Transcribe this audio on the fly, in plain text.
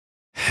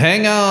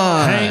Hang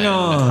on. Hang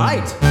on.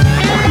 Right.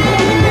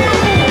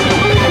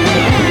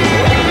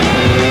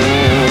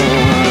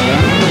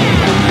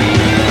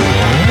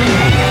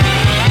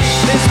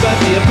 This might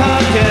be a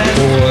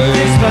podcast.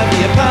 This might be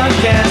a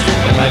podcast.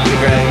 It might be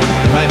Greg.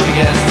 It might be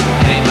guest.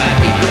 And it might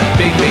be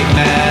Big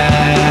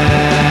Mess.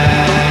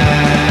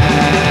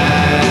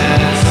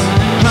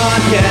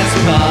 Podcast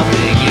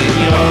popping in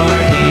your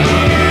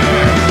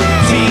ear.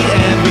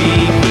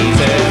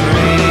 TMBP's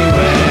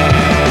everywhere.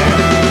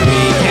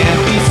 We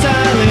can't be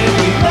silent. We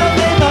love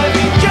they might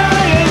be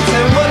giants.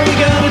 And what are we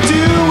gonna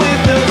do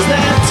with those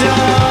that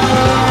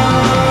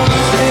don't?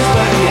 This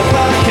might be a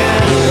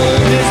podcast.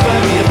 This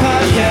might be a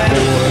podcast.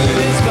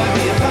 This might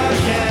be a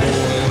podcast.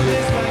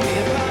 This might be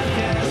a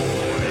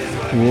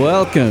podcast.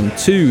 Welcome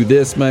to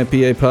This Might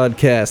Be a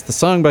Podcast, the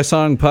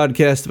song-by-song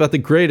podcast about the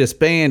greatest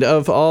band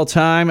of all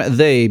time,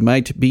 They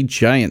Might Be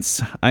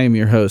Giants. I am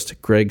your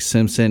host, Greg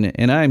Simpson,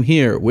 and I'm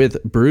here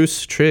with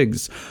Bruce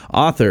Triggs,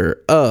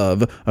 author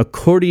of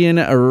Accordion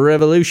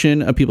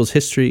Revolution, A People's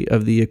History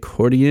of the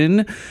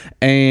Accordion,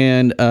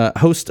 and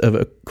host of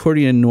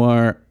Accordion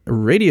Noir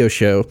radio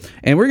show.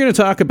 And we're going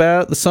to talk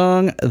about the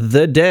song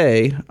The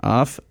Day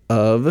off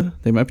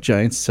of They Might Be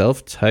Giants'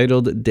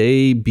 self-titled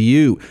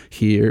debut.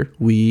 Here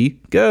we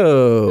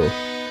go.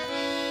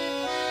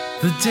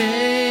 The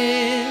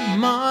day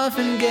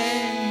Marvin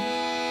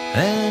Gaye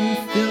and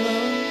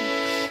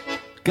Phillips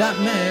got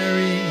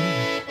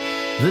married,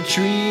 the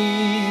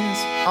trees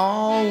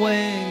all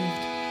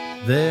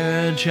waved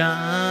their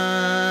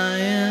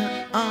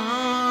giant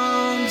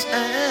arms,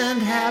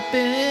 and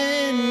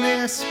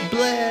happiness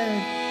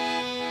bled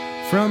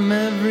from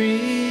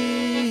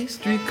every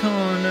street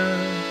corner,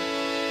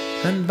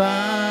 and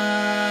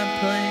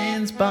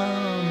biplanes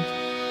bombed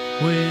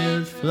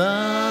with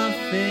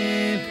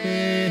fluffy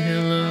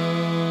pillows.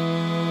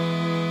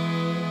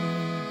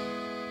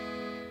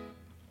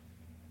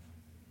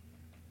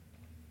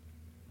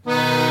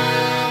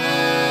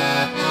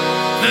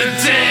 The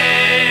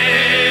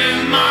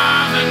day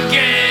Marvin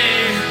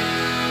Gaye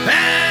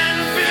and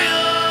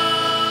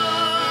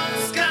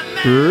Phillips got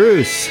married.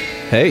 Bruce,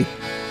 hey.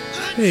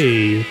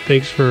 Hey,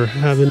 thanks for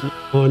having me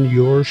on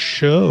your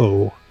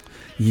show.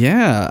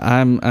 Yeah,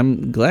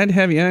 I'm glad to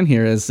have you on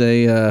here as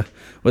a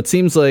what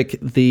seems like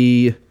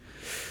the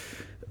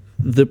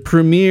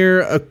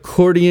premier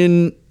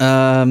accordion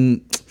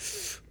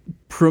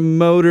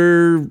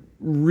promoter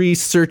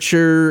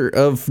researcher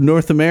of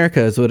North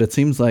America is what it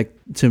seems like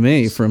to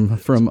me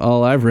from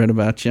all I've read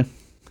about you.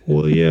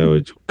 Well, yeah,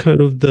 it's kind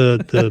of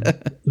the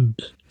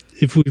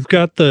if we've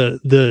got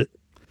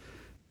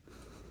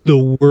the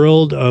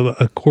world of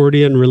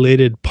accordion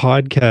related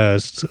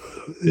podcasts,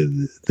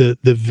 the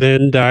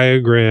Venn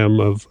diagram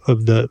of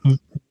the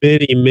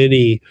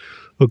many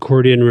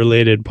accordion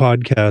related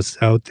podcasts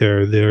out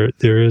there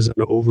is an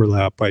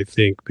overlap, I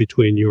think,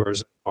 between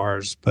yours and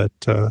ours, but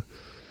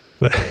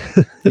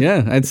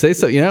Yeah, I'd say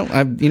so.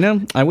 I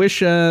wish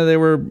there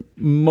were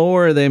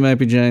more They Might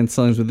Be Giant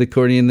songs with the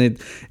accordion.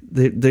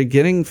 They're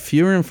getting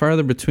fewer and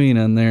farther between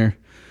on their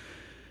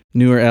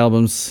newer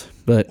albums.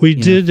 But we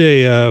did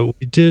a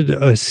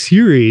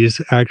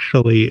series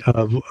actually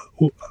of.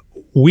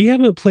 We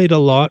haven't played a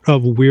lot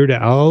of Weird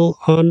Al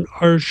on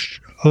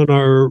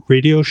our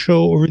radio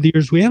show over the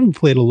years. We haven't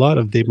played a lot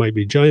of They Might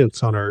Be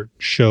Giants on our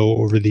show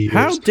over the years.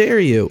 How dare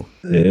you?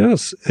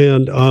 Yes,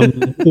 and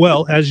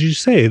well, as you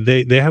say,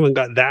 they haven't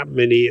got that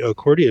many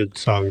accordion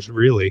songs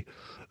really,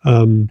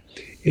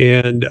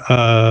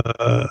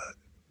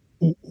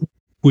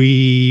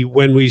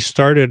 when we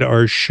started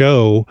our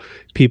show,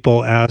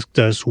 people asked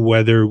us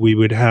whether we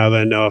would have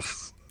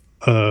enough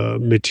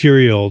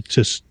material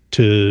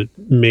to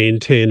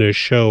maintain a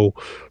show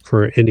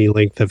for any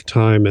length of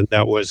time, and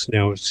that was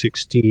now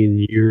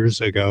 16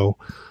 years ago.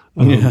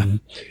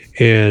 And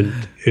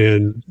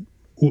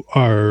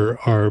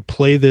our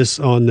play this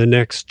on the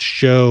next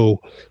show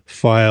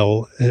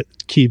file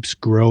keeps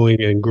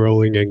growing and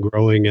growing and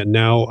growing, and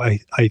now I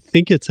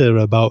think it's at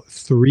about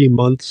 3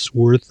 months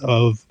worth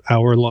of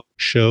hour-long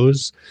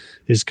shows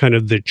is kind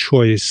of the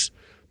choice.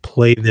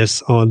 Play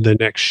this on the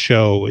next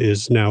show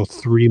is now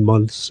 3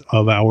 months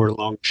of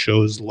hour-long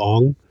shows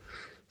long.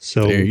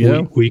 So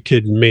we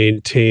could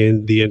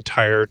maintain the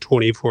entire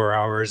 24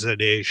 hours a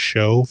day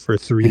show for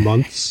 3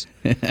 months.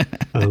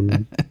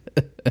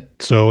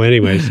 So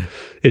anyways,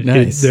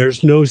 Nice.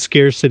 there's no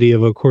scarcity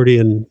of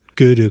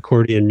good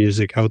accordion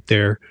music out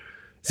there.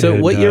 So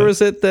And, what year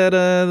was it that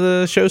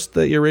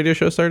your radio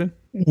show started?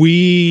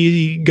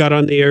 We got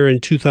on the air in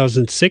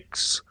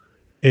 2006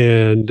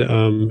 and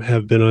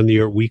have been on the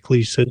air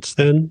weekly since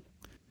then.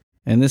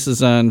 And this is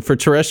for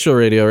terrestrial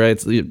radio,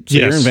 right? So Yes.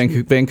 You're in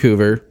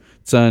Vancouver.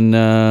 It's on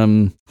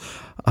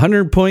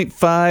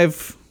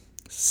 100.5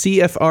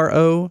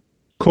 CFRO.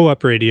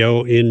 Co-op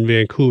radio in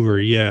Vancouver,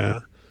 yeah.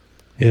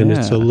 And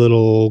it's a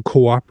little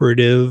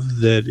cooperative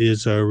that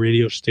is a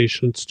radio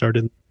station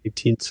started in the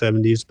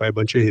 1870s by a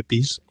bunch of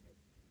hippies.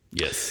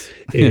 Yes.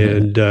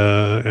 And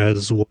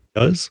as one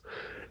does,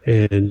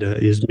 and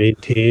is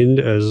maintained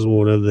as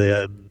one of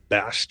the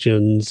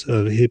bastions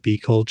of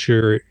hippie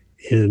culture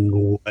in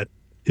what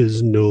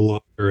is no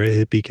longer a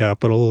hippie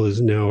capital,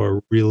 is now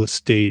a real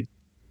estate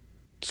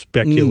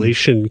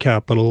speculation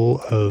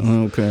capital of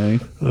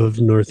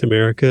North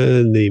America,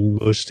 and the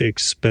most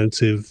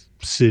expensive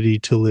city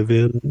to live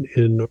in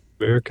North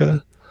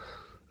America.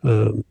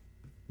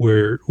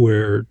 Where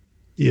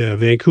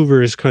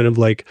Vancouver is kind of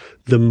like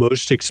the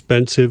most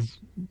expensive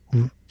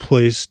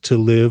place to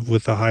live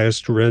with the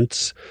highest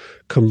rents,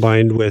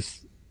 combined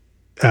with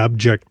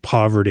abject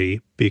poverty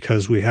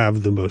because we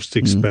have the most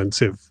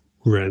expensive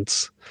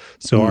rents.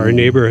 So our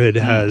neighborhood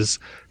has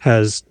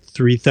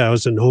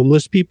 3,000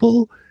 homeless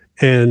people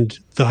and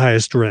the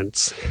highest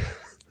rents.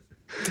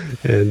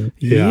 And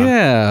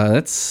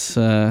that's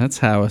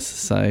how a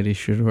society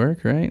should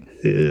work, right?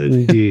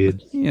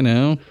 Indeed.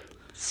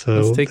 So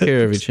let's take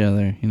care of each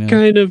other.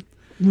 Kind of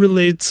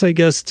relates, I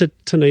guess, to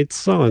tonight's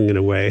song in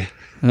a way.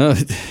 Oh,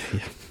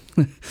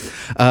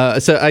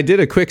 so I did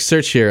a quick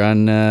search here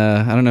on.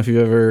 I don't know if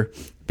you've ever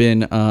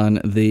been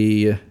on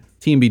the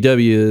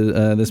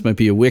TMBW. This might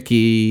be a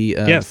wiki,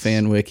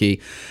 fan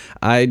wiki.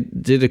 I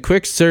did a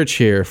quick search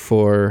here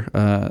for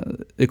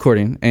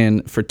accordion,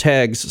 and for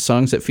tags,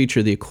 songs that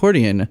feature the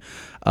accordion.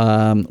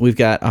 We've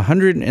got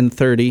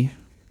 130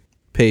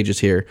 pages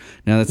here.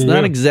 Now, that's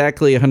not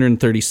exactly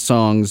 130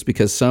 songs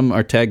because some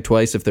are tagged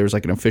twice if there's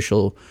like an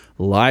official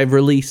live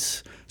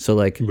release. So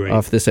like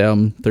off this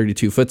album,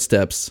 32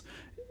 Footsteps,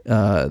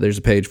 there's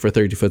a page for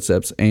 32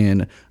 Footsteps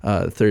and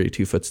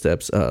 32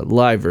 Footsteps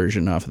live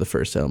version off of the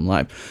first album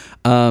live.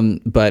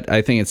 But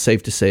I think it's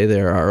safe to say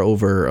there are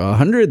over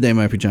 100 They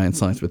Might Be Giant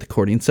songs with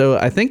accordion. So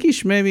I think you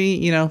should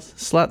maybe,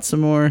 slot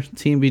some more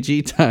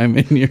TMBG time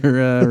in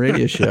your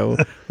radio show.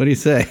 What do you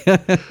say?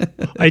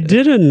 I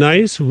did a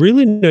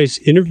really nice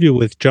interview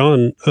with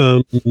John,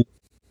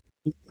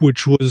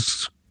 which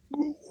was,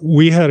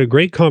 we had a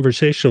great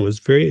conversation. It was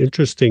very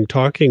interesting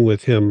talking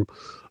with him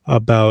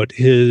about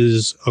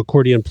his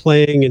accordion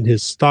playing and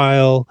his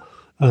style,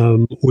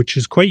 which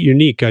is quite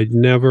unique. I'd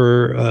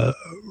never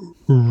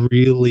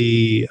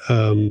really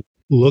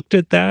looked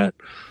at that.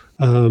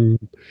 In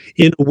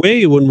a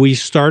way, when we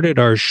started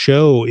our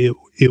show,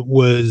 it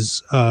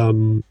was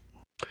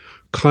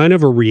kind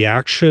of a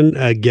reaction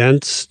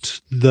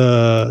against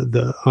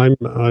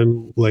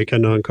I'm like a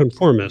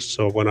nonconformist.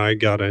 So when I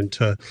got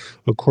into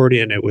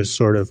accordion, it was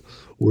sort of,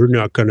 we're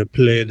not going to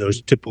play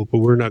those typical,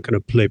 we're not going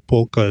to play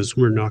polkas.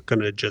 We're not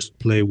going to just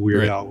play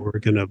Weird Al. We're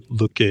going to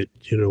look at,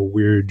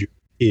 weird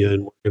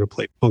European. We're going to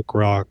play punk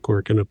rock.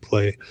 We're going to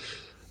play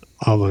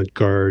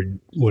avant-garde,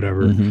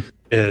 whatever.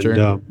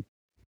 And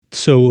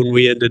so when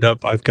we ended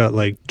up, I've got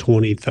like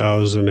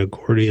 20,000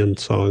 accordion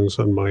songs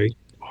on my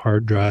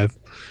hard drive.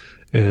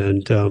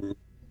 And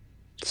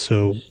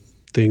so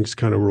things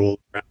kind of roll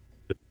around,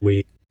 and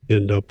we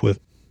end up with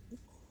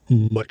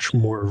much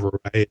more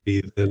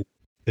variety than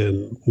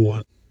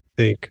one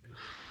think.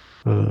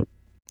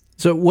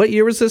 So what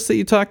year was this that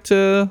you talked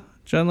to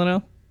John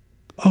Linnell?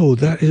 Oh,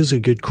 that is a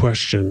good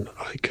question.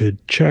 I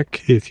could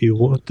check if you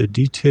want the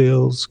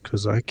details,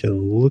 because I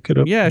can look it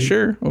up. Yeah,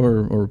 sure.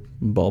 Or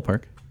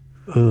ballpark.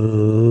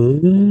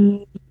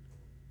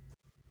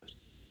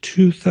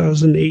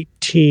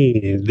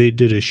 2018, they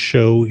did a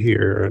show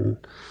here, and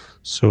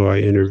so I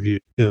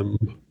interviewed him.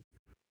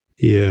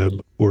 Yeah,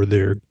 before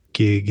their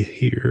gig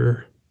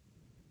here.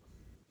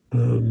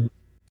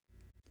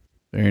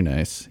 Very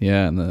nice.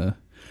 Yeah, and the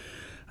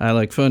I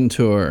Like Fun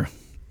tour.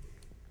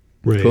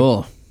 Right.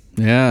 Cool.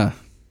 Yeah.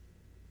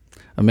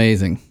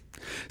 Amazing.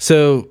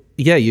 So,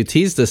 yeah, you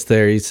teased us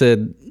there. You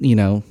said,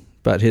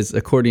 about his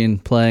accordion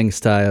playing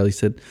style. You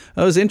said,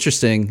 oh, it was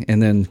interesting.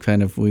 And then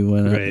kind of we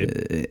went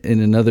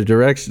in another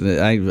direction.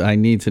 I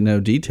need to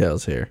know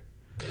details here.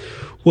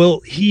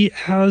 Well, he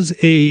has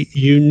a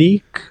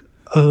unique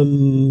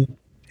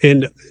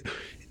and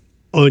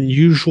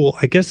unusual,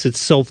 I guess it's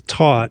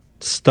self-taught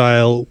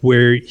style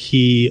where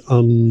he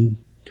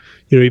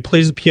he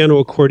plays the piano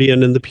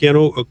accordion, and the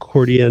piano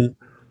accordion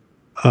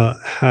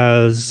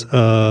has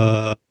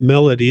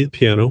melody, the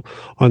piano,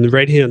 on the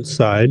right-hand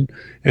side,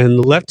 and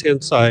the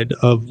left-hand side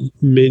of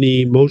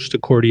most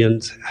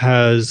accordions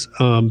has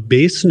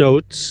bass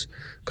notes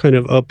kind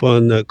of up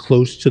on the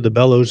close to the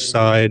bellows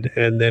side,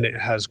 and then it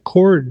has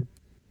chord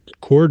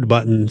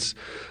buttons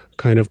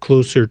kind of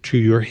closer to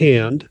your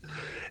hand.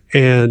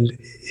 And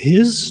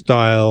his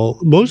style,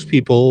 most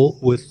people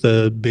with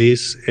the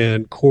bass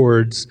and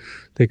chords,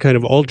 they kind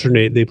of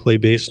alternate. They play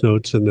bass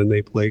notes and then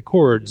they play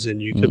chords,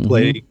 and you can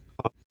play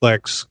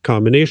complex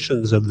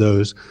combinations of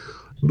those.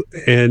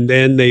 And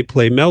then they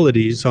play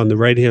melodies on the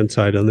right-hand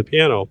side on the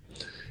piano.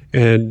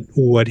 And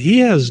what he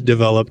has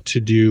developed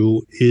to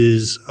do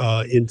is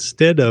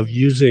instead of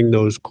using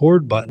those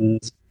chord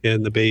buttons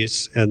and the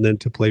bass and then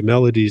to play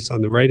melodies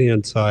on the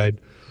right-hand side,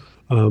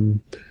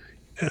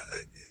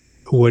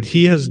 what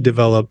he has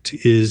developed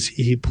is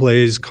he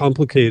plays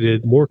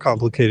more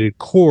complicated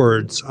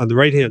chords on the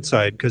right-hand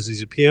side because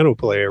he's a piano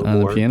player. On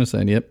the piano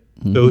side, yep.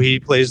 So he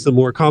plays the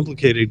more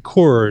complicated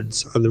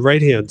chords on the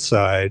right-hand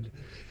side,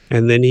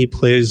 and then he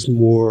plays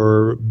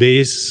more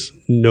bass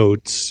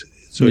notes.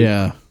 So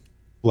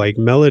like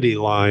melody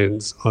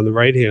lines on the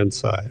right hand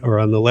side or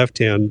on the left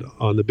hand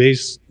on the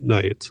bass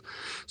notes.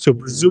 So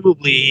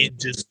presumably he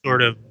just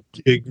sort of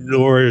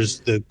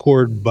ignores the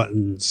chord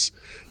buttons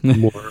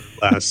more or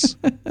less,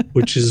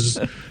 which is,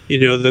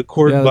 the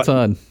chord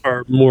buttons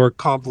are more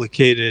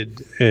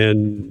complicated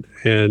and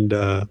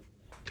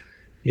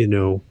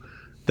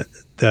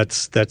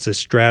that's a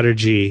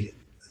strategy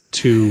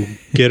to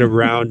get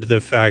around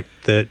the fact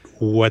that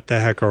what the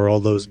heck are all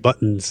those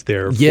buttons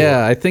there for?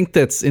 Yeah, I think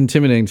that's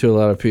intimidating to a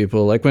lot of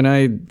people. Like when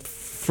I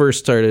first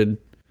started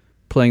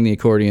playing the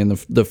accordion,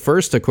 the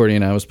first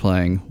accordion I was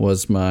playing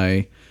was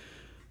my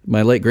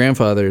late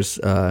grandfather's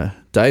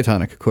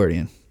diatonic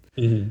accordion,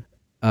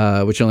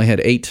 which only had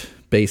 8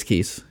 bass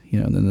keys,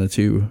 and then the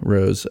 2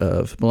 rows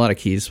of melodic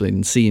keys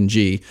in C and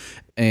G.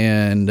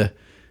 And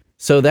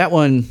so that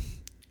one,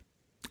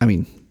 I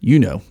mean,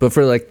 but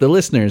for like the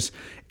listeners,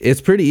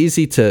 it's pretty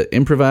easy to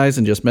improvise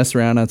and just mess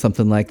around on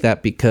something like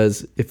that,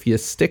 because if you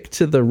stick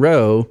to the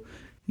row,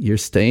 you're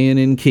staying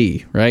in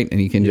key, right?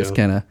 And you can just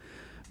kind of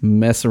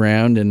mess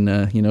around and,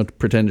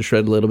 pretend to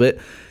shred a little bit.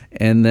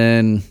 And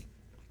then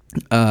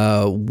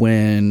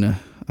when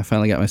I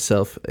finally got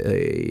myself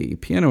a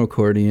piano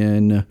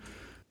accordion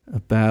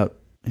about,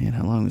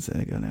 how long was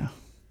that ago now?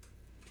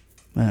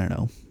 I don't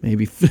know,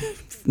 maybe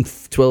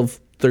 12,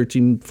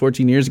 13,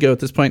 14 years ago at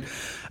this point,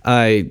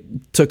 I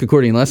took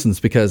accordion lessons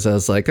because I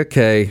was like,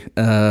 okay,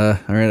 all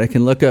right, I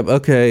can look at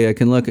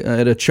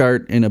a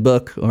chart in a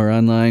book or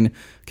online.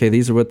 Okay,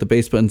 these are what the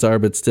bass buttons are,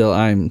 but still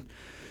I am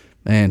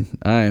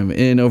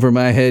in over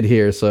my head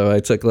here. So I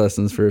took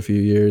lessons for a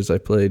few years. I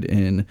played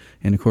in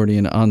an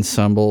accordion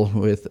ensemble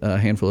with a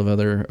handful of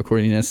other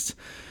accordionists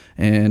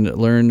and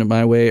learned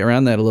my way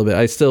around that a little bit.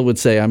 I still would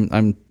say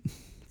I'm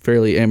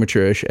fairly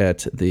amateurish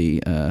at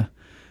the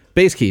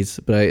bass keys,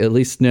 but I at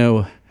least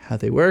know how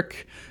they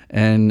work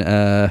and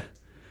how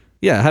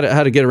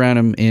to get around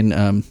them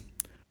in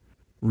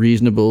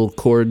reasonable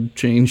chord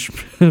change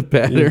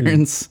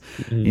patterns.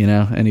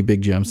 Any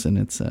big jumps, and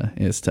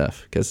it's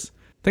tough because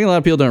I think a lot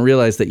of people don't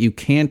realize that you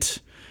can't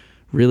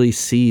really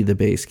see the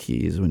bass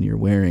keys when you're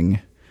wearing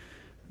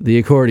the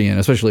accordion,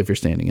 especially if you're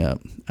standing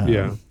up.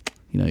 You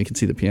can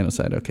see the piano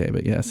side, okay,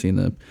 but seeing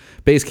the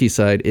bass key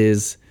side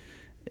is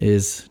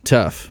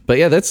tough.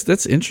 But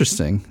that's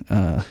interesting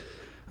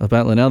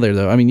about Linnell there,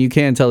 though. I mean, you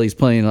can tell he's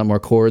playing a lot more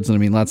chords, and I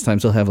mean, lots of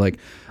times he'll have like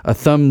a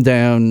thumb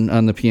down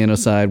on the piano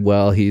side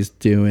while he's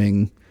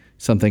doing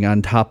something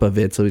on top of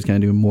it, so he's kind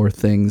of doing more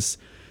than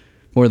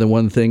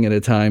one thing at a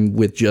time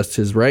with just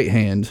his right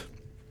hand.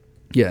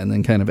 Yeah, and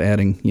then kind of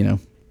adding,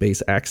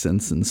 bass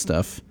accents and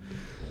stuff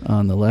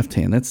on the left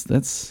hand.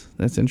 That's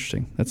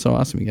interesting. That's so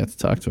awesome you got to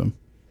talk to him.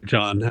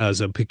 John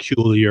has a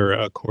peculiar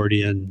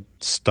accordion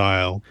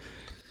style.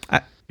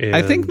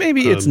 I think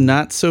maybe it's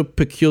not so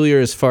peculiar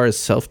as far as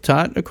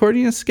self-taught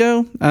accordionists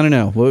go. I don't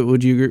know. What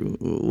would you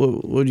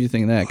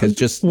think of that?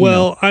 Because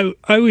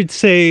I would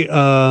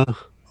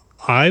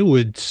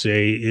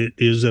say it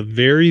is a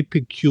very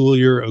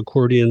peculiar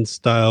accordion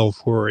style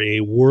for a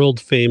world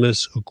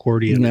famous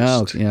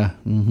accordionist. No,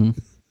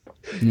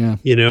 yeah,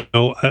 yeah.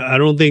 I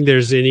don't think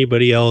there's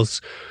anybody else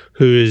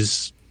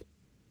who's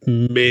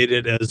made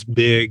it as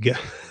big.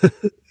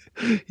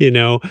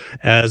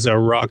 As a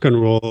rock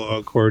and roll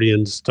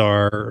accordion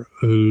star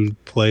who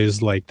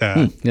plays like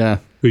that.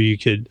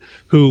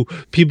 Who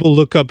people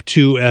look up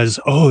to as,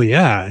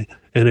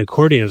 an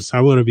accordionist. I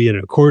want to be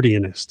an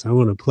accordionist. I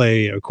want to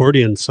play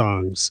accordion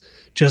songs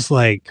just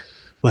like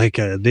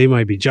They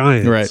Might Be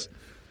Giants. Right.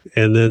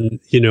 And then,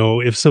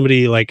 if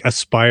somebody like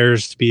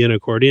aspires to be an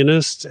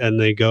accordionist and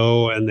they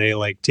go and they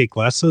like take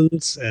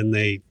lessons and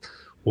they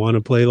want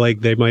to play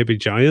like They Might Be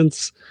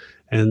Giants,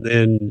 and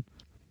then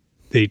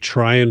they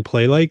try and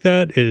play like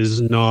that,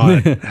 is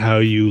not how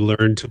you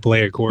learn to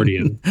play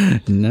accordion.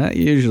 Not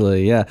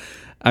usually, yeah.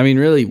 I mean,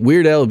 really,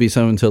 Weird Al would be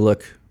someone to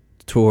look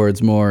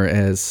towards more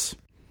as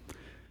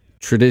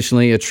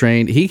traditionally a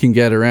trained. He can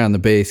get around the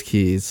bass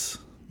keys,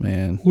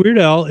 man. Weird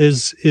Al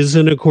is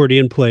an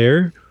accordion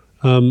player.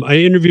 I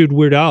interviewed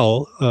Weird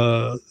Al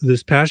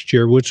this past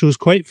year, which was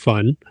quite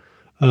fun.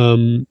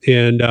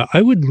 And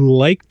I would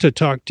like to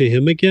talk to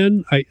him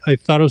again. I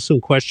thought of some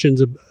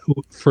questions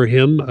for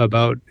him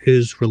about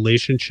his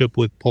relationship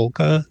with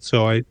polka.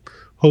 So I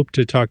hope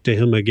to talk to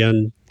him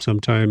again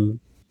sometime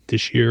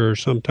this year or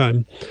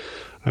sometime.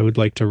 I would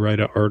like to write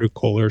an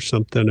article or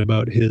something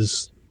about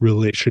his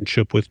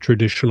relationship with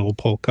traditional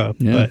polka.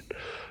 Yeah.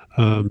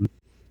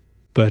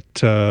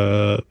 But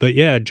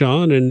yeah,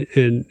 John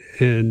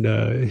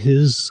and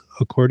his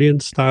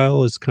accordion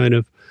style is kind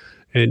of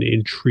an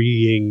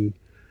intriguing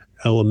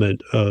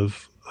element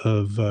of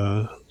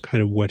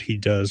kind of what he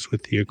does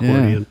with the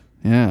accordion.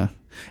 Yeah.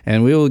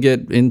 And we will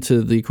get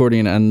into the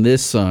accordion on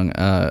this song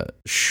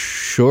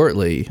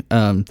shortly.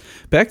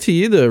 Back to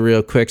you though,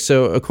 real quick.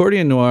 So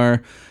Accordion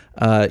Noir,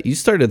 you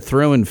started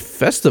throwing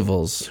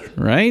festivals,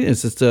 right?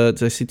 Is this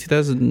did I see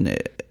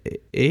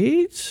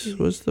 2008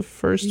 was the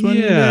first one?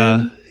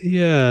 Yeah.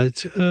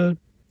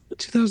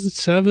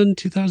 2007,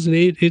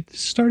 2008. It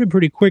started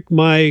pretty quick.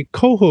 My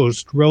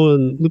co-host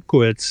Rowan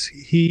Lipkowitz,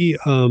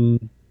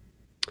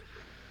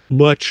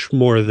 much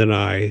more than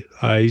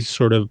I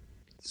sort of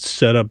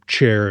set up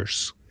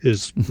chairs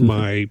is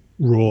my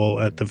role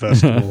at the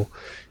festival.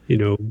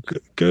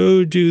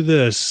 Go do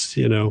this,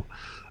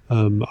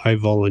 I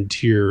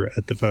volunteer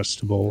at the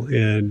festival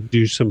and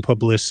do some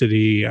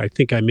publicity. I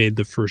think I made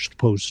the first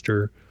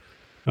poster.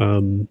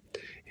 So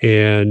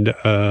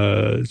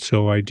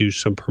I do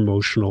some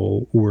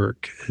promotional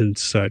work and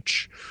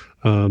such.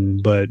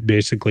 But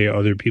basically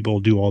other people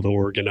do all the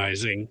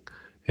organizing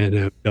and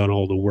have done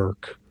all the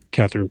work.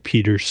 Catherine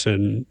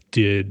Peterson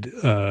did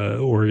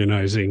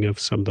organizing of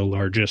some of the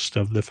largest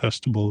of the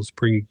festivals,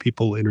 bringing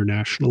people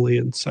internationally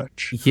and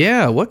such.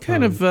 Yeah. What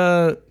kind of,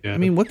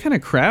 what kind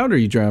of crowd are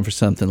you drawing for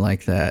something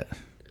like that?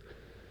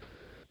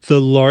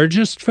 The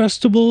largest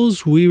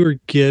festivals we were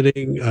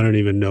getting, I don't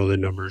even know the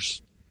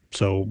numbers.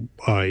 So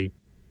I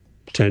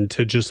tend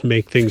to just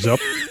make things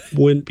up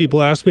when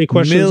people ask me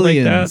questions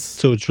like that.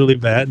 So it's really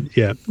bad.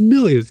 Yeah.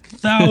 Millions,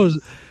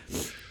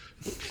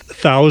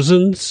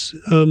 thousands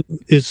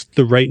is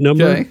the right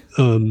number.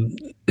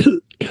 Okay.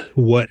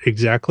 What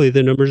exactly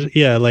the numbers?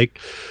 Yeah, like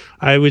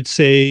I would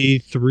say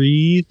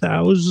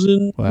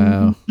 3,000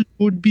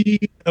 would be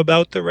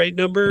about the right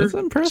number. That's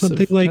impressive.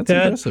 Something like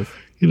that. Impressive.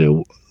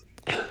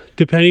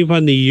 Depending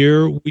upon the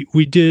year,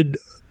 we did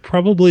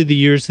probably the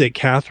years that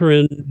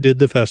Catherine did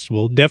the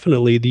festival.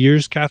 Definitely the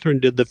years Catherine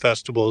did the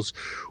festivals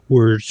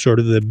were sort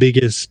of the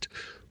biggest,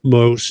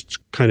 most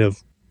kind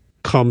of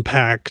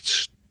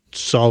compact,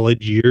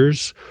 solid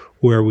years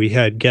where we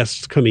had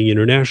guests coming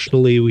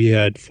internationally. We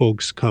had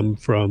folks come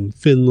from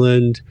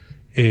Finland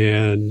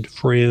and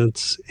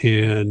France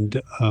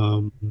and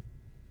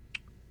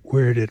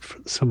where did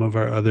some of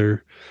our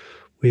other,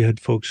 we had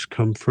folks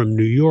come from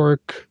New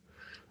York,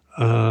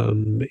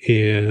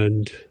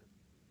 and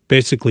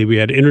basically we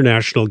had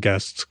international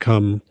guests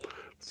come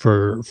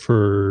for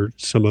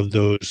some of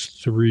those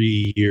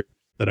 3 years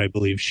that I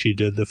believe she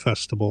did the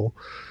festival.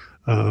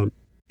 And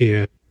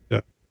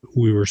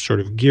we were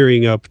sort of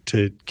gearing up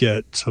to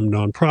get some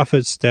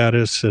nonprofit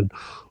status and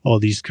all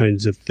these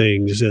kinds of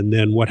things. And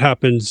then what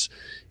happens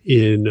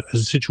in a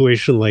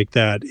situation like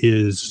that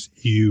is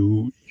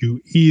you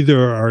either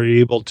are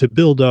able to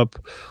build up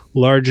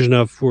large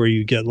enough where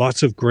you get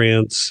lots of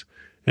grants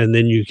and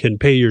then you can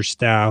pay your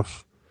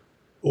staff,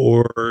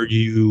 or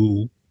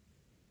you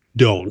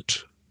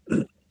don't.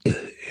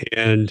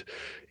 And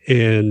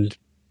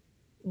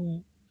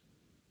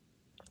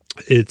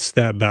it's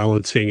that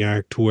balancing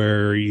act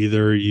where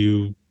either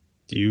you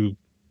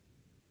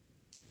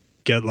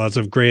get lots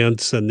of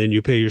grants and then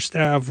you pay your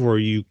staff, or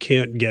you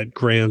can't get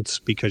grants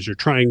because you're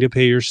trying to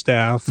pay your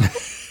staff,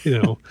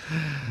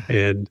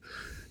 and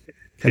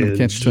you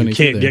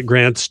can't get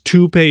grants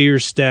to pay your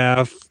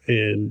staff,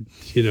 and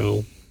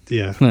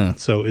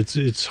so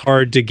it's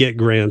hard to get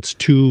grants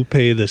to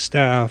pay the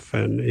staff,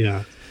 and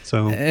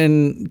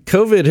And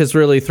COVID has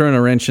really thrown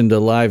a wrench into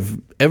live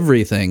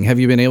everything. Have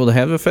you been able to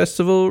have a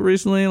festival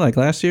recently, like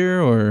last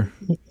year, or?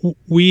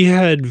 We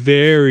had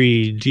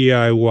very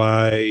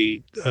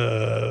DIY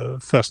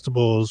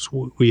festivals.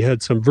 We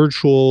had some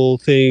virtual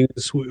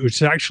things, which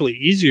is actually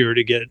easier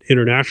to get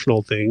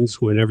international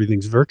things when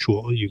everything's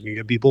virtual. You can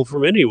get people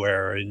from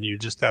anywhere, and you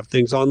just have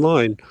things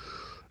online.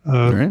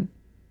 Right.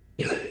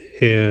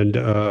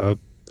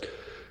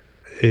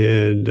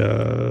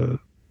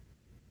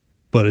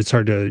 But it's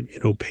hard to,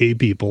 pay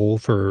people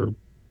for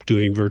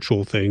doing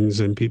virtual things,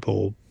 and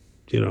people,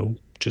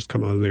 just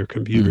come on their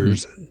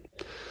computers.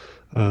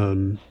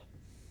 And,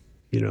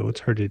 it's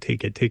hard to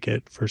take a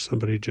ticket for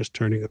somebody just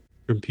turning a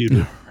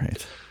computer.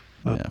 Right.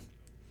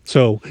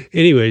 So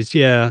anyways,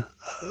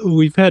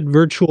 we've had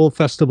virtual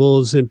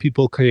festivals, and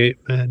people came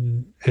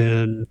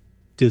and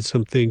did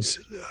some things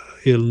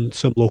in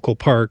some local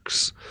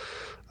parks.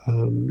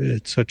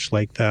 It's such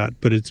like that,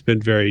 but it's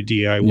been very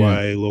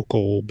DIY,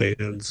 local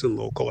bands and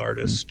local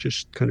artists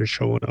just kind of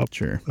showing up.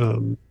 Sure.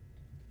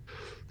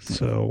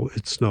 So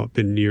it's not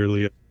been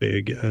nearly as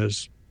big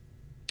as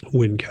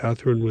when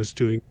Catherine was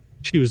doing.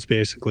 She was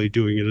basically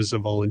doing it as a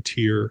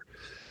volunteer.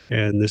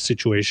 And the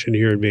situation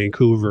here in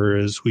Vancouver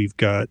is we've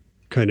got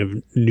kind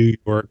of New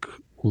York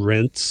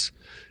rents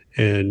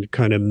and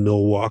kind of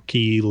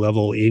Milwaukee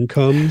level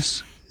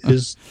incomes.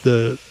 Is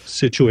the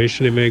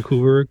situation in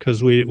Vancouver,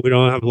 because we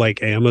don't have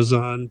like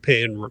Amazon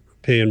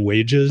paying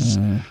wages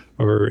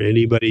or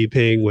anybody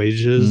paying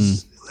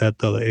wages at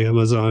the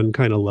Amazon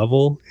kind of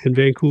level in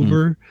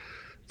Vancouver.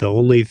 The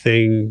only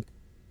thing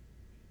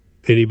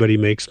anybody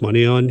makes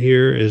money on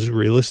here is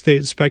real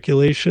estate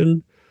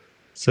speculation.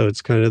 So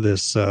it's kind of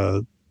this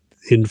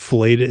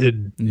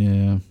inflated,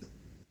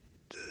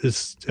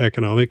 this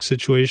economic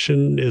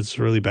situation is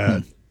really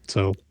bad.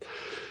 So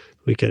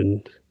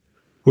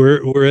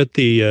we're at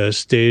the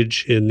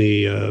stage in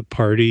the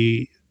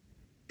party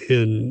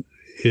in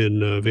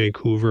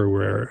Vancouver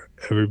where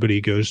everybody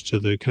goes to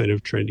the kind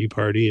of trendy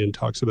party and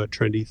talks about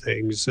trendy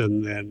things,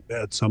 and then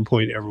at some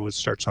point everyone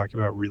starts talking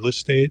about real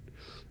estate.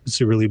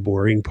 It's a really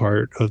boring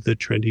part of the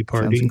trendy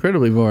party. Sounds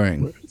incredibly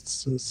boring.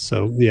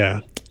 So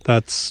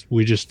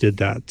we just did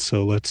that,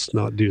 so let's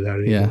not do that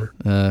anymore.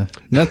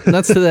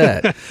 Nuts to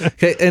that.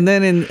 Okay, and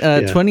then in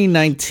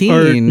 2019,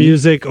 art,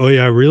 music. Oh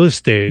yeah, real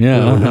estate.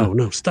 Yeah,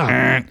 no, stop.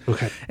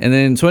 Okay. And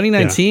then in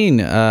 2019,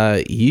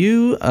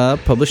 you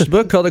published a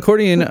book called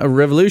Accordion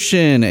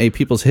Revolution: A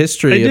People's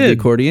History of the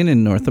Accordion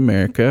in North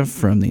America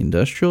from the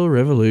Industrial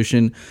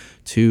Revolution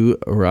to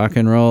rock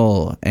and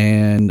roll.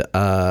 And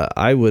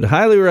I would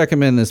highly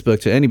recommend this book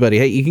to anybody.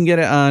 Hey, you can get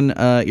it on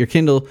your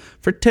Kindle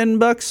for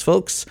 $10,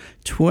 folks.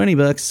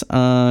 $20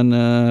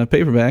 on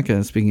paperback.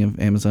 Speaking of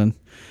Amazon,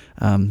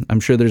 I'm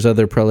sure there's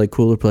other probably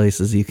cooler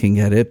places you can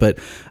get it. But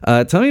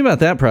tell me about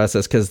that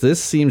process, because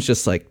this seems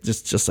just like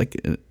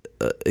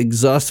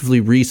exhaustively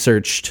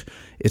researched.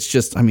 It's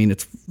just, I mean,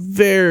 it's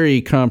very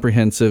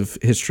comprehensive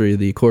history of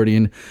the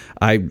accordion.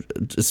 I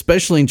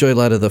especially enjoy a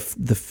lot of the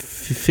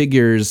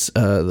figures,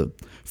 the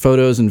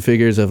photos and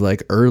figures of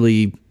like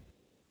early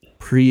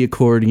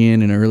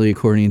pre-accordion and early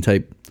accordion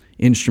type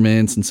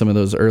instruments and some of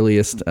those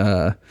earliest,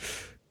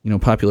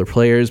 popular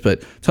players.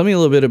 But tell me a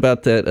little bit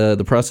about that,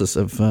 the process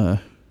of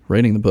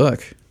writing the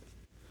book.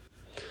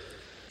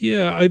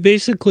 Yeah, I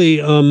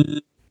basically,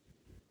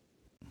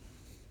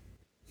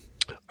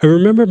 I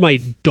remember my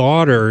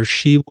daughter,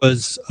 she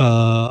was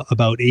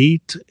about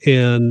 8,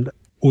 and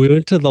we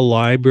went to the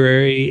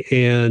library,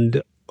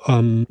 and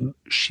I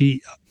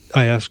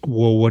asked,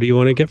 well, what do you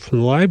want to get from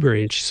the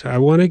library? And she said, I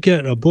want to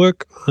get a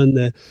book on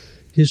the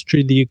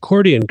history of the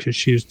accordion, because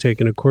she was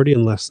taking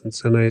accordion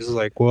lessons. And I was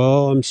like,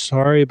 well, I'm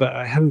sorry, but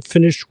I haven't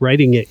finished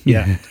writing it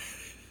yet,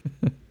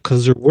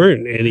 because there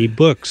weren't any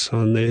books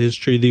on the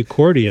history of the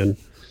accordion.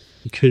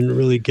 You couldn't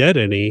really get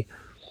any.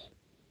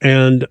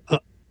 And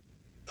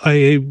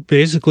I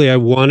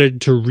wanted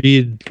to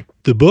read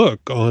the book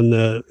on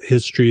the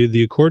history of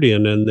the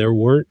accordion, and there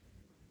weren't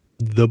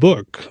the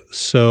book.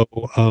 So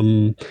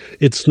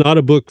it's not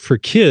a book for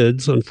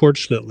kids,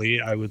 unfortunately.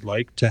 I would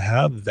like to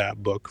have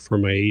that book for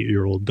my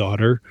 8-year-old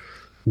daughter.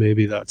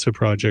 Maybe that's a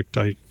project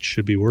I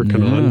should be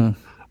working on.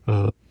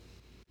 But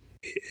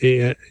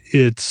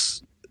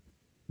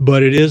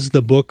it is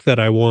the book that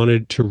I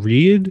wanted to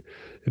read.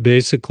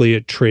 Basically,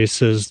 it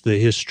traces the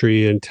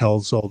history and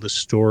tells all the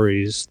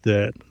stories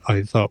that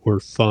I thought were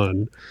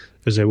fun.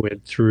 As I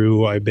went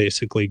through, I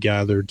basically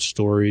gathered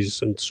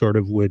stories and sort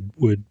of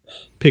would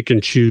pick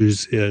and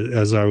choose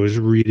as I was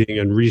reading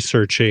and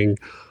researching.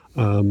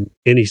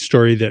 Any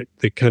story that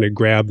kind of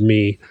grabbed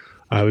me,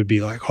 I would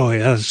be like, oh,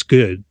 yeah, that's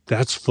good.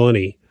 That's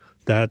funny.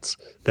 That's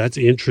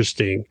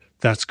interesting.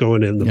 That's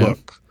going in the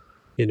book.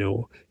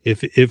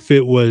 If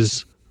it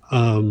was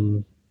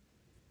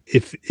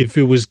if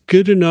it was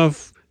good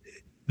enough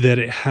that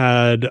it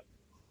had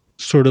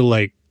sort of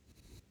like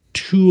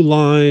 2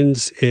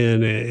 lines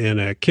and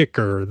a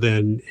kicker,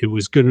 then it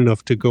was good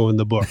enough to go in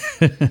the book.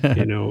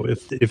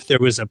 If there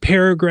was a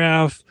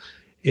paragraph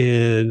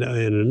and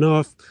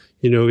enough,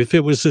 if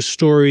it was a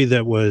story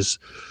that was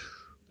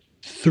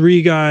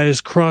 3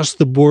 guys crossed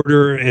the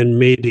border and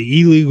made an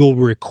illegal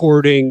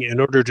recording in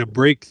order to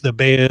break the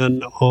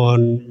ban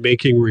on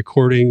making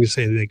recordings,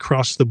 and they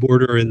crossed the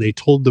border and they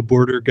told the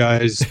border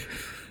guys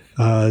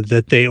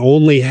that they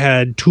only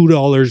had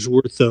 $2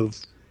 worth of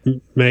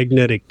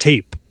magnetic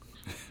tape.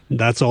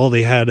 That's all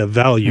they had of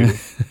value.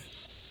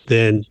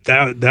 Then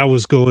that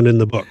was going in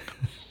the book.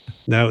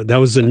 That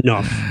was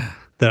enough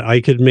that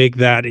I could make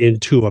that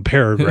into a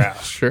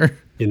paragraph. Sure.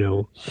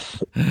 Yeah.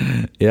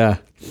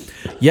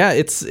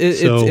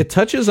 It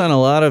touches on a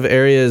lot of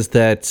areas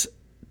that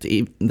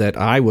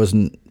I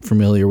wasn't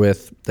familiar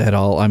with at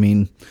all. I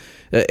mean,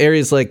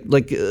 areas like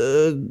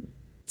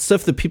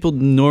stuff that people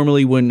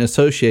normally wouldn't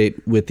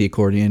associate with the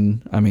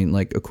accordion. I mean,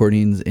 like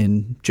accordions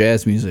in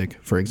jazz music,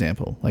 for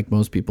example. Like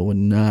most people would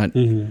not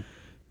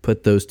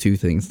put those two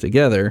things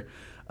together.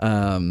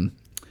 How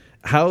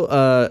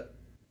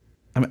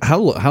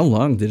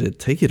long did it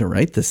take you to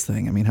write this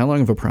thing? I mean, how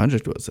long of a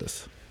project was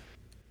this?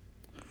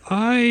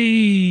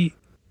 I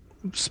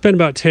spent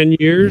about 10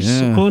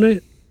 years on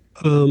it.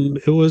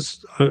 It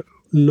was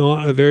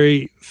not a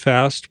very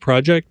fast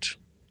project.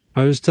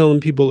 I was telling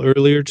people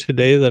earlier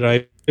today that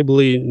I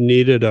probably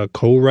needed a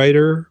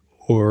co-writer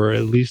or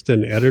at least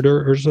an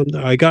editor or something.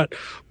 I got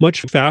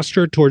much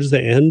faster towards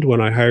the end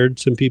when I hired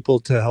some people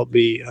to help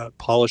me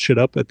polish it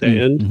up at the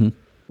end. Mm-hmm.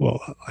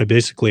 Well, I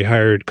basically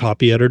hired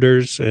copy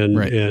editors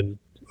and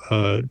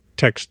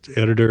text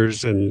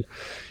editors, and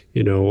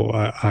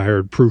I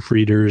hired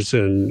proofreaders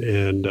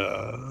and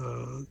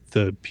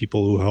the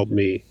people who helped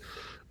me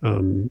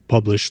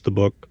publish the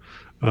book.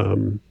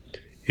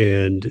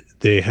 And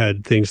they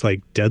had things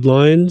like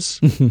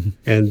deadlines,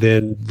 and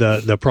then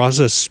the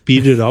process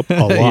speeded up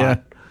a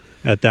lot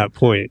at that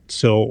point.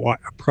 So I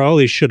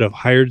probably should have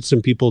hired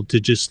some people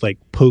to just like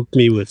poke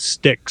me with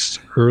sticks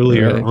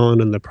earlier on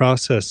in the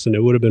process, and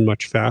it would have been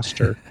much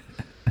faster.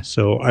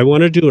 So I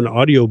want to do an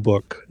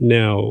audiobook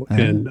now,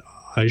 and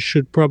I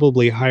should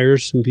probably hire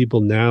some people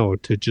now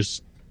to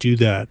just do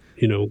that,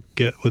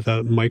 get with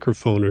a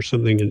microphone or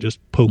something and just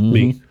poke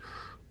me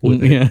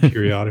with it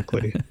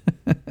periodically.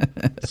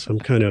 Some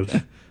kind of,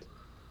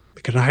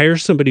 I could hire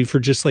somebody for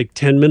just like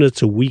 10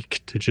 minutes a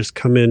week to just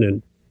come in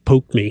and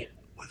poke me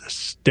with a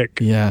stick.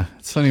 Yeah,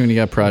 it's funny when you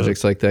got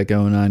projects like that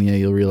going on. Yeah,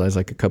 you'll realize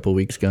like a couple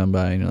weeks gone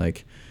by, and you're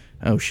like,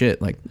 oh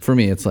shit. Like for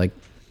me, it's like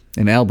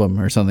an album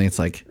or something. It's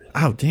like,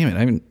 oh damn it,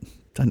 I haven't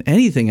done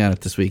anything on it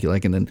this week.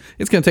 Like, and then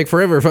it's gonna take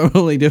forever if I'm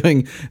only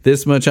doing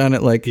this much on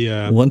it, like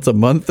once a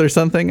month or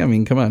something. I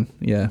mean, come on,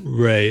 yeah,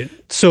 right.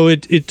 So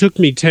it took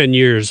me 10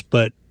 years,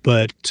 but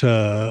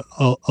a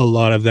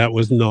lot of that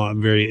was not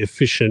very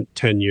efficient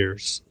 10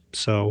 years.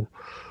 So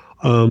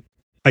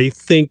I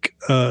think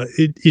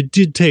it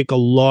did take a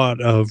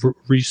lot of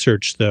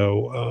research,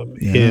 though,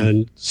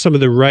 and some of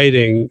the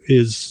writing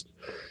is,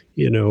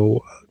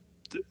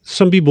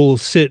 some people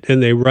sit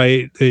and they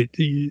write.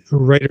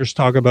 Writers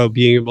talk about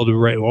being able to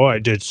write. Oh, I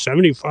did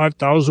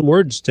 75,000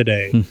 words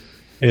today,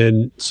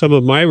 and some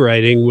of my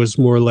writing was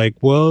more like,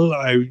 well,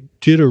 I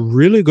did a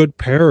really good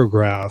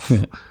paragraph,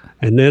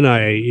 and then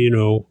I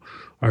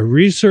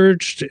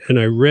researched and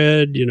I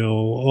read,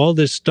 all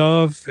this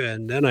stuff,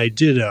 and then I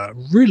did a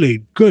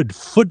really good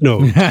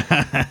footnote.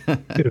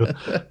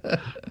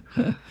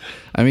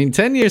 I mean,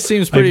 10 years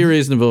seems pretty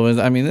reasonable.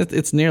 I mean,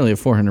 it's nearly a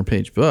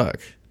 400-page book.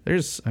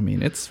 It's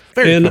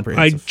very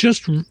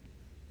comprehensive.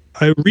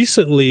 I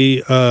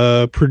recently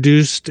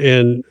produced,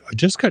 and I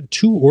just got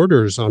 2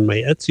 orders on my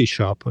Etsy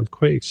shop. I'm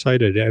quite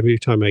excited every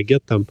time I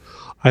get them.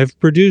 I've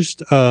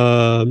produced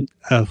a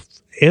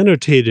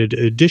annotated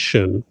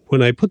edition.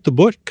 When I put the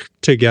book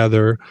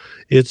together,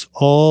 it's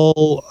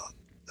all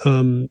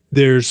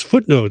there's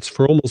footnotes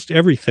for almost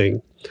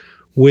everything.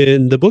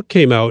 When the book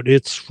came out,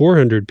 it's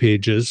 400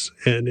 pages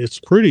and it's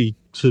pretty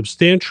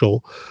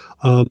substantial,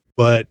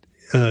 but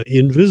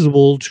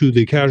invisible to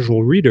the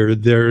casual reader,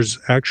 there's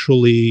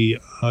actually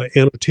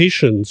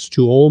annotations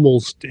to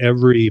almost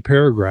every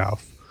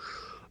paragraph.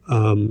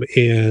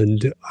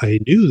 And I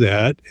knew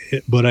that,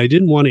 but I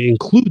didn't want to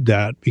include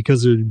that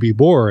because it would be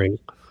boring.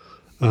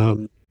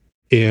 And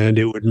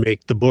it would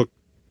make the book,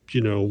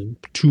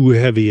 too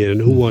heavy,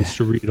 and who wants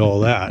to read all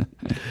that?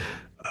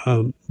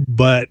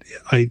 But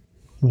I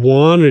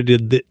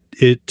wanted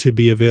it to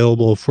be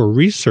available for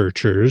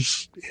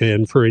researchers,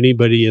 and for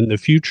anybody in the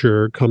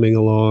future coming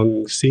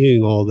along,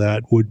 seeing all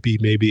that would be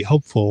maybe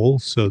helpful,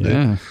 so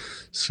that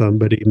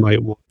somebody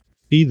might want to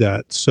see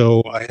that.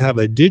 So I have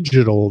a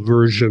digital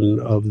version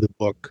of the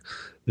book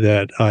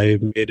that I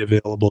made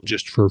available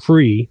just for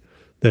free.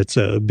 That's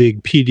a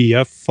big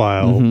PDF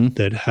file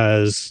that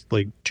has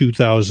like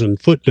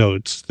 2,000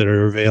 footnotes that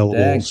are available.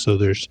 Dang. So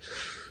there's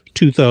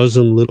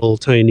 2,000 little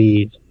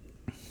tiny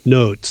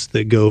notes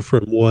that go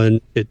from 1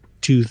 to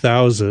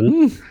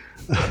 2,000.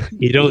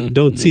 You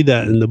don't see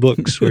that in the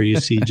books, where you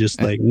see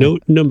just like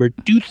note number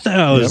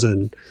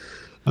 2,000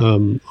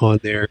 on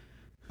there.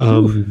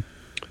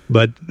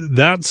 But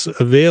that's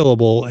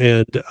available,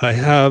 and I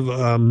have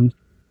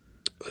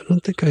I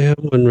don't think I have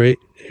one right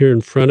here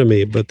in front of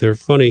me, but they're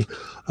funny.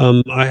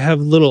 I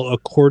have little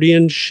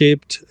accordion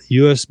shaped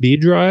USB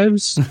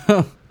drives.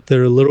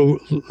 They're little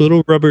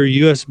rubber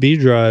USB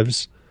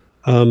drives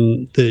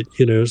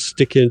that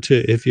stick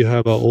into, if you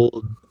have an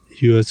old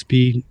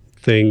USB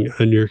thing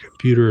on your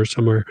computer or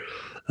somewhere,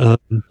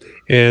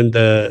 and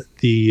the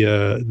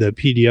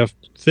PDF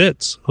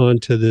fits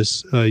onto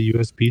this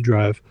USB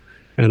drive,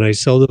 and I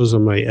sell those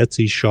on my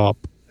Etsy shop,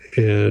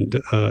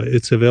 and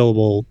it's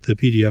available. The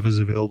PDF is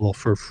available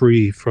for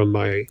free from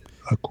my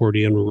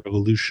Accordion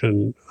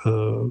Revolution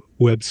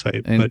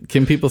website. And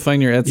can people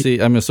find your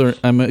Etsy?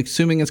 I'm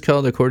assuming it's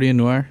called Accordion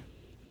Noir.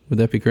 Would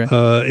that be correct?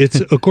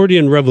 It's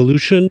Accordion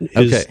Revolution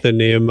is the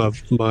name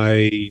of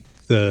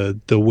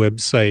the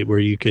website where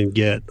you can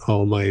get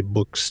all my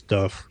book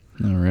stuff.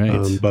 All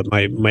right. But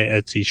my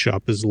Etsy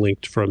shop is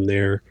linked from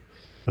there.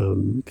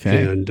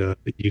 And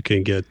you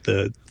can get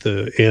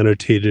the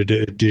annotated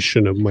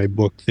edition of my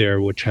book there,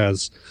 which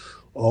has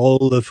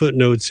all the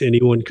footnotes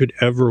anyone could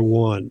ever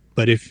want.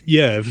 But if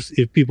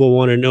people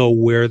want to know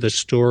where the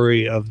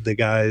story of the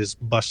guys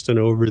busting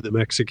over the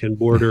Mexican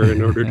border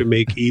in order to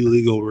make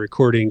illegal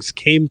recordings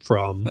came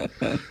from,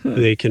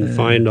 they can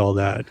find all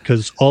that,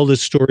 because all the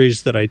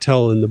stories that I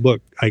tell in the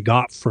book I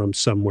got from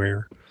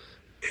somewhere.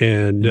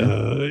 And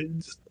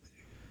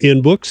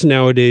in books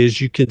nowadays,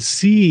 you can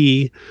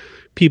see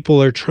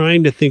people are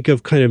trying to think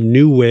of kind of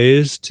new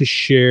ways to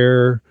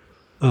share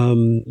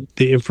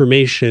the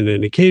information,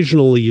 and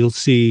occasionally you'll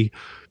see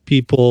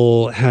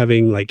people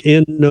having like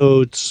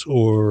endnotes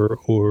or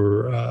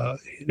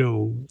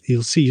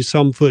you'll see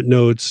some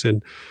footnotes,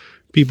 and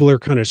people are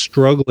kind of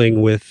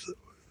struggling with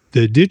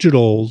the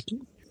digital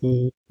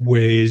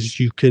ways.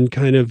 You can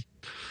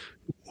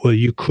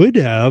you could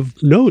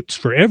have notes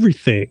for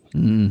everything.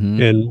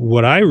 And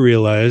what I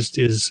realized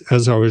is,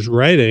 as I was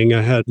writing,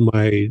 I had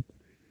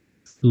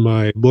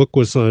my book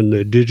was on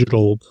the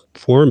digital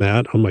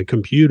format on my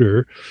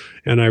computer,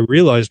 and I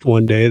realized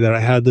one day that I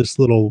had this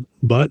little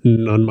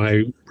button on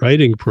my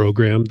writing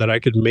program that I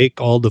could make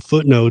all the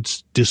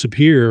footnotes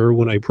disappear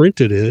when I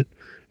printed it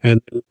and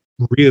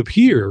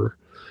reappear,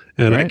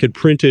 and I could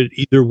print it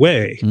either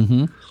way.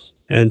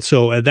 And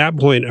so at that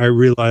point I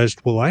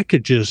realized, well, I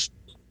could just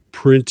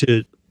print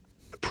it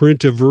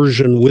print a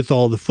version with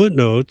all the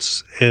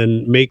footnotes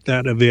and make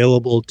that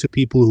available to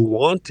people who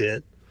want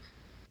it,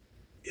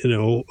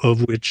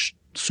 of which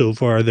so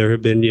far there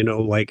have been,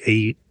 like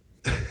 8.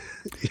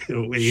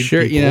 8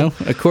 sure, people.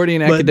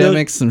 Accordion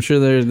academics, I'm sure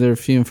they're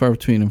few and far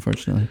between,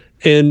 unfortunately.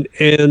 And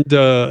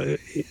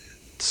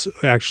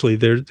actually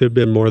there've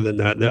been more than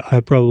that.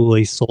 I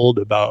probably sold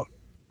about,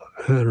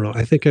 I don't know,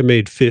 I think I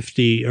made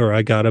 50, or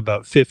I got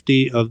about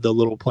 50 of the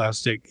little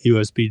plastic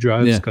USB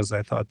drives because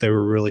I thought they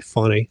were really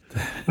funny.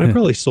 I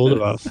probably sold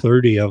about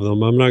 30 of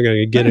them. I'm not going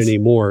to get any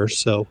more.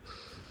 So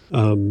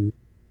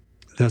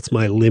that's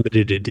my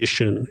limited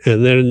edition.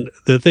 And then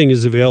the thing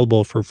is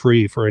available for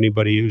free for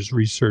anybody who's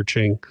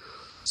researching.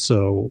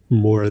 So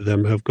more of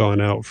them have gone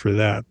out for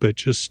that. But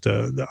just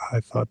I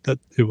thought that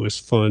it was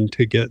fun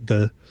to get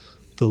the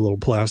little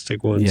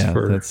plastic ones. Yeah,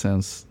 that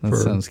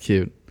sounds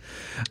cute.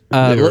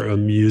 They're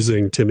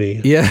amusing to me.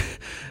 Yeah.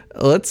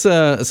 Let's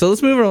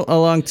move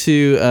along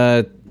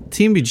to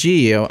Team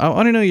BG. I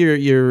want to know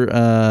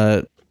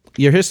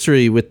your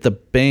history with the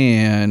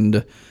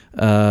band.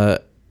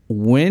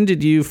 When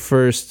did you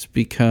first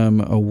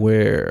become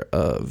aware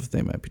of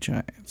They Might Be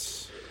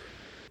Giants?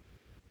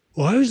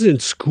 Well, I was in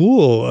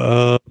school.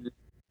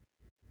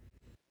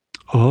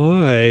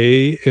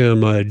 I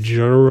am a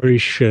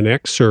Generation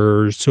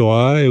Xer, so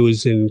I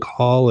was in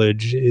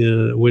college.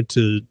 Went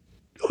to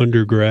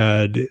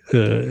undergrad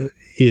I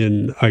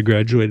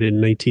graduated in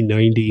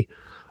 1990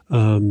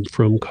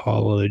 from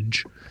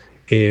college,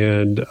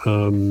 and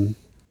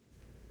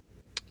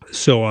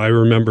so I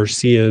remember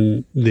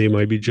seeing They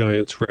Might Be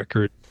Giants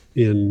record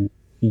in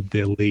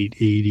the late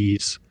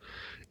 80s,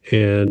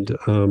 and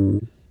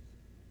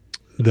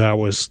that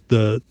was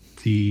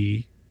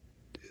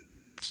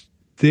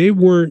they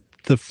weren't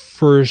the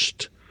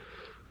first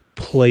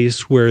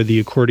place where the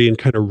accordion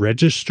kind of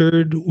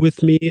registered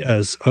with me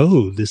as,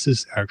 oh, this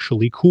is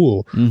actually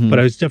cool. Mm-hmm. But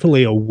I was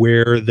definitely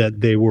aware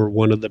that they were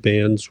one of the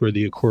bands where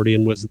the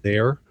accordion was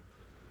there.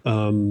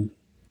 They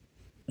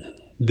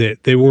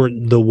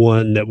weren't the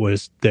one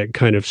that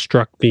kind of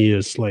struck me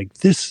as like,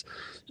 this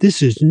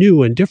is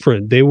new and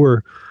different. They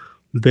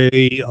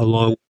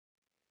along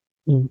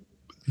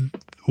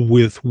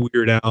with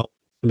Weird Al,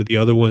 some of the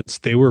other ones,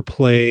 they were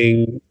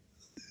playing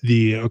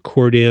the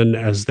accordion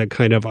as the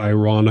kind of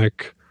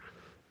ironic.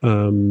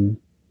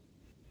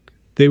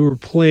 They were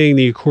playing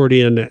the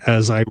accordion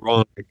as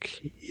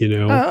ironic,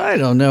 I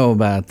don't know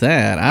about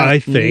that. I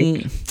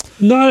think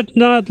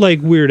not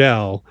like Weird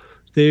Al.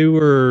 They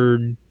were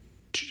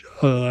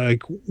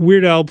like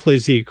Weird Al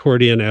plays the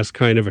accordion as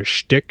kind of a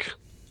shtick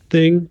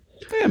thing.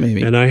 Yeah,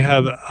 maybe. And I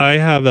have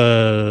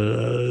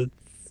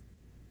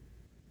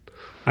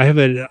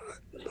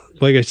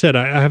like I said,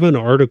 I have an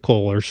article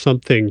or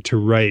something to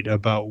write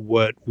about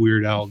what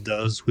Weird Al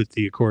does with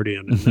the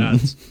accordion, and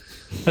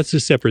that's a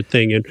separate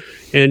thing.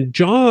 And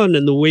John,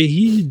 and the way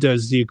he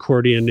does the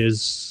accordion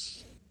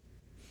is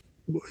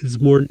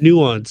more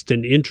nuanced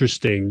and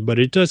interesting, but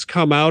it does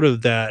come out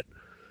of that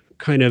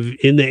kind of,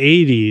 in the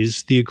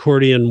 80s, the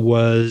accordion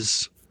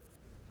was,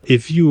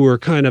 if you were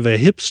kind of a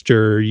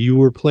hipster, you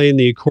were playing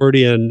the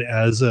accordion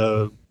as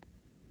a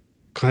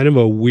kind of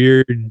a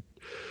weird,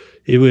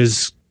 it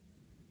was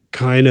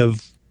kind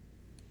of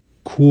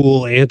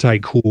cool,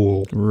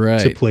 anti-cool,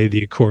 right, to play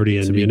the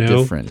accordion, to be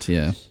different,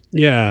 yeah.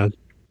 Yeah.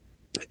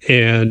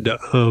 And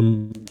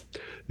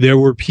there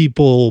were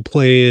people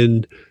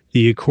playing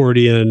the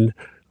accordion,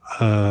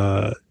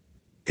 and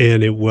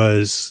it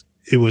was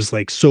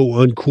like so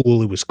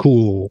uncool, it was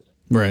cool,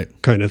 right,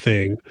 kind of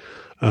thing.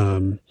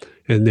 And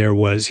there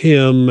was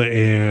him,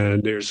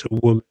 and there's a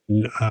woman,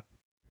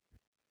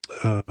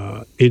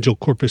 Angel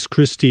Corpus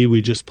Christi.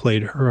 We just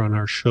played her on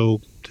our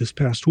show this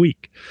past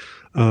week.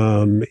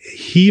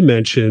 He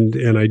mentioned,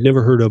 and I'd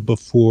never heard of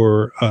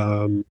before,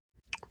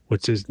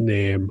 what's his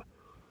name?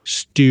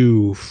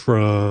 Stu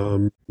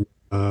from,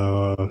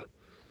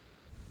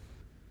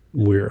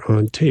 we're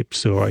on tape,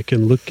 so I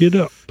can look it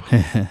up.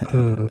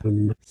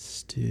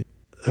 Stu.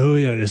 Oh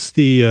yeah, it's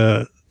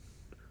the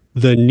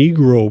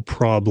Negro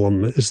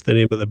Problem is the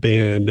name of the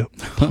band.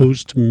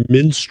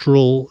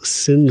 Post-Minstrel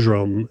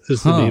Syndrome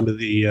is the name of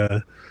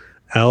the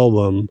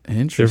album.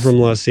 They're from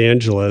Los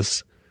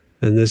Angeles,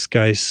 and this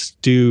guy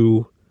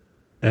Stu,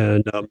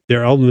 and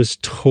their album is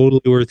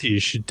totally worth it.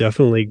 You should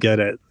definitely get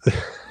it.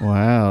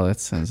 Wow, that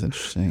sounds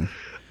interesting.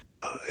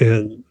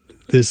 And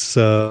this,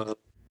 I'd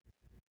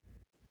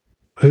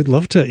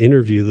love to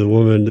interview the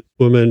woman.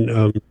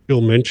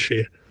 Jill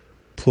Minchie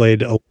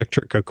played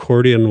electric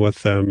accordion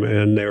with them,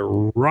 and they're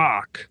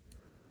rock.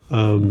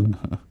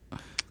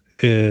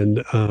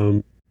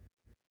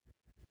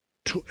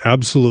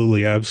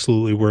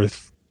 Absolutely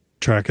worth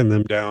tracking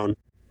them down.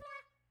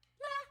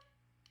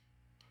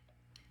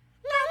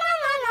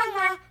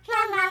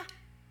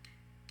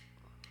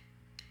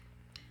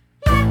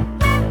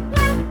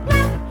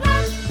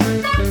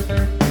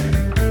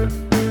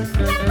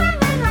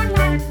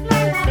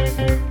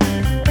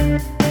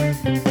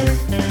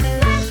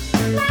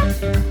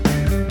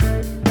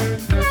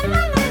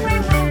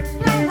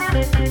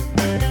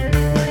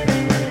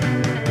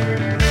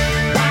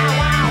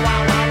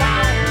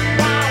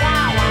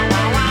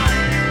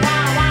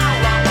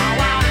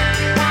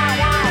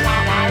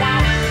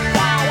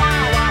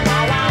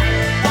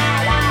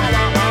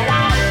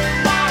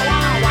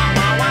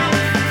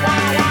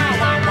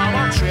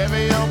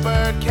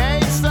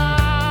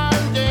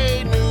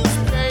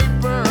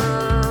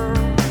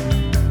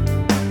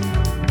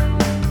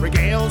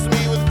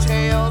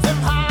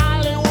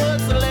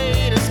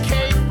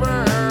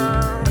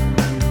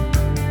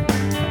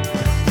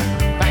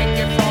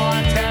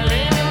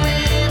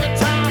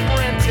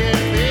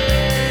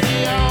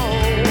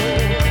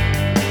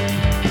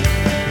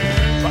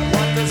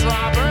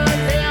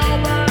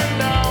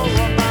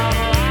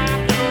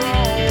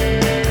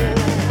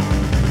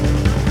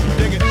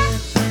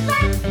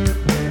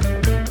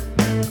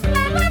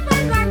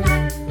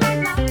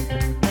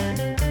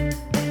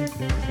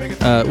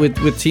 With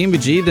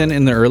TMBG, then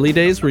in the early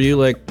days, were you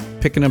like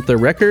picking up their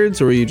records,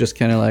 or were you just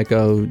kind of like,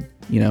 oh,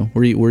 you know,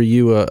 were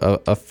you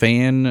a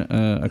fan,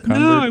 a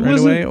convert right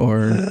away,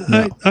 or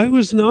no? I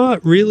was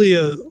not really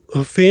a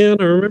fan.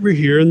 I remember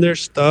hearing their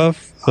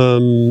stuff.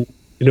 You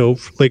know,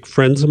 like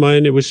friends of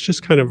mine. It was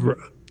just kind of,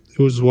 it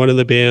was one of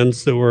the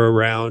bands that were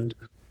around,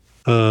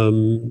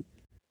 and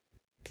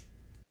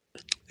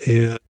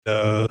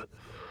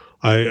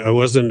I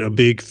wasn't a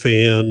big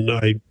fan.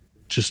 I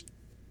just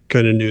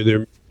kind of knew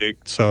their music,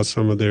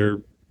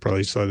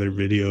 probably saw their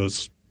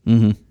videos,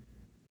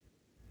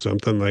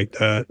 something like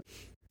that.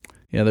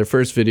 Yeah, their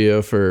first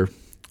video for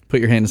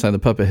 "Put Your Hand Inside the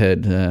Puppet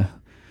Head,"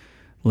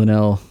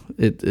 Linnell,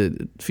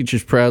 it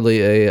features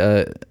proudly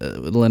a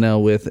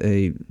Linnell with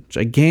a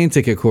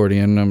gigantic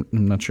accordion. I'm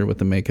not sure what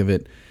the make of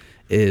it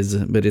is,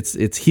 but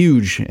it's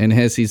huge. And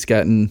as he's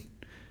gotten,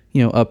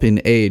 you know, up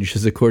in age,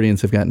 his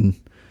accordions have gotten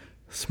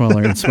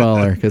smaller and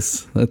smaller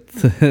because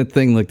that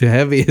thing looked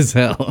heavy as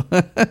hell.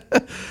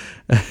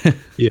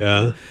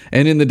 Yeah.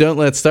 And in the "Don't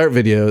Let's Start"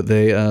 video,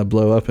 they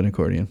blow up an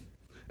accordion.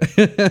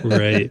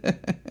 Right.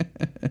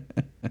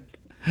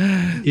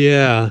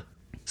 Yeah.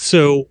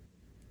 So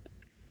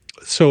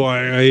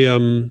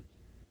I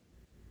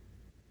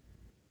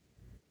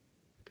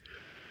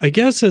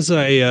guess as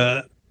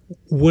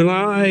when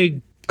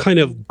I kind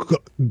of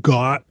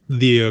got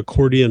the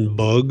accordion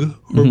bug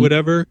or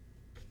whatever,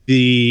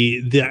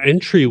 the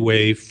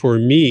entryway for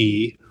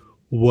me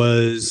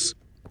was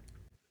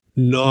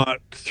not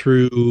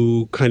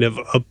through kind of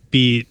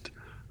upbeat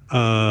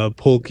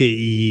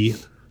polka-y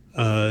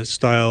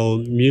style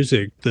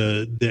music.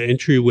 The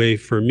entryway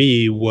for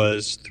me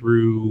was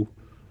through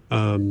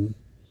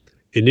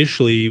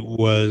initially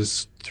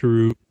was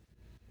through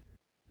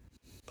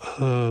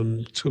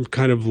some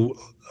kind of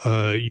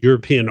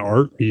European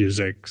art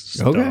music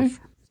stuff. Okay.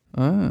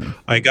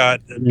 I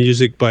got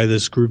music by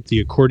this group, the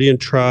Accordion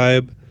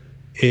Tribe,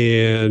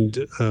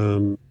 and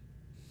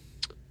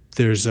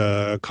there's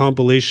a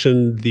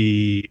compilation,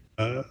 the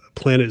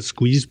Planet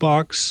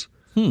Squeezebox,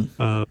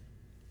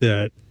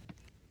 that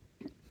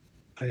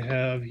I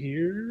have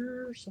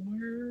here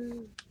somewhere.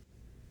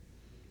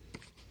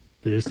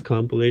 This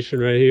compilation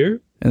right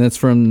here. And that's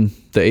from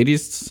the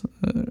 80s?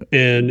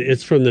 And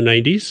it's from the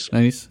 90s.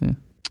 90s, yeah.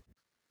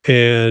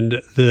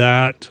 And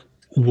that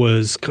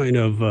was kind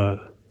of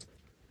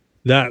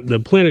the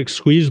Planet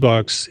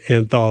Squeezebox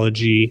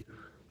anthology.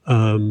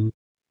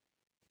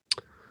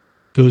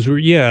 Those were,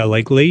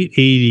 like late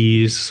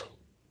 80s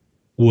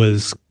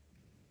was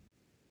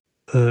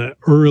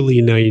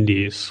early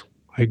 90s.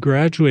 I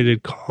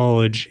graduated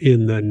college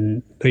in the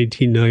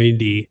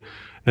 1990,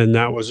 and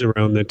that was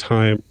around the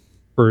time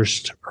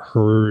first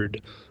heard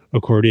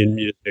accordion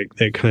music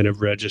that kind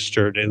of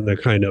registered in the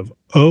kind of,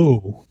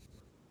 oh,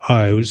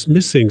 I was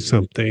missing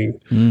something.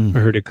 I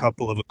heard a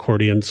couple of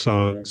accordion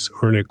songs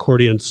or an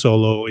accordion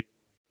solo, a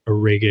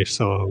reggae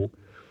song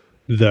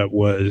that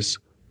was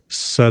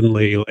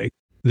suddenly like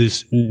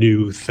this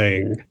new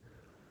thing.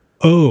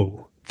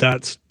 Oh,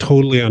 that's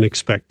totally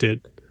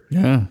unexpected.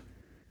 Yeah.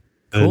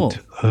 Cool.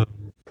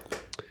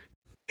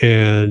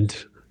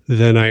 And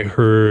then I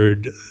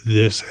heard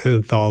this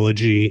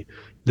anthology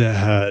that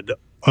had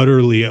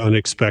utterly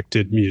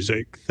unexpected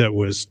music that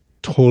was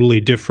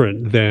totally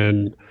different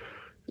than,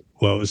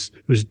 well, it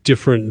was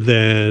different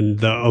than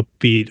the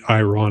upbeat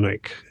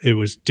ironic. It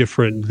was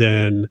different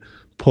than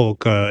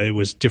polka. It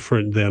was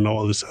different than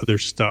all this other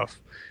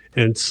stuff.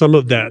 And some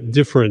of that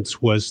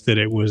difference was that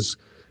it was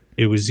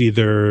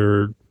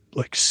either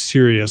like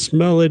serious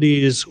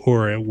melodies,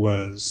 or it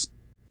was,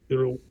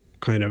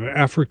 kind of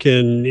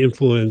African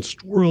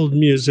influenced world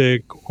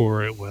music,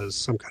 or it was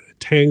some kind of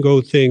tango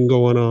thing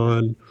going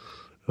on.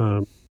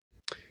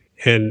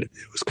 And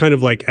it was kind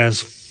of like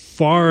as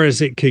far as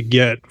it could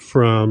get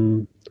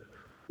from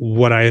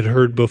what I had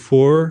heard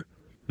before,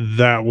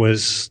 that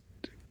was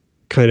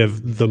kind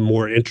of the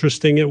more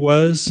interesting it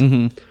was.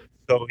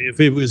 So if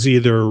it was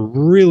either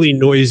really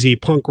noisy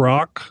punk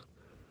rock,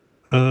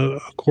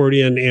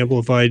 accordion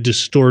amplified,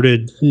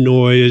 distorted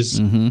noise,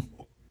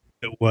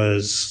 it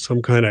was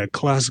some kind of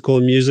classical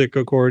music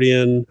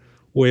accordion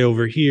way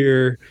over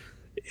here,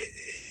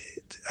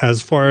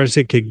 as far as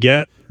it could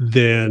get,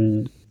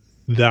 then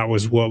that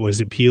was what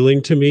was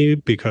appealing to me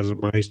because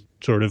of my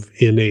sort of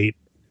innate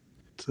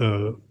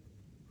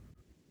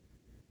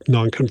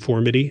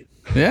nonconformity.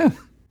 Yeah.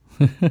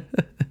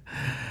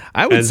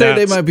 I would say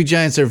They Might Be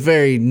Giants are a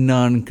very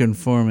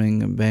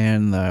non-conforming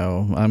band,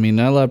 though. I mean,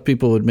 not a lot of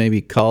people would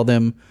maybe call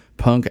them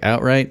punk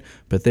outright,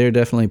 but they're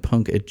definitely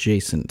punk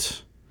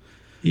adjacent.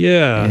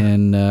 Yeah.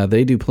 And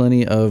they do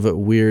plenty of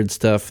weird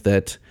stuff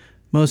that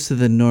most of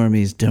the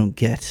normies don't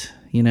get,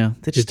 you know?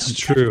 They just it's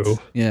true.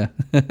 Yeah.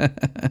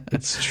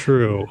 It's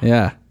true.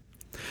 Yeah.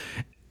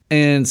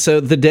 And so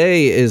The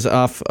Day is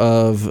off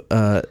of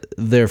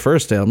their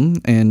first album,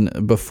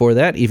 and before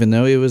that, even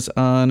though it was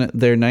on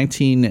their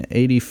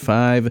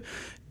 1985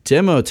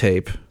 demo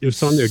tape. It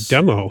was on their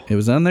demo. It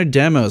was on their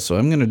demo, so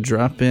I'm going to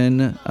drop in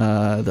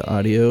the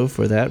audio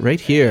for that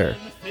right here.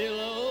 The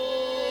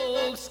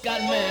oaks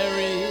got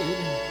married,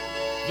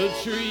 the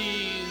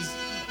trees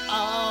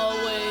all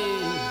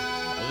wave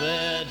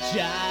their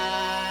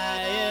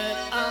giant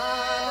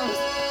arms,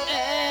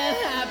 and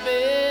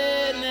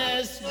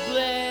happiness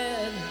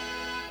bled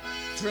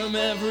from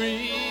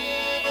every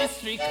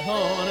street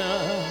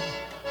corner,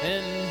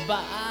 and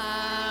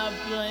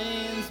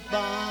biplanes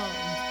bombed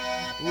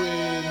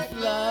with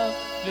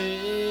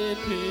fluffy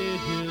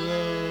pillows.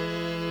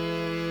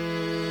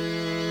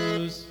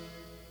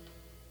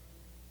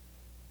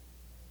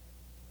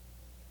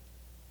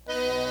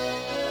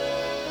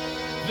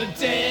 The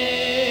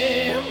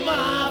day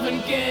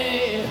Marvin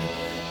Gaye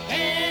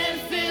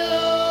and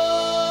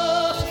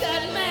Philo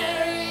got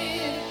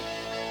married,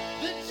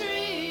 the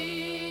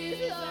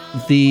trees.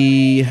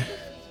 The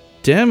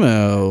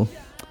demo,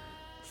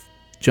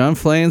 John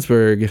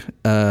Flansburgh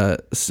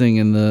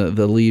singing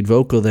the lead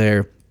vocal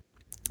there,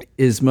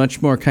 is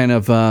much more kind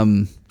of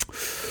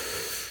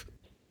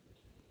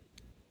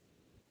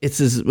it's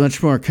as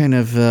much more kind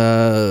of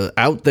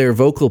out there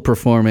vocal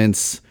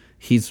performance.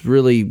 He's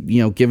really,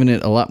 giving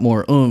it a lot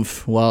more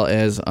oomph, while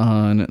as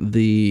on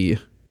the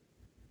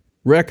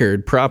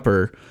record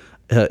proper,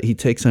 he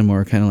takes on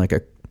more kind of like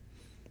a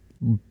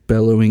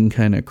bellowing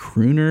kind of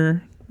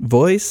crooner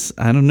voice.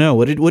 I don't know.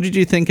 What did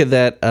you think of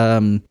that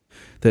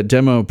that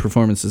demo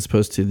performance as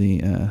opposed to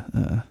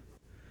the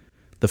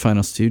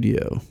final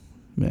studio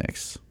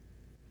mix?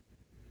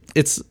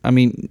 It's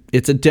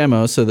a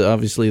demo, so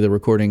obviously the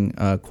recording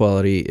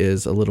quality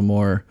is a little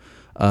more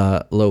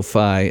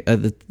lo-fi.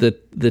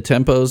 The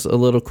tempo's a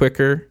little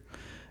quicker,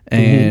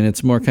 and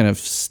it's more kind of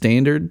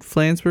standard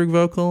Flansburgh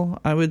vocal,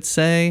 I would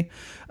say.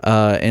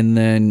 And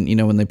then,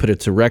 when they put it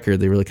to record,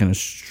 they really kind of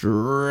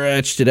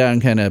stretched it out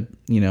and kind of,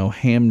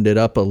 hammed it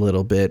up a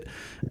little bit.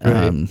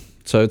 Right.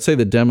 So I'd say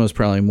the demo's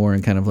probably more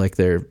in kind of like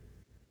their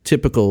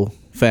typical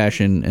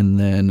fashion, and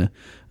then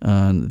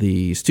on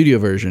the studio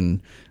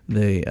version,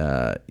 they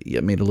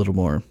made a little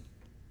more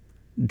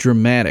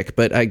dramatic.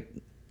 But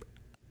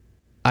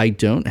I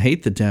don't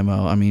hate the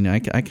demo. I mean, I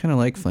kind of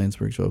like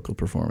Flansburgh's vocal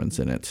performance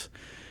in it.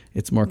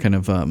 It's more kind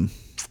of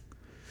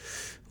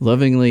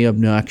lovingly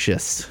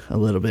obnoxious a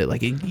little bit,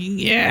 like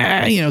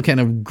kind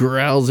of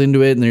growls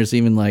into it, and there's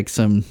even like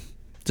some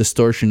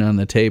distortion on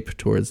the tape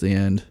towards the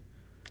end.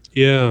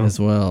 Yeah, as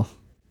well.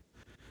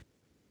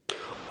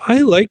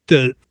 I like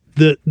the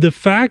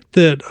fact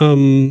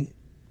that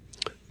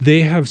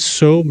they have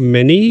so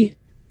many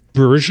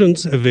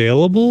versions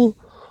available.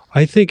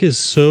 I think is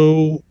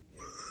so.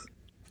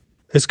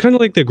 It's kind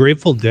of like the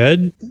Grateful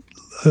Dead.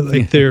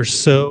 Like they're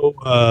so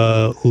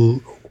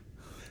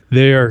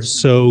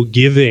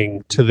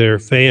giving to their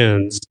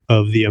fans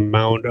of the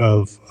amount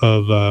of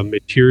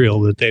material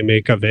that they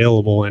make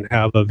available and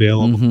have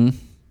available. Mm-hmm.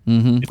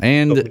 Mm-hmm.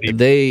 And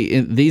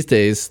these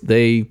days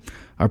they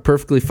are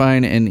perfectly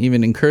fine and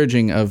even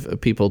encouraging of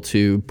people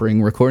to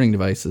bring recording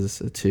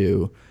devices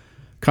to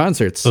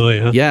concerts. Oh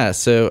yeah. Yeah.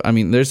 So I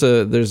mean, there's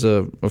a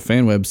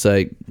fan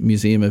website,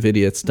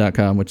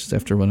 museumovidiots.com, which is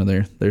after one of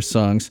their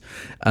songs,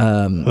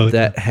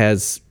 that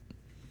has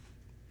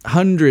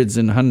hundreds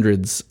and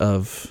hundreds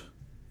of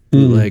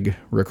bootleg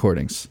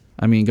recordings.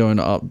 I mean, going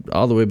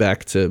all the way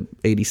back to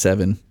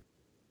 87.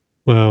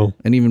 Wow.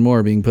 And even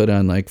more being put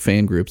on like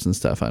fan groups and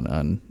stuff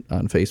on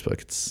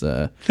Facebook. It's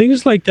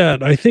things like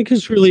that I think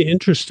is really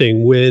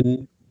interesting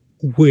when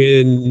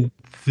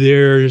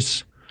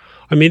there's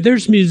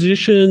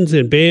musicians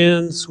and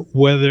bands,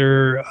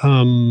 whether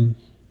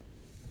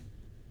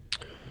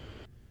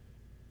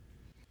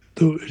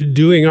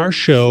doing our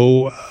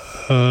show,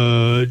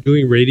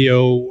 doing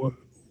radio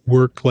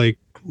work like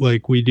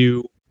we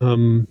do,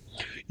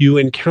 you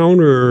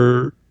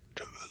encounter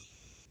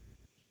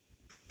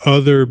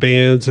other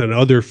bands and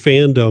other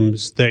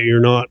fandoms that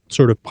you're not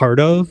sort of part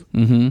of.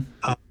 Mm-hmm.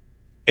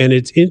 And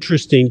it's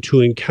interesting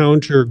to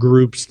encounter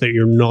groups that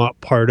you're not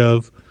part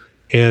of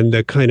and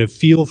the kind of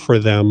feel for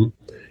them.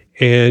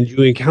 And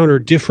you encounter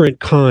different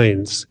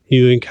kinds.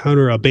 You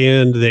encounter a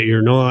band that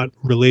you're not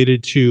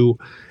related to,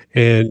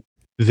 and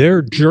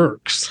they're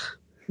jerks.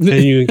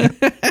 And you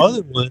encounter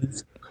other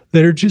ones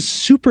that are just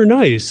super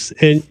nice.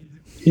 And,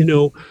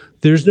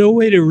 there's no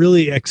way to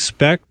really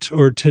expect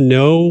or to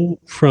know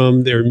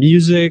from their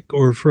music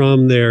or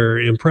from their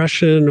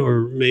impression,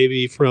 or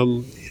maybe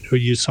from,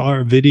 you saw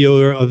a video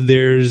of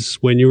theirs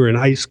when you were in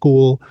high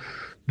school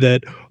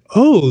that,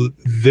 oh,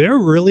 they're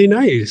really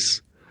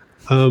nice.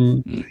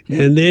 And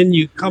then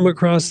you come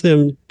across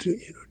them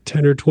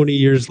 10 or 20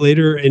 years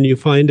later and you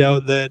find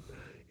out that,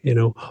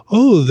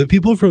 oh, the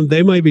people from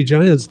They Might Be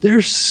Giants,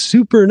 they're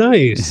super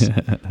nice.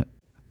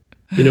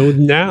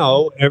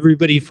 Now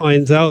everybody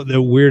finds out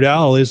that Weird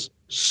Al is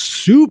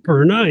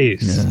super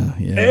nice.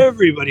 Yeah.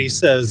 Everybody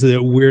says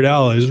that Weird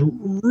Al is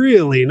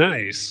really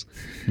nice.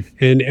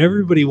 And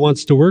everybody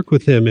wants to work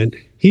with him. And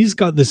he's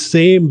got the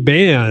same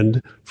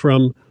band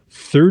from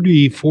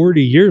 30,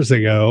 40 years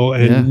ago,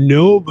 and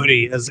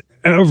nobody has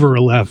ever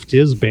left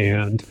his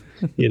band,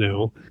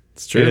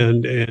 It's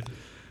true.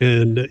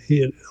 And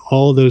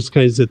all those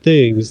kinds of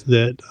things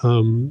that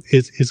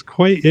it's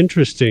quite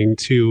interesting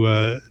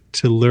to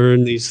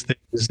learn these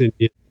things, and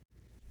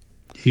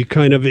you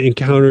kind of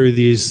encounter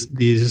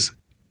these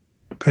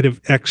kind of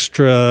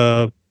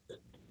extra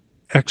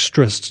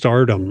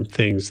stardom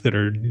things that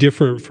are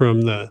different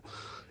from the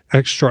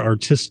extra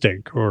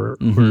artistic or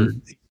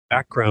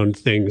background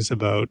things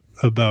about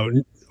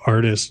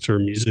artists or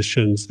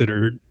musicians that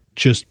are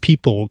just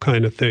people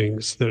kind of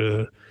things.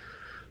 They're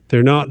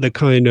not the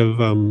kind of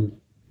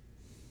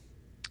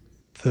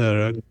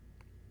the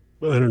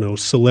I don't know,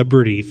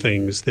 celebrity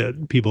things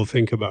that people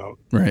think about.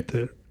 Right.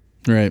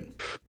 Right.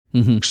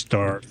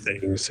 Star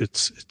things.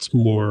 It's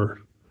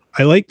more,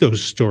 I like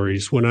those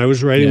stories. When I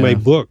was writing my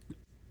book,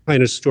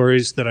 kind of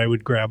stories that I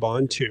would grab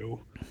onto,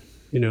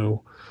 you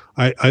know,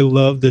 I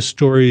love the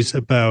stories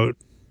about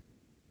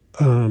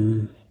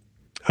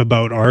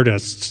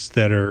artists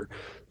that are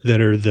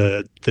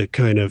the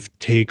kind of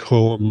take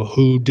home,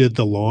 who did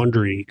the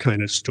laundry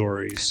kind of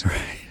stories.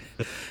 Right.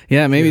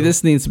 Yeah, maybe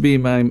this needs to be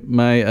my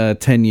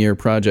 10-year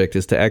project,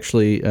 is to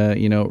actually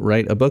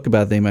write a book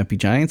about They Might Be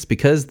Giants,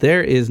 because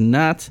there is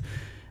not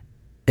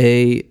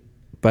a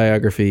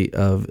biography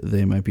of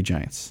They Might Be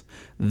Giants.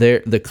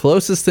 The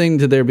closest thing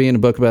to there being a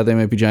book about They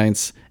Might Be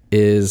Giants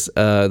is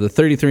the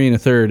 33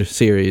 1/3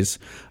 series.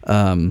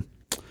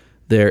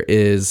 There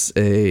is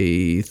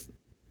a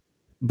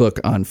book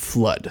on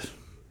Flood,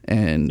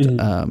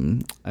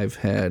 and I've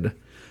had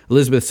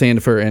Elizabeth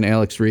Sandifer and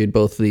Alex Reed,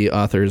 both the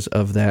authors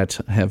of that,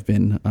 have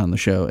been on the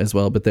show as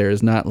well, but there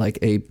is not like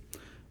a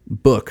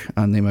book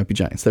on They Might Be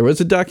Giants. There was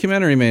a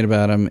documentary made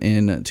about them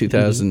in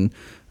 2000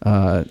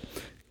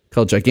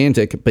 called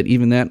Gigantic, but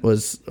even that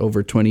was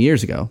over 20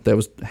 years ago. That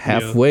was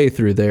halfway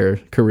through their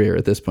career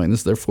at this point. This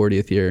is their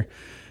 40th year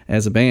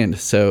as a band.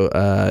 So,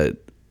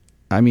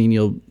 I mean,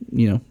 you'll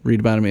read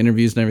about them,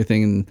 interviews and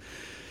everything,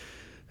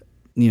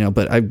 and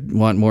but I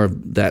want more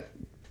of that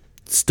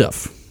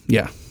stuff.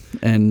 Yeah.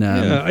 And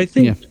I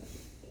think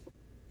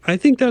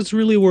that's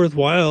really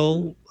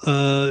worthwhile.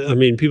 I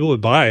mean, people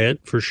would buy it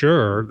for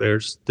sure.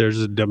 There's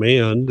a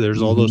demand.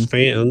 There's all those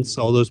fans,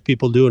 all those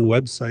people doing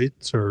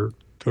websites or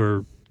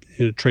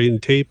trading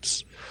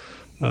tapes.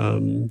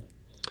 And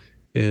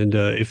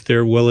if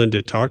they're willing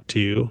to talk to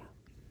you,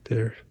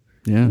 they're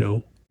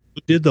who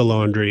did the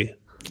laundry.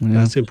 Yeah.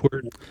 That's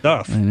important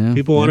stuff.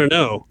 People want to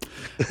know.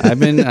 I've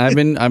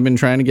been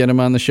trying to get them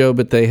on the show,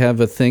 but they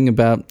have a thing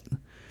about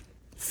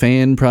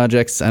fan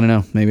projects. I don't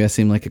know. Maybe I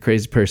seem like a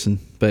crazy person,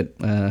 but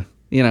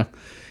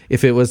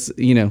if it was,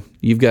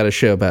 you've got a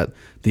show about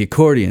the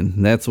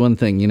accordion, that's one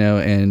thing,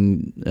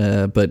 and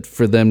but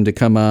for them to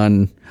come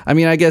on, I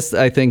mean, I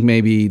think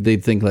maybe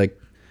they'd think like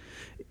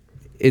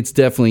it's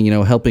definitely,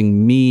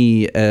 helping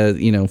me,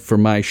 for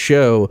my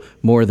show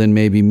more than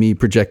maybe me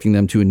projecting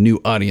them to a new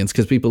audience,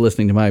 because people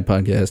listening to my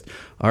podcast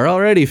are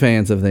already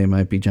fans of They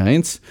Might Be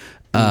Giants.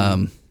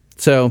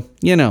 So,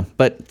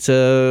 but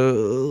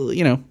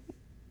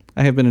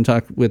I have been in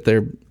talk with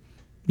their,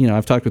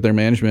 I've talked with their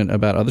management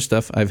about other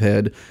stuff. I've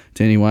had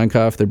Danny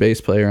Weinkoff, their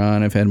bass player,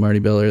 on. I've had Marty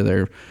Biller,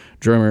 their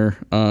drummer,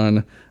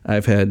 on.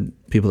 I've had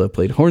people that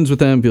played horns with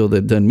them, people that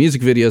have done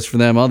music videos for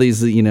them, all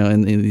these,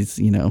 and these,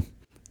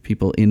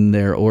 people in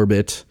their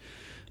orbit,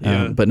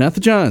 but not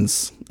the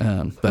Johns.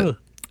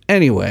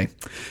 Anyway,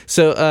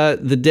 so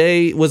the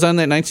Day was on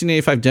that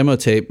 1985 demo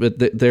tape, but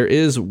there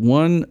is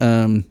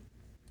one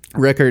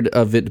record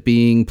of it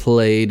being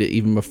played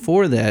even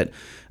before that,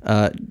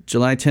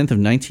 July 10th of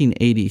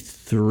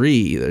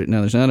 1983. Now,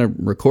 there's not a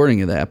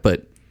recording of that,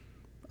 but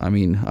I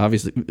mean,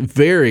 obviously,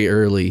 very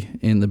early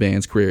in the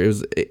band's career. It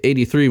was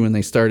 83 when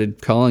they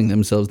started calling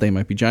themselves They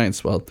Might Be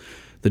Giants, while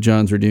the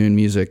Johns were doing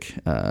music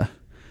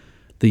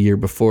the year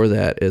before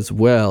that as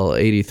well.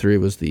 83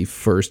 was the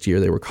first year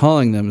they were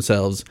calling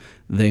themselves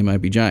They Might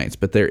Be Giants.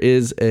 But there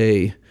is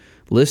a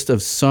list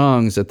of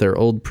songs that their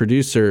old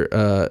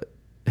producer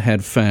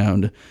had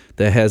found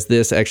that has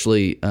this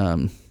actually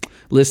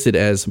listed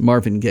as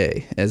Marvin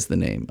Gaye as the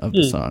name of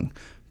the song,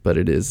 but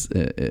it is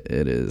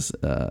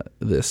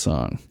this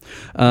song.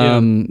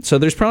 So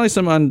there's probably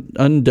some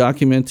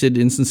undocumented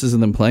instances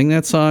of them playing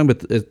that song,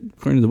 but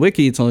according to the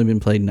wiki, it's only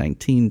been played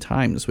 19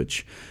 times,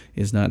 which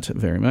is not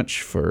very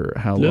much for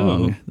how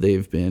long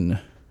they've been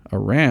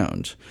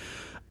around.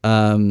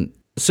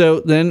 So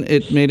then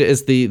it made it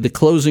as the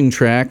closing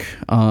track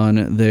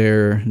on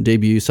their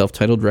debut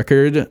self-titled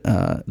record,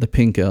 the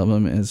Pink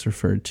Album, as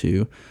referred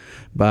to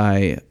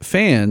by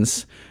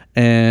fans.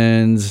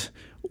 And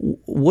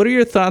what are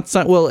your thoughts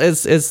on, well,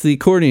 as the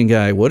accordion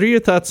guy, what are your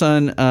thoughts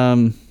on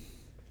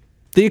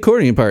the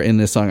accordion part in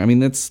this song? I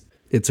mean, it's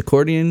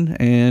accordion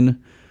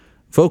and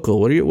vocal.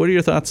 What are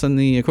your thoughts on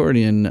the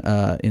accordion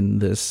in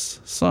this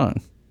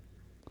song?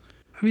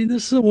 I mean,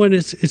 this is the one.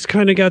 It's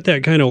kind of got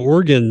that kind of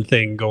organ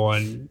thing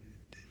going.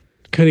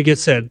 Kind of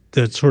gets that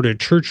sort of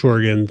church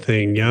organ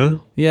thing, yeah?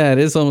 Yeah, it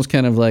is almost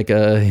kind of like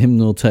a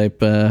hymnal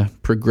type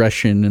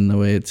progression in the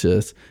way it's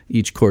just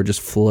each chord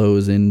just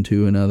flows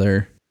into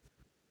another.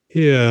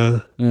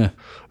 Yeah. I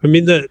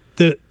mean,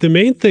 the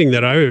main thing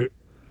that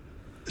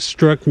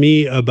struck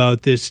me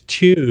about this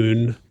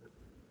tune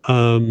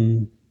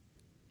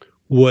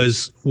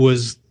was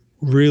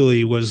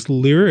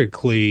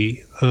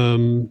lyrically,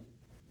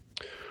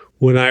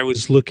 when I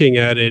was looking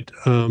at it,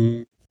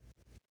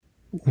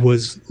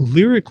 was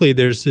lyrically,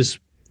 there's this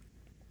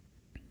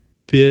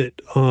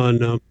bit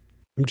on. I'm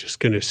just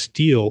going to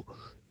steal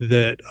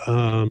that.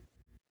 I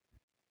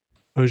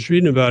was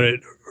reading about it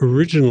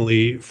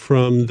originally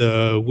from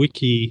the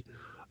wiki,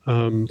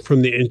 from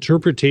the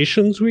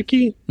Interpretations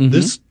wiki.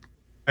 Mm-hmm.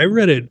 I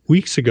read it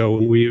weeks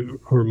ago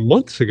or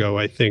months ago,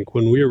 I think,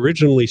 when we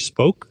originally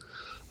spoke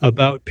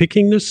about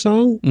picking this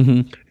song,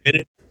 Mm-hmm. and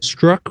it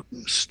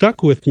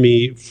stuck with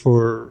me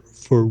for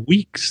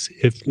weeks,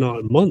 if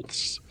not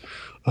months.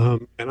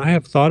 And I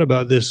have thought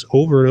about this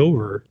over and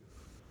over.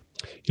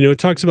 It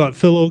talks about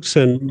Phil Ochs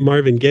and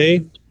Marvin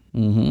Gaye,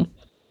 Mm-hmm.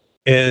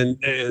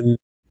 and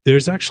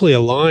there's actually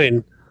a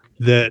line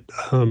that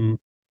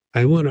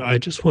I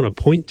just want to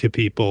point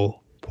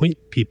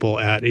people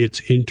at.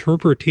 It's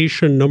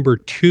interpretation number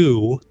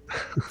 2.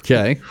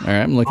 Okay. All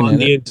right. I'm looking on at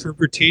the it.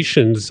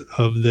 interpretations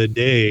of the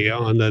day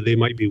on the They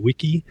Might Be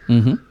Wiki.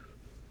 Mm-hmm.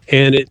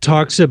 And it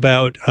talks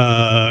about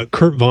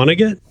Kurt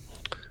Vonnegut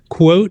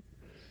quote,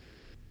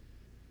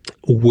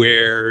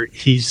 where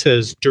he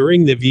says,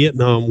 during the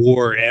Vietnam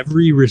War,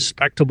 every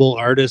respectable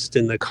artist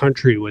in the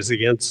country was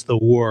against the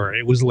war.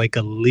 It was like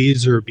a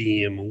laser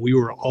beam. We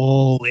were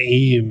all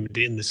aimed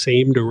in the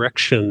same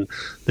direction.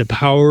 The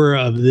power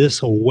of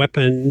this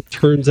weapon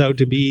turns out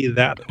to be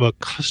that of a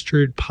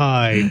custard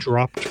pie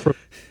dropped from a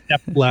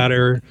step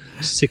ladder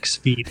 6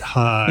 feet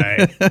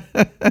high.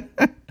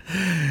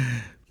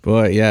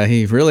 Boy, yeah,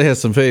 he really has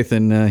some faith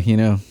in,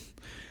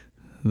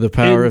 the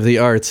power of the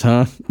arts,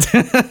 huh?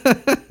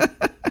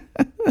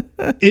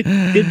 It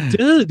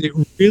did. It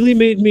really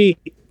made me,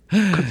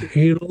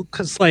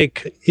 because I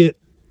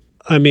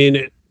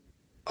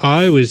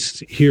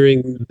was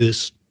hearing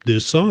this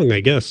song,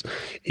 I guess,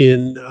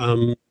 in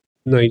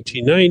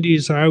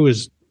 1990s. I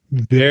was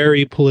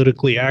very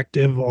politically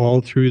active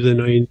all through the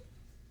night,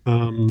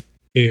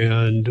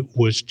 and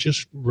was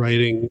just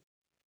writing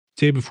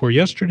day before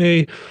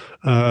yesterday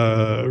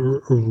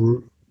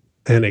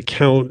an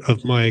account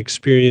of my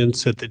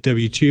experience at the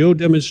WTO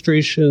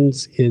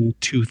demonstrations in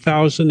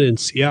 2000 in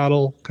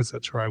Seattle, because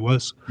that's where I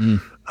was.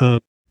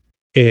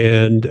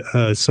 And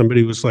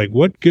somebody was like,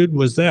 what good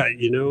was that?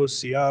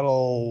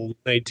 Seattle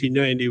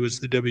 1990 was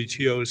the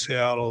WTO.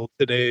 Seattle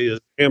today is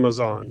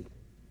Amazon.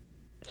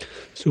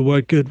 So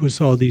what good was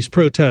all these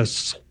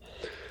protests?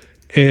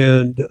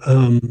 And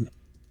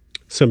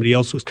somebody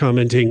else was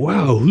commenting,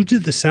 wow, who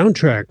did the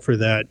soundtrack for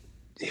that?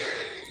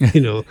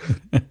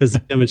 As a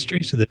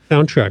demonstration, the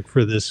soundtrack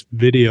for this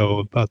video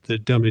about the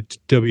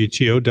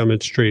WTO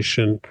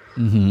demonstration.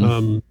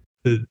 Mm-hmm.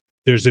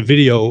 There's a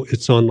video,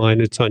 it's online,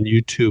 it's on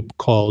YouTube,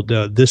 called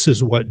This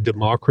Is What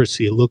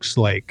Democracy Looks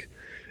Like.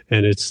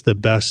 And it's the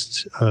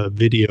best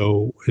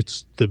video,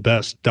 it's the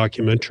best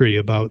documentary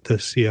about the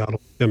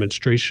Seattle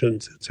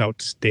demonstrations. It's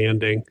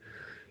outstanding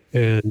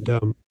and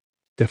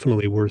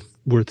definitely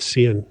worth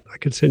seeing. I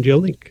could send you a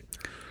link.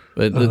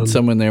 But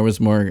someone there was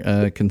more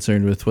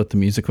concerned with what the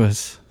music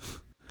was.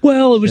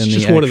 Well, it was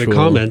just one of the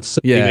comments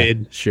he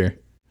made. Sure.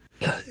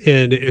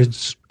 And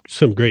it's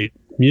some great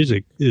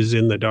music is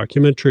in the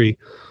documentary,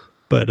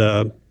 but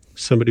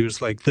somebody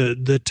was like,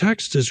 the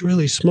text is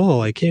really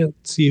small. I can't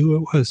see who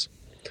it was.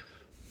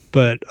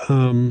 But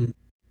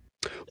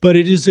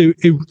it is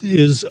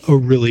a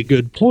really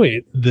good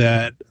point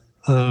that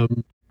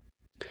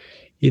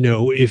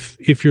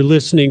if you're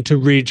listening to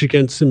Rage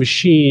Against the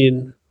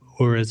Machine,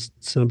 or as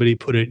somebody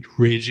put it,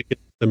 Rage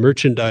Against the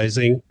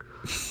Merchandising,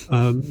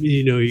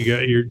 you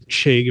got your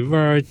Che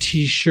Guevara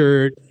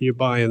T-shirt, you're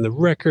buying the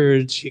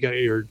records, you got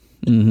your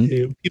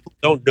people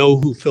don't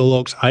know who Phil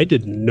Ochs. I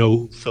didn't know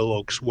who Phil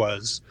Ochs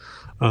was,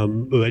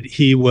 but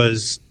he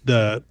was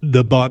the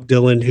Bob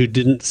Dylan who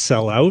didn't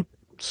sell out,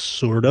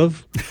 sort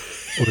of,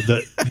 or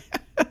the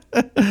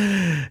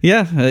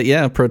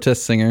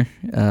protest singer,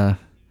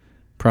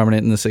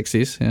 prominent in the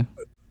 60s,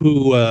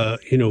 who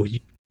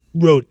he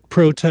wrote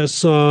protest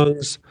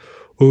songs.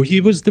 Or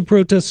he was the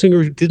protest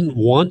singer who didn't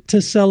want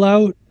to sell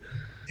out,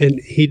 and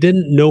he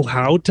didn't know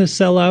how to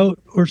sell out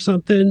or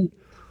something.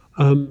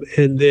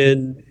 And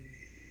then,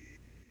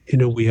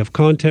 we have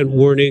content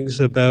warnings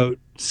about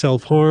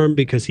self-harm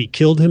because he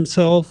killed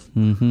himself.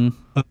 Mm-hmm.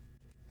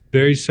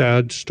 Very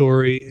sad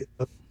story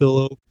of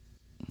Phil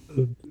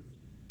Ochs.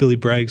 Billy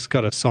Bragg's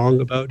got a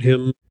song about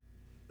him.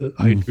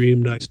 I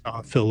dreamed I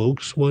saw Phil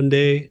Ochs one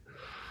day,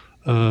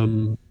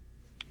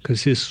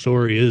 because his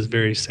story is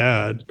very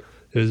sad.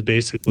 It was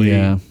basically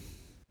a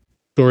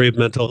story of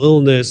mental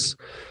illness,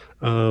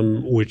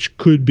 which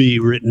could be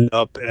written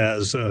up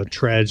as a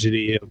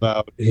tragedy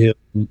about him,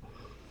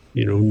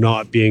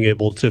 not being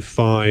able to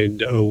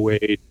find a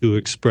way to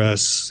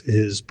express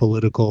his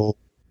political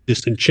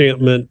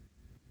disenchantment,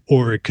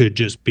 or it could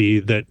just be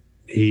that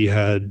he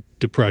had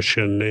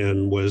depression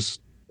and was,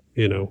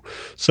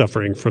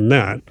 suffering from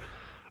that.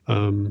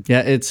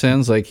 It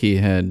sounds like he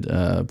had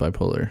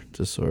bipolar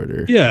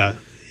disorder. Yeah.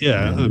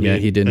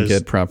 He didn't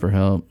get proper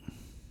help.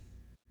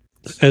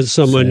 As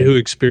someone who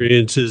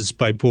experiences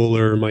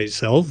bipolar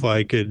myself,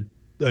 I could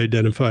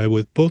identify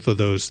with both of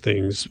those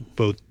things,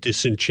 both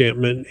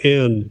disenchantment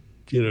and,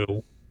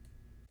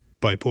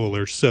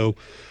 bipolar. So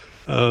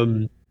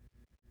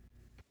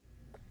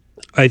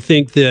I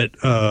think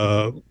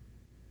that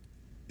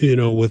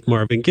with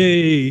Marvin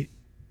Gaye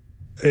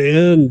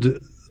and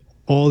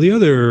all the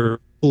other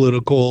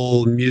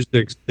political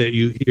music that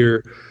you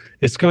hear,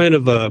 it's kind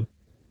of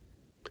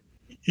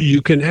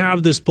you can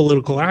have this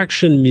political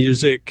action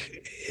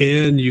music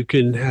and you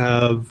can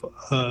have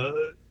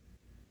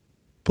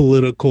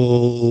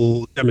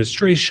political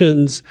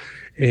demonstrations.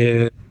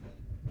 And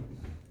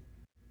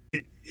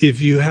if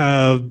you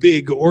have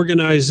big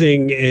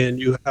organizing and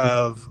you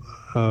have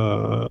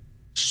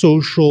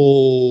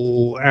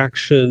social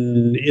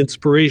action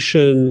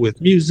inspiration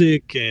with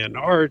music and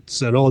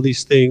arts and all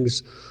these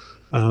things,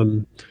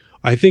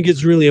 I think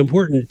it's really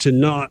important to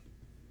not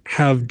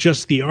have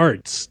just the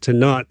arts, to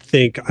not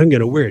think I'm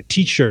going to wear a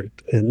t-shirt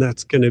and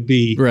that's going to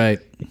be right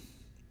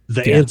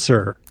the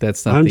answer.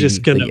 That's not I'm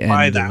just going to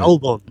buy the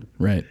album.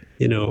 Right.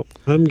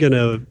 I'm going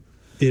to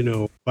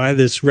buy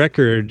this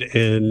record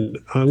and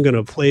I'm going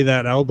to play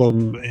that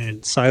album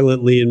and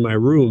silently in my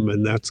room,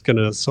 and that's going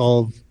to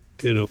solve,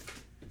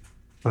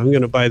 I'm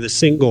going to buy the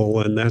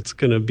single and that's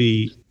going to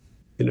be,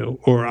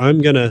 or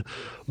I'm going to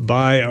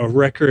buy a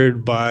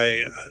record,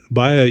 buy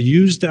a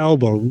used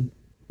album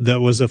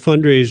that was a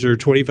fundraiser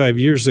 25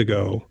 years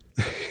ago,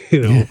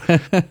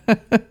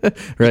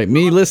 Right.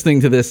 Me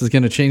listening to this is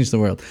going to change the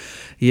world.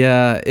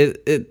 Yeah.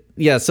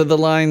 So the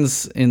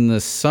lines in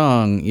the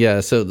song,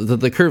 so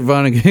the Kurt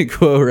Vonnegut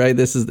quote, right?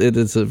 It's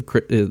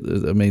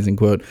an amazing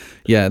quote.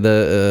 Yeah.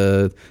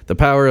 The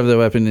power of the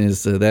weapon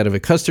is that of a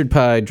custard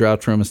pie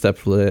dropped from a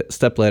step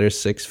ladder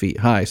 6 feet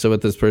high. So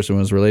what this person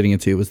was relating it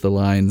to was the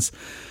lines,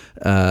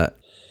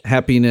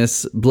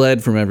 happiness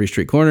bled from every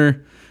street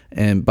corner,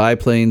 and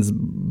biplanes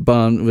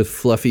bombed with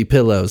fluffy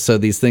pillows. So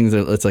these things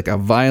it's like a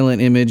violent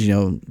image,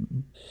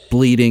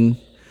 bleeding.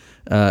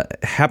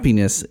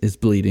 Happiness is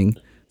bleeding.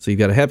 So you've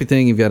got a happy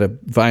thing, you've got a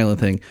violent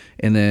thing.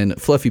 And then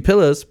fluffy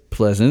pillows,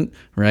 pleasant,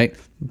 right?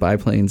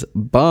 Biplanes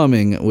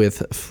bombing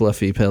with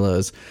fluffy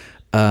pillows.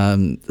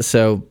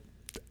 So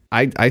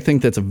I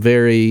think that's a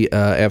very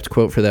apt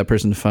quote for that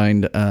person to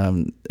find,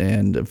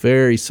 and a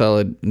very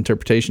solid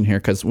interpretation here,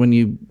 because when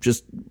you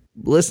just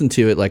listen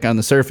to it, like on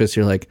the surface,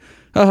 you're like,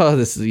 oh,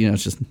 this is,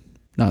 it's just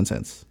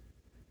nonsense,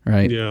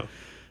 right? Yeah.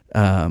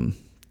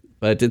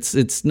 But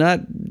it's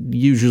not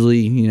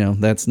usually,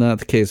 that's not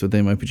the case with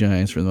They Might Be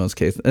Giants for the most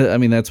case. I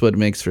mean, that's what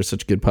makes for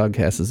such good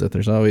podcasts, is that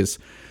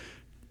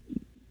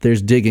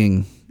there's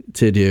digging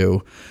to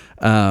do.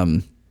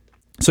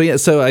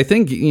 So I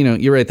think,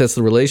 you're right. That's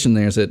the relation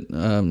there, is that,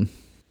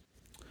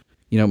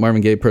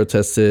 Marvin Gaye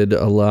protested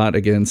a lot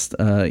against,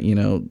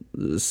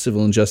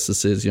 civil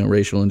injustices,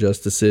 racial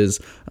injustices,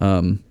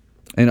 and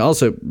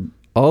also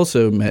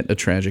met a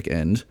tragic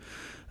end,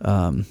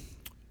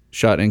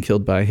 shot and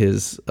killed by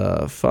his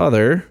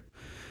father.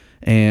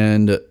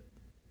 And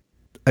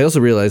I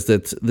also realized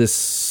that this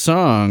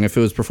song, if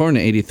it was performed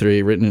in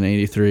 83, written in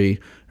 83,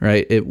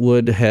 right, it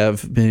would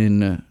have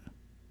been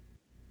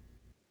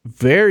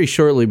very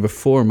shortly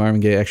before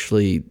Marvin Gaye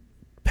actually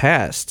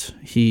passed.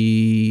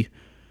 He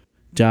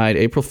died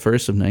April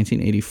 1st of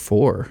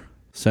 1984.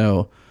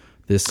 So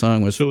this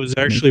song was... So it was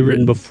actually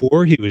written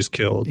before he was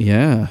killed.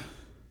 Yeah.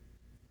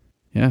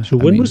 Yeah. So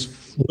when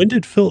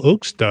did Phil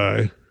Ochs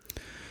die?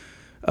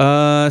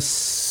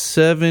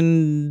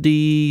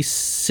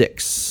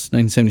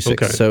 1976.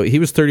 Okay. So he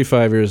was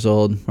 35 years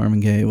old.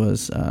 Marvin Gaye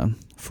was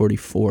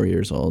 44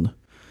 years old.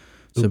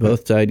 So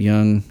both died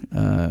young,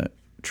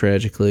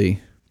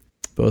 tragically.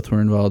 Both were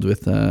involved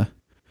with but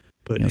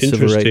interesting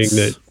civil rights.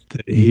 that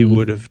he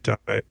would have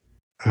died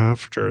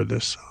after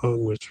the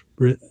song was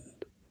written.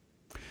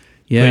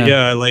 Yeah. But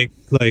yeah, like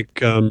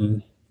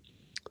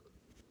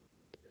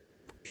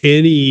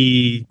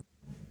any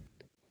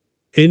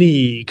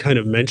kind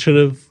of mention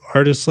of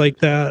artists like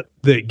that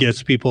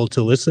gets people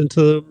to listen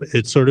to them,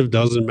 it sort of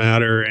doesn't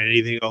matter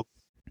anything else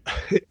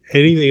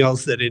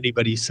that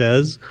anybody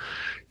says.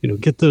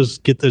 Get those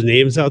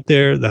names out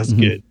there. That's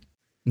good.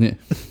 Yeah.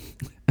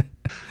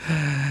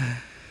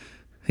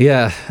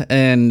 Yeah,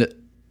 and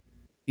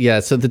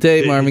so the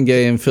day Marvin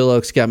Gaye and Phil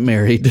Ochs got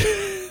married,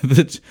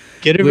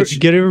 get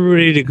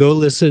everybody to go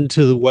listen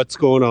to What's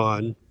Going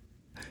On.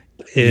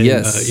 And,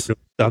 yes.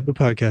 Stop the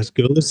podcast,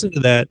 go listen to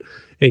that,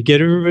 and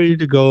get everybody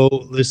to go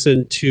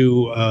listen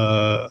to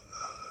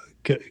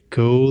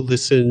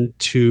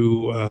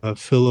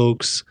Phil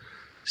Ochs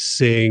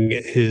sing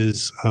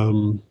his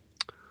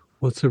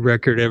what's the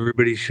record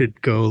everybody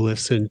should go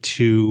listen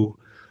to,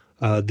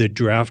 the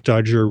Draft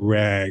Dodger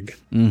Rag.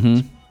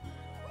 Mm-hmm.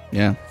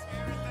 Yeah.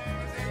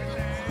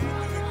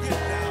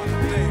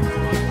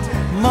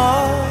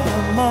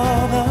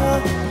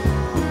 Mother,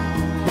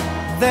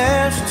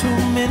 there's too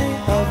many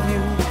of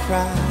you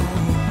crying.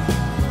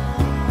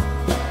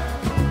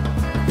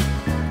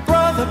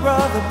 Brother,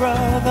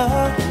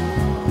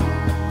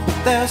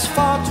 there's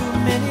far too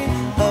many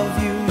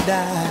of you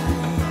dying.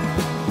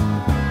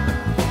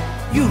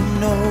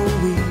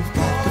 We've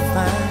got to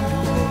find a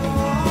way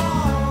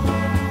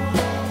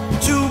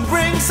to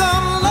bring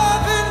some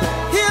loving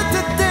here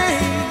today.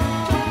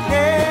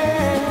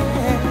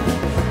 Yeah.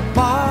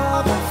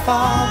 Father,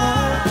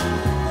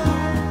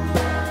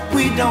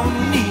 we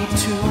don't need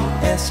to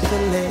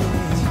escalate.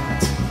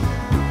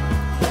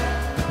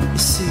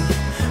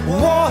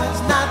 War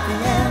is not the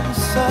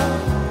answer,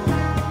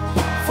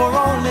 for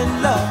only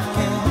love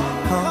can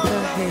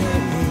conquer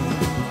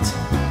hate.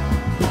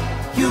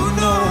 You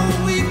know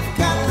we've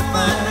got to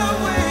find a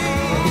way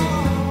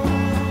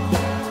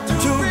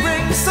to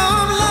bring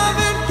some love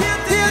in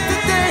here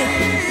today.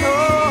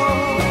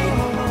 Oh,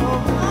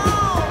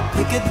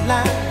 picket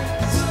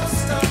lines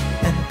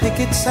and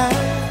picket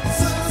signs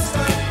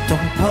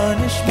don't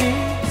punish me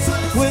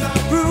with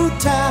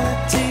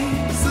brutality.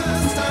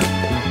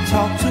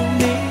 Talk to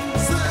me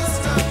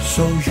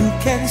so you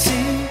can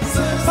see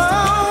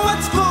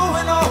what's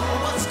going on,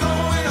 what's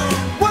going on,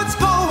 what's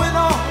going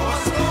on,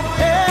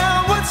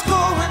 yeah, what's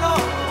going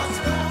on,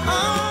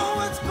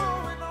 what's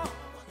going on.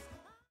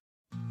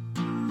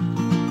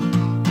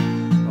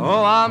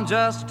 Oh, I'm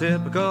just a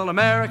typical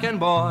American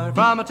boy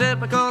from a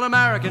typical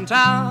American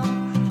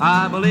town.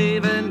 I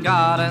believe in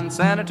God and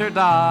Senator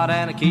Dodd,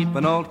 and I keep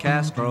an old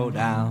Castro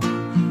down.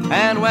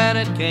 And when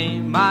it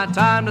came my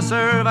time to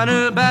serve, I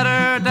knew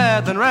better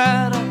dead than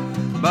red.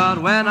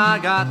 But when I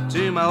got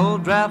to my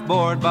old draft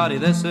board, buddy,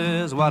 this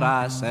is what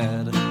I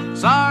said.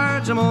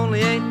 Sarge, I'm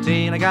only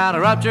 18, I got a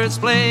ruptured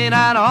spleen,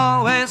 and I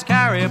always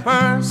carry a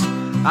purse.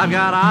 I've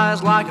got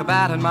eyes like a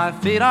bat and my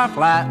feet are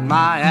flat, and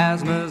my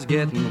asthma's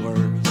getting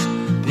worse.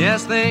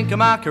 Yes, think of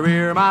my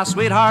career, my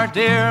sweetheart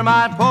dear,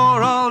 my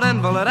poor old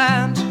invalid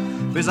aunt.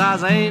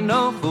 Besides, I ain't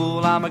no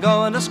fool, I'm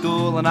a-going to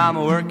school, and I'm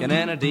a-working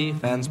in a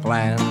defense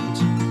plant.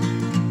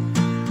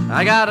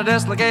 I got a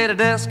dislocated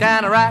disc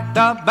and a racked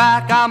up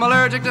back. I'm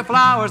allergic to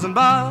flowers and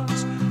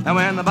bugs. And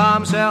when the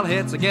bombshell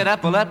hits, I get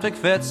epileptic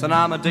fits, and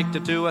I'm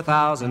addicted to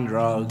 1,000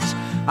 drugs.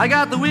 I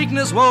got the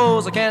weakness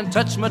woes, I can't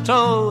touch my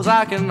toes,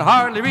 I can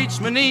hardly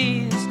reach my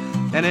knees.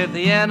 And if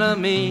the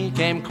enemy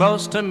came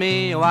close to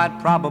me, oh,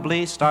 I'd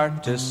probably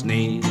start to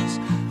sneeze.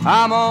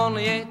 I'm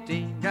only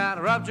 18, got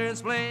a ruptured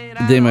spleen.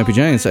 They Might Be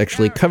Giants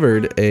actually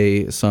covered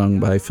a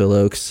song by Phil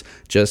Ochs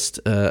just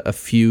a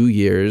few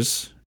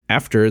years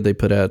after they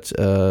put out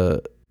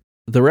the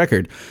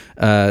record.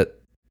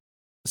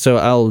 So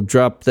I'll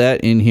drop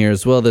that in here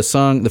as well. The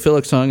Phil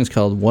Ochs song is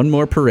called One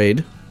More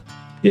Parade.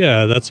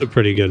 Yeah, that's a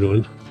pretty good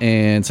one.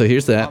 And so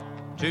here's that.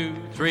 1, 2,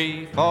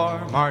 3,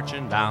 4,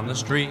 marching down the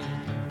street,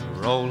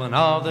 rolling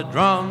of the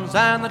drums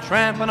and the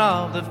tramping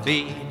of the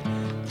feet.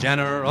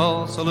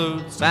 General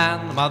salutes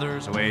and the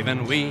mothers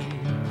waving weed.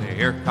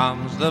 Here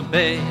comes the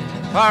big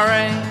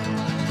parade.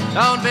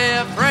 Don't be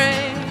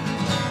afraid.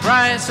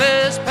 Price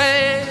is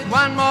paid,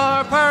 one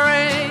more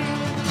parade.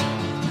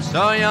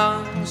 So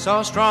young,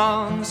 so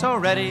strong, so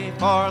ready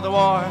for the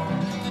war,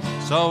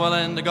 so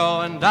willing to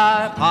go and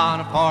die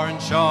upon a foreign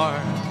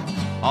shore.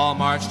 All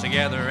march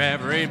together,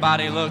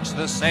 everybody looks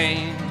the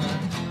same,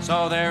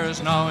 so there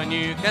is no one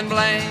you can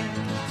blame.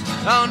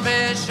 Don't be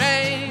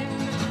ashamed,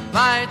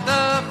 light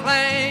the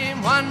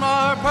flame, one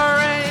more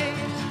parade.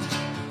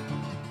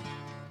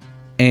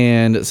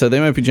 And so They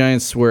Might Be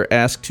Giants were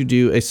asked to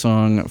do a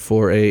song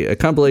for a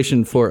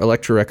compilation for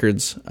Elektra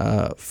Records'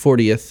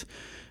 40th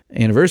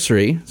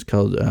anniversary. It's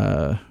called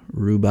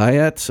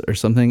Rubaiyat or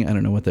something. I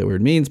don't know what that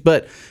word means.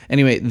 But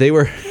anyway, they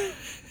were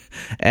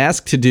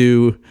asked to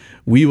do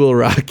We Will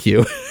Rock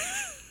You.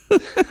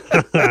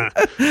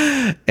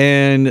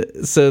 And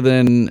so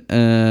then,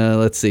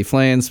 let's see,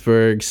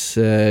 Flansburgh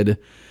said,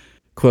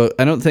 quote,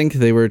 I don't think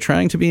they were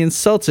trying to be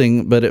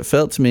insulting, but it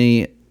felt to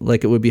me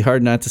like it would be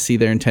hard not to see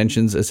their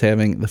intentions as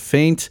having the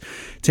faint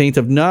taint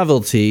of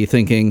novelty,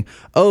 thinking,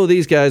 oh,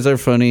 these guys are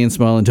funny and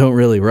small and don't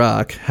really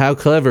rock. How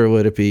clever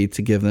would it be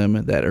to give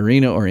them that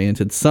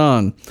arena-oriented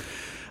song?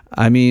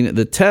 I mean,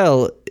 the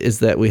tell is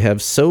that we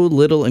have so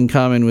little in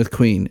common with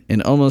Queen.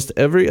 In almost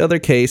every other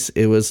case,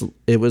 it was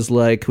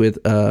like with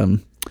a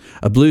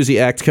bluesy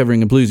act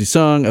covering a bluesy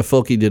song, a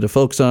folkie did a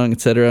folk song,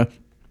 etc.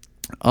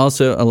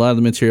 Also, a lot of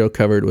the material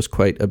covered was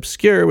quite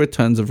obscure with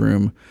tons of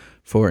room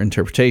for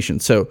interpretation.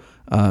 So,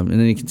 and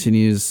then he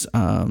continues,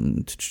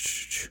 unless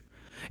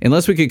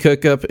we could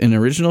cook up an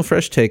original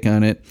fresh take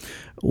on it,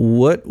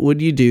 what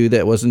would you do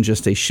that wasn't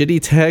just a shitty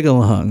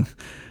tag-along?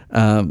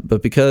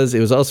 But because it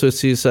was also a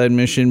suicide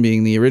mission,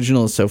 being the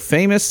original is so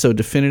famous, so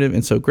definitive,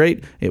 and so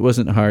great, it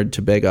wasn't hard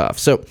to beg off.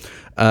 So,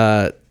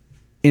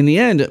 in the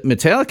end,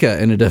 Metallica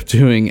ended up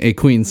doing a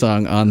Queen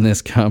song on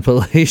this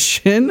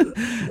compilation.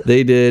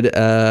 They did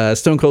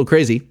Stone Cold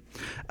Crazy.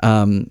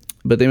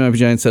 But They Might Be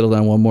Giants settled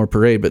on One More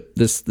Parade. But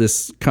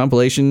this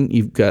compilation,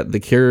 you've got The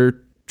Cure,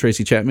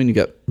 Tracy Chapman, you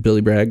got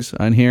Billy Braggs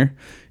on here,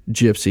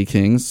 Gypsy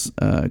Kings,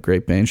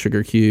 great band,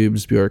 Sugar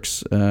Cubes,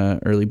 Bjork's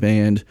early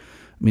band.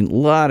 I mean, a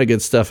lot of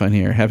good stuff on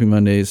here. Happy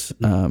Mondays,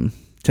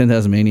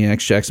 10,000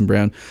 Maniacs, Jackson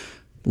Browne,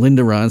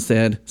 Linda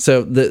Ronstadt.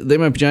 So They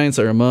Might Be Giants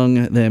are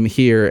among them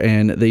here,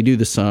 and they do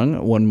the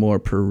song One More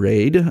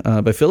Parade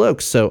by Phil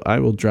Ochs. So I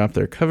will drop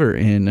their cover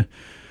in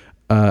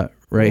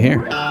right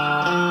here.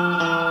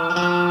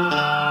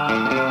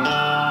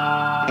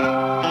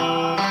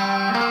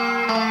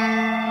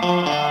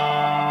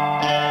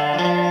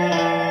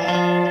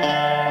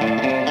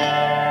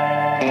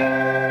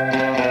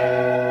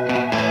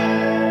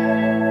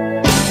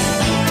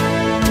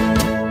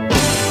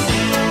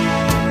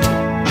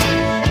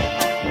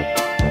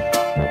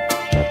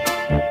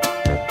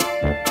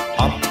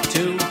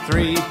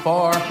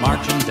 4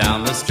 marching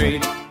down the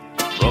street,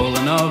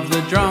 rolling of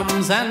the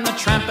drums and the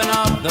tramping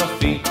of the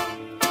feet.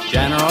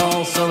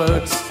 General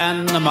salutes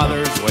and the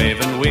mothers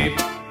wave and weep.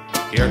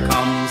 Here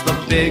comes the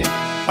big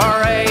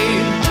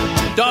parade.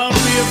 Don't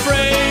be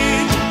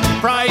afraid,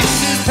 price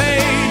is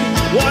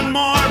paid. One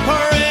more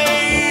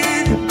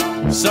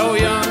parade. So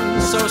young,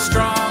 so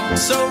strong,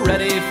 so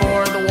ready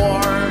for the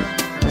war,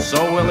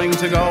 so willing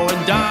to go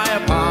and die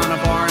upon a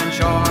foreign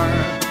shore.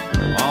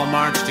 All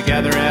march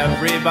together,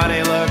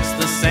 everybody looks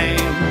the same,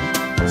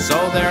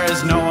 so there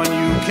is no one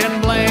you can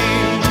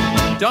blame.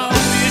 Don't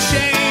be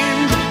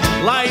ashamed,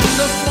 light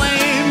the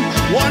flame.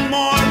 One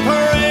more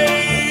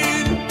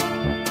parade.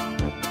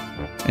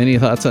 Any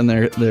thoughts on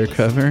their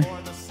cover?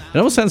 It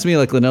almost sounds to me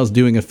like Linnell's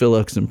doing a Phil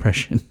Ochs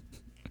impression.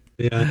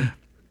 Yeah.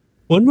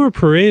 One More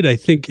Parade, I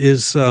think,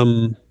 is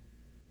I'm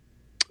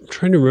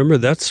trying to remember.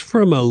 That's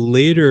from a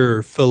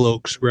later Phil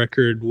Ochs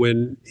record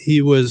when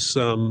he was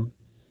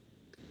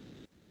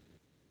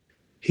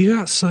he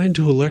got signed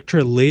to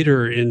Elektra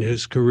later in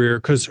his career,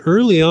 because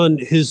early on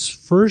his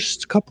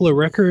first couple of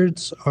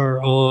records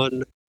are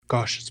on,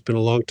 gosh, it's been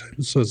a long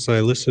time since I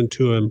listened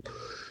to him.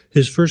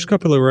 His first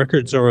couple of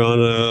records are on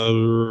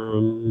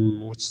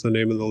a what's the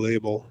name of the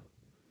label?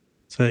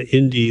 It's an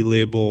indie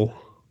label.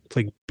 It's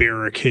like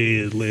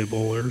Barricade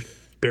label or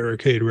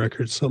Barricade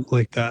Records, something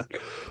like that.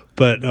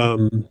 But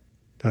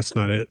that's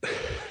not it.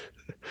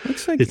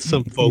 Looks like it's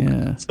some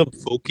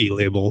folky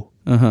label.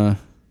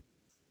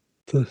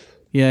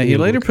 Yeah, he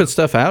later put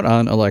stuff out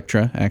on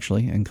Elektra,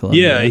 actually, in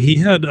Columbia. Yeah, he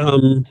had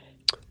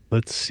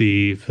let's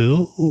see,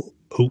 Phil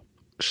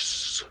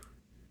Ochs,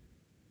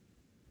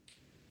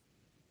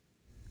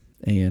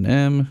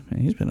 A&M.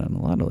 He's been on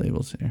a lot of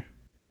labels here.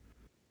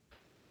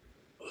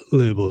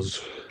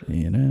 Labels.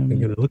 A&M. I'm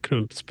gonna look at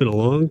him. It's been a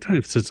long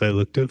time since I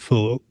looked at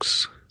Phil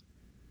Ochs.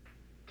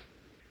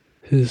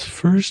 His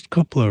first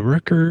couple of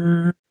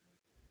records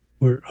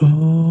were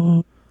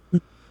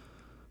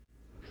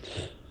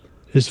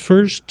his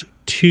first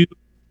 2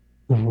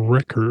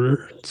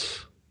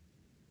 records.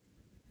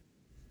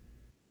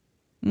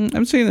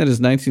 I'm seeing that his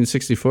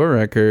 1964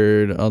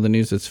 record, All the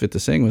News That's Fit to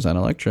Sing, was on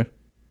Elektra.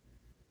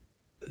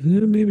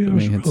 Yeah, maybe I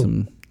was had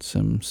wrong.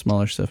 some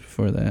smaller stuff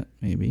before that,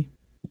 maybe.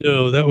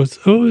 No, that was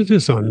it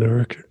is on the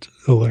record,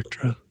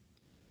 Elektra.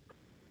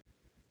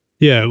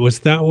 Yeah, it was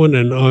that one,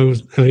 and I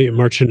Ain't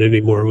Marching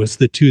Anymore was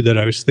the 2 that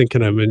I was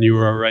thinking of, and you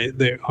were all right.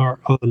 They are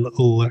on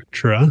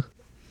Elektra.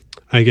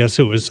 I guess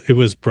it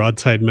was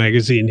Broadside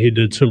Magazine. He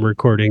did some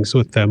recordings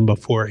with them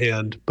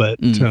beforehand, but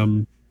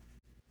I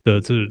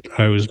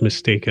was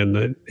mistaken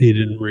that he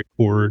didn't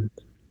record.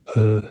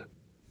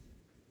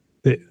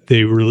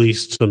 They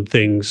released some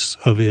things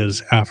of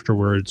his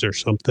afterwards or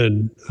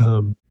something.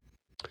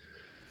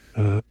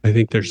 I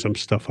think there's some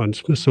stuff on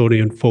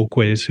Smithsonian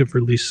Folkways have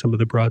released some of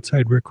the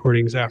Broadside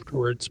recordings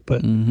afterwards,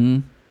 but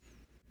I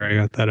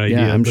got that idea.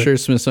 Yeah, I'm sure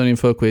Smithsonian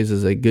Folkways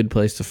is a good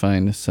place to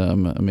find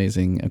some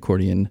amazing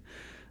accordion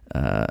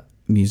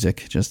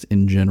music, just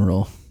in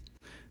general.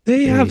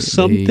 They have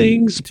some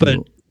things, but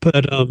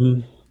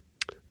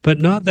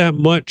not that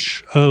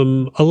much.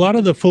 A lot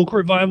of the folk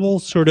revival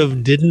sort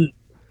of didn't.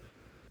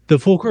 The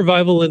folk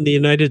revival in the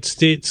United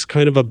States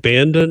kind of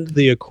abandoned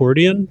the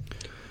accordion.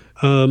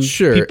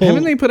 Sure.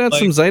 Haven't they put out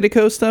some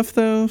Zydeco stuff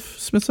though?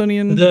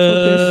 Smithsonian.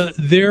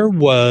 There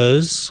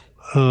was.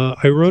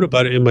 I wrote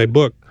about it in my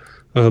book,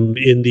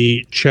 in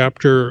the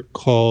chapter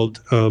called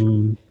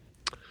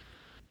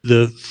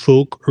 "The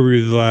Folk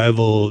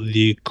Revival,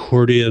 the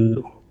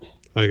Accordion."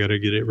 I gotta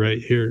get it right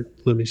here.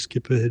 Let me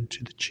skip ahead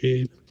to the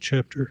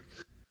chapter.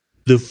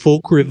 The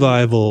Folk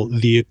Revival,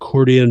 the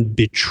Accordion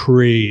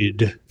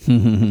Betrayed.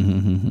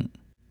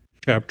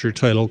 Chapter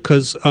title,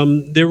 because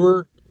there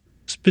were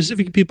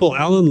specific people.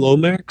 Alan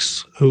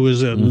Lomax, who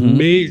was a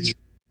major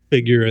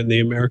figure in the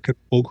American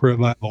folk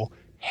revival,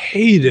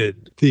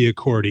 hated the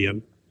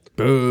accordion.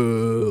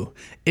 Boo!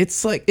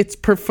 It's like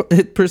it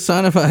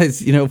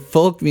personifies,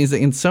 folk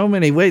music in so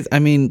many ways. I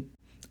mean,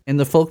 in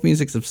the folk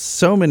musics of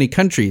so many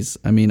countries.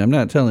 I mean, I'm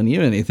not telling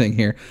you anything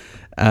here.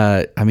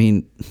 I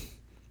mean,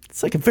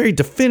 it's like a very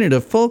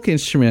definitive folk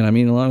instrument. I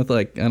mean, along with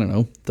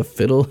the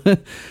fiddle.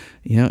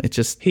 It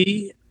just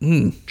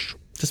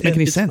doesn't make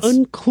any sense. It's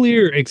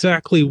unclear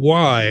exactly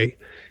why.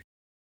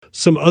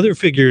 Some other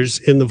figures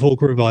in the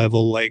folk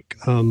revival, like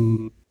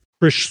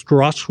Chris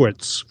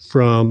Straswitz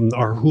from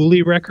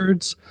Arhoolie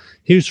Records,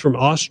 he was from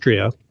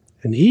Austria,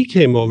 and he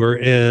came over,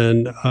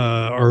 and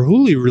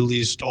Arhoolie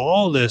released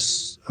all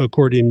this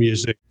accordion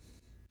music.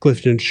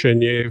 Clifton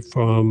Chenier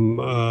from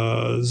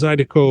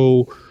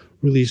Zydeco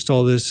released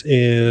all this,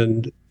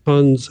 and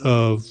tons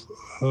of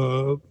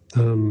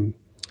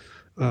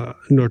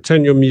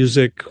norteño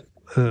music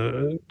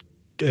and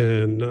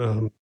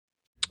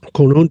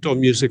conjunto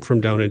music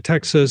from down in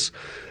Texas.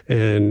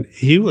 And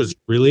he was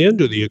really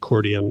into the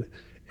accordion.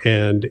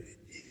 And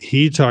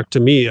he talked to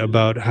me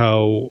about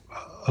how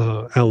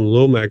Alan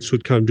Lomax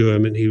would come to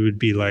him and he would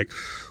be like,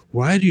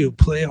 "Why do you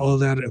play all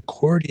that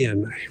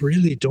accordion? I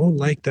really don't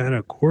like that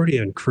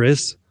accordion,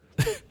 Chris."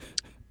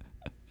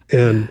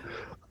 And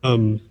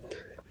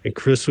And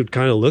Chris would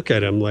kind of look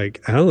at him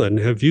like, Alan,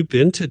 have you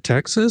been to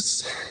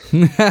Texas?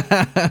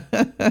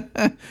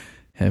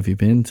 Have you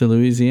been to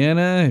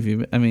Louisiana?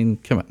 I mean,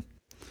 come on.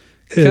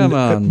 Come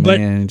on,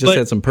 man. Just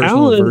had some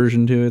personal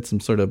aversion to it, some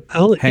sort of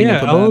hang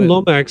up about Alan it.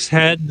 Lomax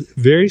had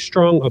very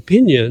strong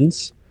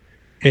opinions,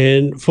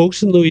 and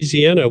folks in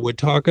Louisiana would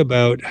talk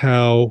about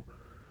how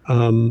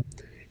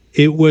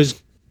it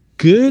was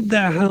good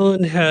that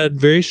Alan had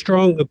very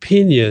strong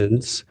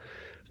opinions,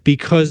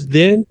 because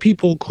then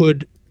people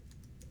could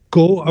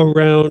go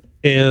around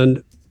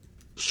and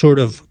sort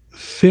of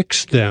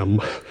fix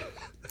them.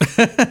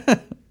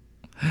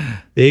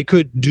 They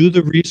could do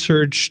the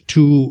research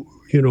to,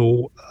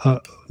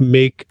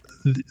 make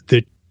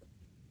the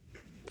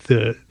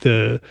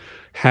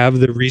have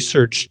the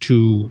research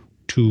to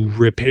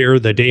repair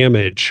the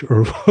damage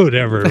or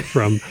whatever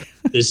from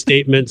the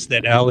statements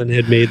that Alan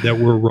had made that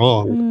were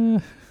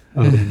wrong.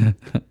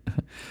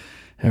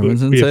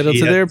 Everyone's entitled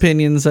to their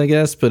opinions, I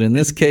guess, but in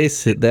this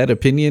case, that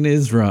opinion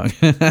is wrong.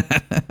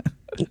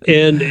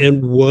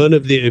 And one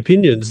of the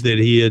opinions that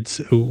he had,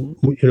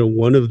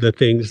 one of the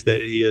things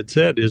that he had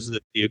said is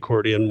that the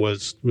accordion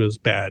was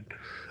bad.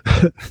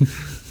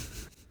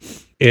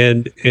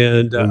 And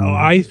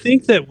I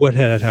think that what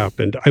had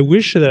happened, I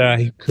wish that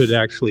I could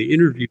actually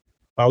interview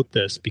about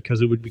this,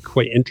 because it would be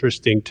quite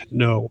interesting to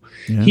know.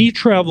 Yeah. He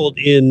traveled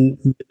in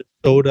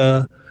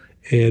Minnesota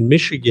and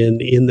Michigan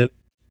in the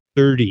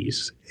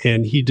 30s,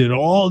 and he did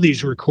all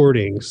these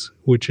recordings,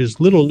 which is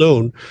little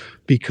known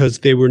because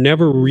they were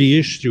never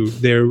reissued.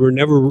 They were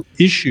never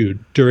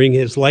issued during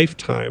his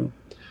lifetime.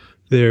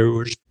 There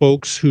were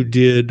folks who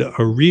did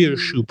a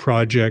reissue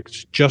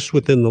project just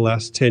within the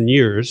last 10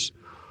 years.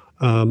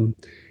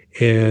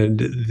 And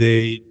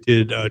they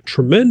did a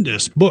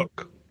tremendous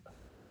book,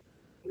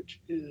 which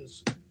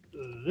is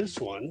this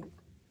one,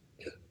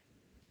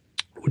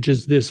 which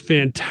is this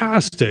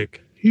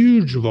fantastic,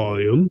 huge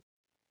volume,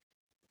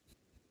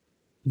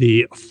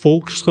 The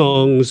Folk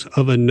Songs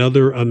of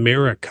Another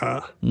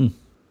America,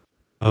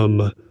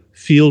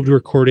 field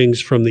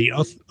recordings from the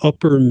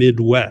upper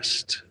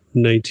Midwest,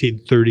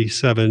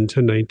 1937 to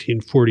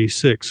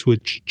 1946,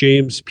 which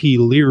James P.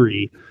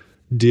 Leary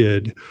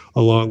did,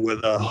 along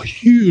with a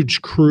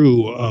huge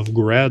crew of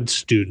grad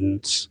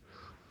students.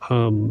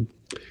 And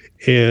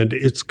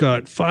it's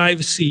got 5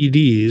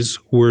 CDs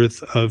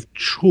worth of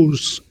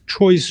choice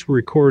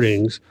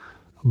recordings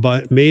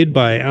made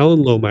by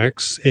Alan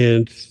Lomax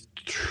and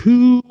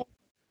 2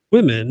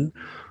 women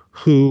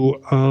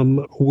who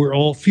were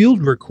all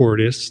field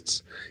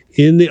recordists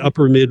in the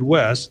upper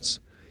Midwest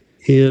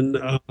in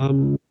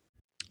the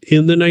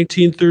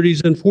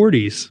 1930s and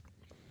 40s.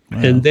 Wow.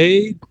 And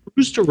they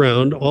cruised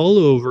around all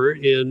over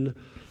in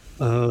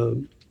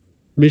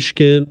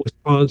Michigan,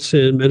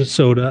 Wisconsin,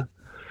 Minnesota,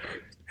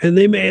 and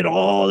they made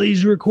all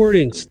these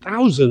recordings,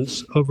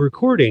 thousands of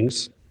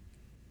recordings.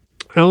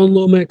 Alan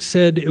Lomax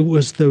said it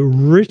was the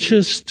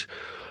richest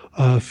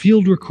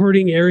field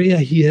recording area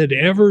he had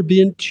ever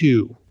been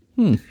to.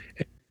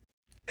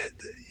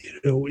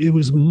 It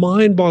was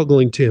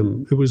mind-boggling to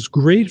him. It was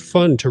great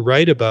fun to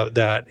write about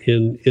that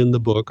in the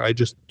book. I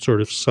just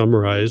sort of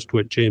summarized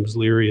what James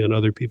Leary and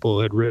other people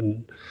had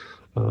written.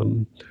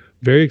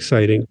 Very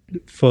exciting,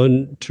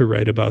 fun to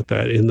write about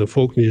that. In the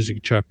folk music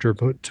chapter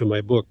to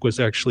my book was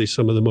actually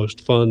some of the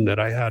most fun that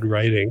I had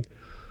writing.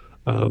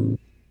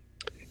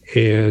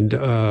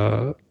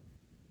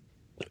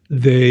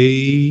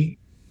 They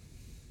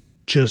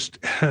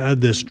just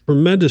had this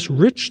tremendous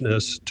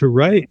richness to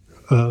write,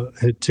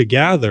 to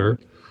gather.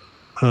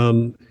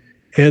 And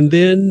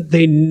then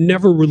they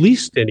never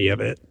released any of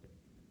it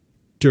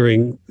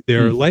during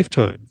their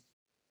lifetime.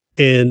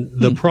 And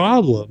the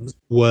problem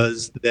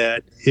was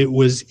that it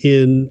was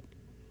in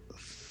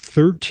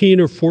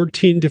 13 or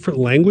 14 different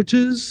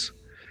languages,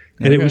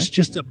 and it was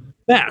just a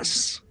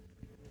mess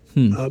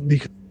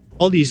because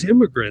all these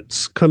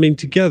immigrants coming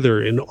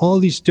together in all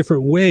these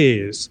different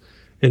ways,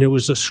 and it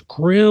was a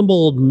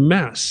scrambled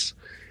mess,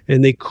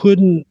 and they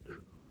couldn't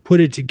put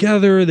it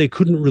together. They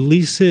couldn't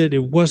release it.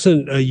 It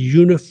wasn't a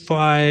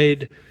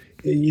unified,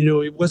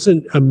 it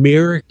wasn't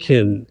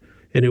American,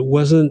 and it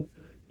wasn't,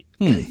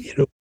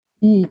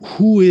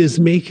 who is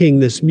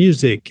making this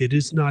music? It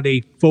is not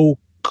a folk,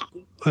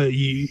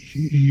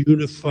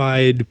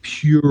 unified,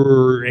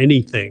 pure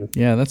anything.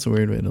 Yeah, that's a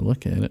weird way to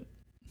look at it.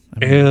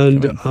 We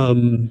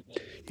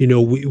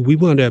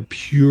want a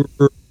pure,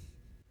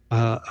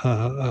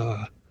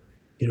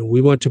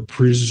 we want to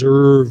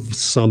preserve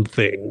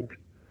something,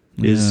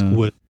 is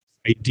what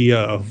the idea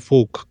of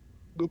folk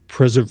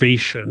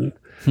preservation.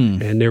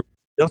 And there's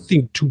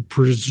nothing to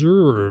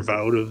preserve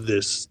out of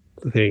this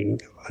thing.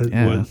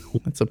 Yeah,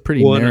 that's a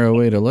pretty narrow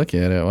way to look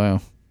at it.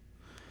 Wow.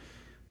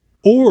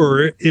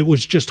 Or it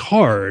was just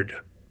hard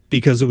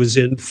because it was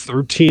in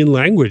 13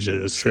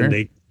 languages, and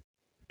they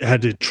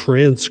had to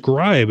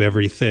transcribe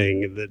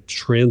everything, and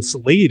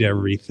translate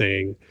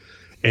everything.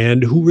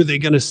 And who were they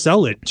going to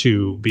sell it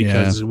to?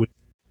 Because it was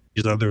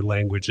these other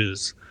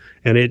languages.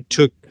 And it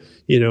took,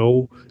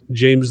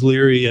 James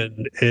Leary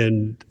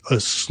and a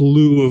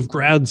slew of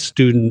grad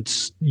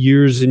students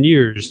years and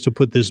years to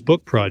put this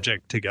book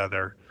project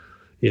together,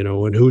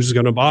 and who's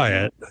going to buy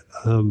it.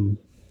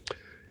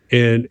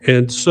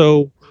 And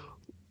so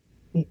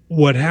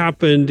what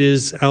happened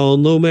is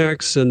Alan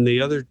Lomax and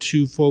the other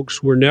two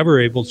folks were never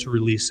able to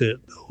release it.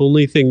 The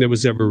only thing that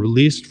was ever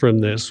released from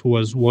this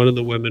was one of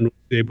the women was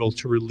able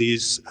to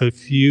release a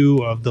few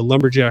of the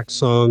Lumberjack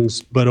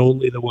songs, but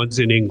only the ones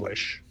in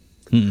English.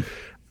 Alan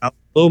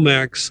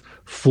Lomax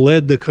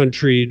fled the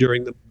country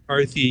during the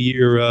McCarthy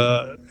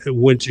era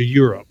and went to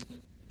Europe.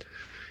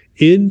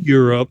 In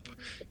Europe,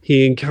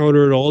 he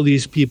encountered all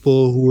these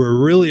people who were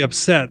really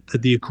upset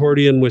that the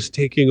accordion was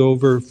taking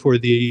over for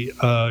the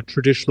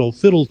traditional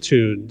fiddle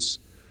tunes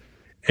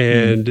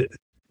and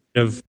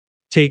of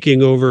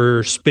taking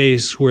over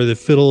space where the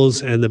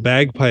fiddles and the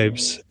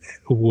bagpipes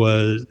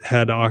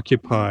had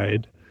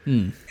occupied.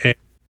 And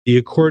the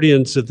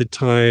accordions at the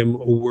time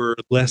were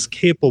less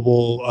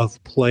capable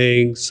of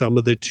playing some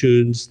of the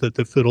tunes that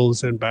the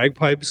fiddles and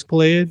bagpipes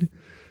played,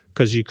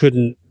 because you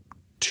couldn't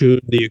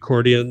tune the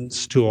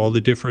accordions to all the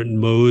different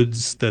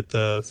modes that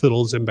the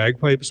fiddles and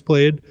bagpipes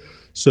played.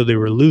 So they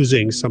were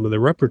losing some of the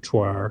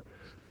repertoire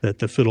that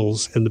the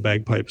fiddles and the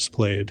bagpipes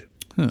played.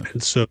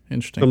 And so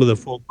some of the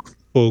folk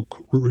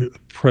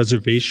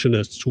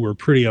preservationists were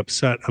pretty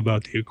upset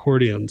about the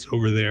accordions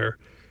over there.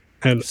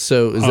 And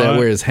so is that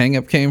where his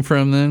hang-up came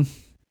from then?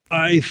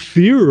 I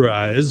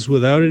theorize,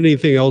 without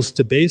anything else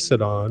to base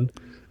it on,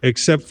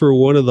 except for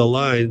one of the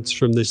lines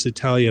from this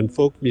Italian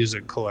folk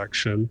music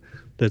collection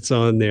that's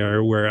on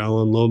there where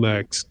Alan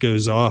Lomax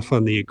goes off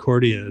on the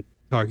accordion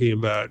talking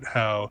about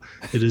how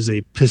it is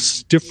a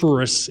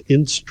pestiferous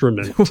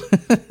instrument.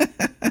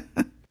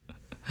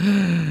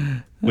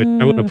 Which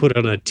I want to put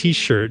on a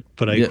T-shirt,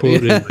 but I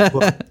quoted in my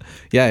book.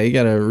 Yeah, you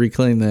got to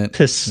reclaim that.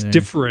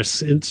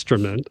 Pestiferous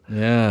instrument.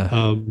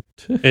 Yeah.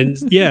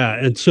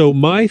 And so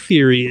my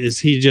theory is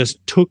he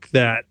just took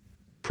that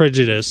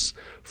prejudice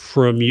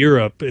from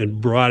Europe and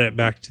brought it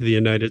back to the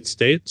United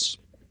States.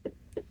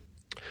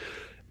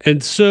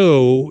 And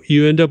so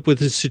you end up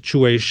with a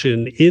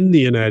situation in the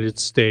United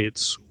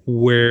States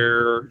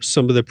where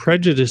some of the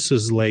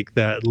prejudices like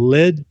that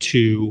led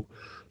to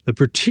the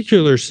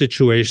particular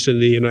situation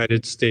in the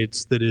United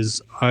States that is,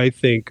 I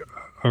think,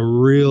 a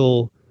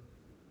real,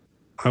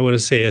 I want to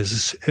say, a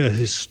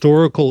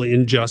historical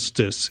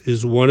injustice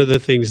is one of the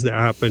things that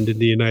happened in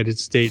the United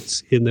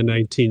States in the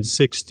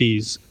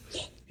 1960s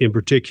in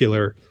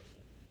particular.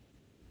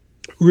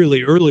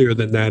 Really earlier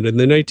than that, in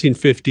the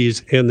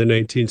 1950s and the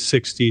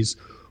 1960s,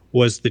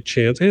 was the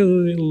chance,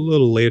 and a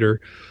little later,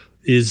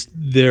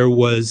 there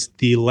was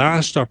the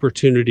last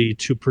opportunity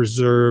to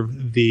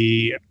preserve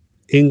the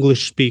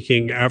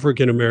English-speaking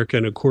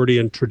African-American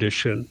accordion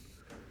tradition,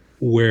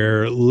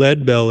 where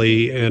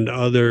Leadbelly and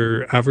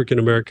other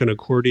African-American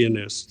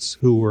accordionists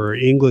who were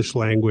English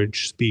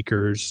language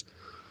speakers,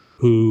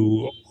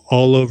 who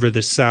all over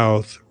the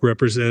South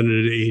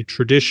represented a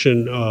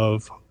tradition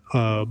of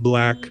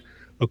Black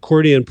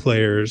accordion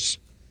players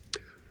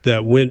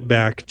that went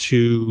back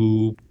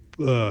to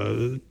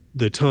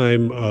the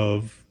time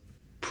of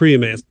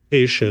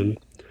pre-emancipation,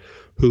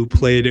 who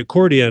played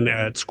accordion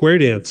at square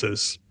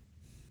dances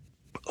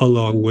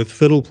along with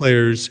fiddle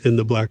players in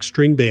the Black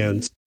string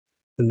bands.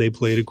 And they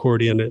played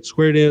accordion at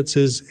square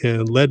dances,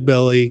 and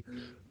Leadbelly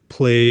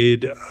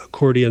played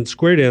accordion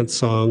square dance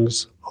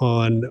songs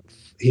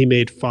he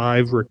made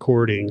 5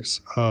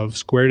 recordings of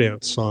square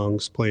dance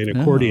songs playing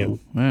accordion.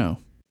 Oh, wow.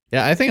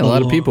 Yeah, I think a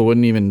lot of people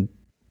wouldn't even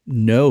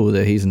know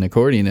that he's an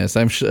accordionist.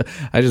 I'm sure.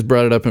 I just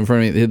brought it up in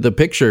front of me. The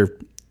picture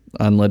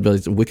on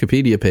Leadbelly's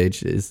Wikipedia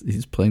page is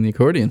he's playing the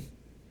accordion.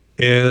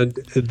 And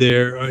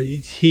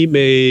he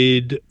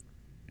made,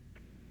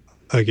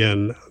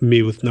 again,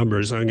 me with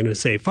numbers, I'm going to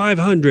say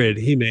 500.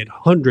 He made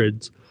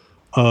hundreds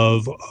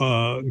of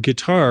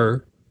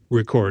guitar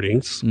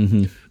recordings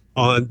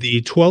on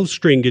the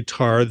 12-string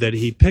guitar that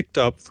he picked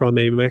up from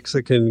a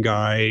Mexican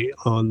guy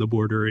on the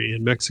border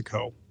in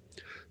Mexico.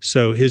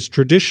 So his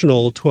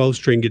traditional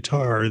 12-string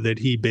guitar that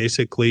he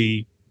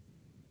basically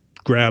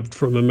grabbed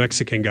from a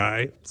Mexican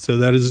guy. So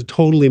that is a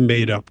totally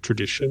made-up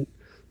tradition.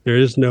 There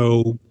is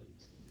no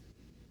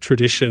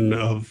tradition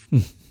of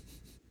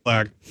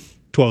Black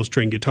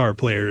 12-string guitar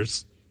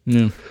players.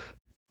 Yeah.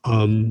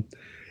 And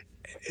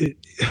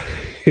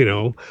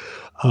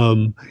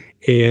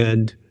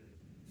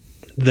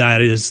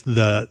that is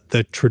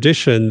the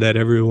tradition that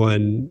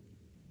everyone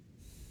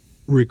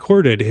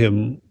recorded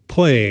him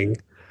playing.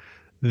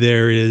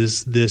 There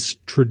is this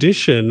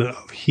tradition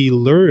he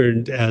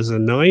learned as a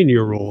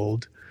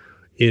 9-year-old.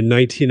 In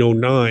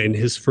 1909,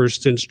 his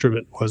first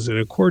instrument was an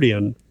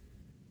accordion.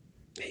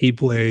 He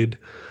played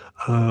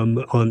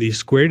on these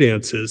square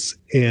dances,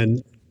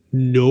 and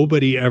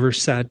nobody ever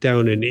sat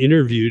down and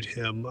interviewed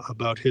him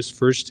about his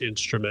first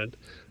instrument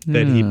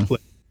that he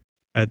played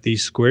at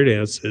these square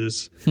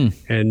dances.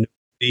 And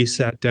he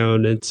sat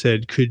down and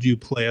said, could you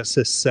play us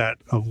a set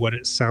of what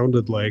it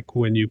sounded like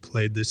when you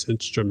played this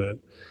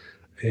instrument?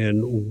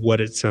 And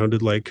what it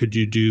sounded like, could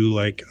you do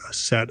like a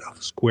set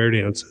of square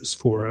dances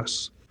for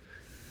us?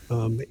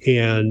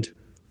 and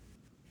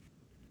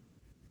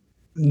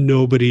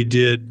nobody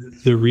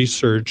did the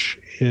research.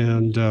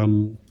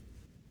 And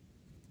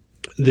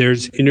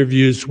there's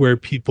interviews where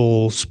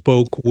people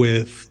spoke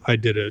with,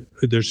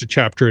 there's a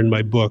chapter in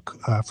my book,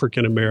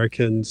 African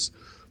Americans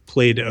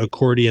played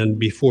accordion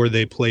before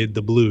they played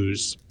the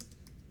blues,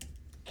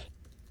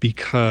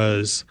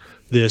 because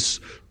this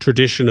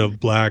tradition of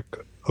black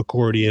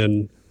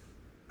accordion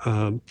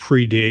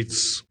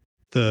predates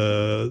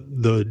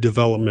the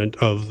development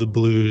of the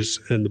blues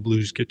and the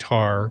blues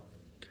guitar,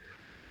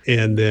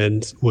 and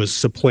then was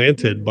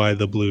supplanted by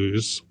the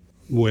blues.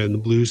 When the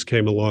blues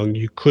came along,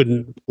 you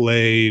couldn't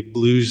play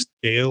blues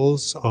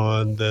scales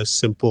on the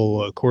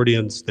simple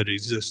accordions that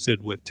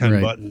existed with 10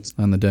 buttons.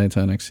 On the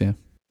diatonics, yeah.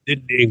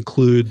 Didn't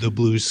include the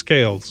blues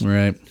scales.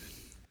 Right.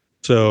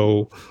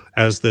 So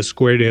as the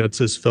square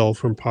dances fell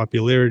from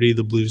popularity,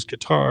 the blues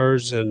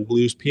guitars and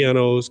blues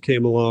pianos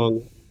came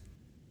along,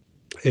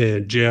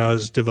 and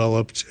jazz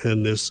developed,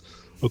 and this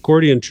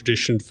accordion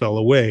tradition fell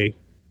away.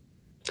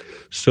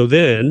 So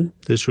then,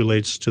 this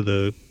relates to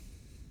the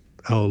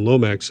Alan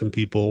Lomax and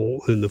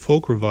people in the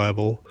folk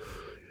revival,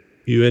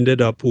 you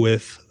ended up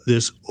with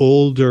this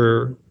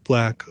older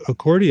black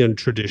accordion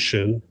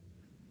tradition.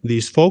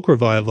 These folk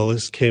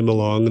revivalists came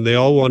along, and they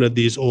all wanted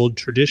these old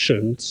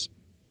traditions.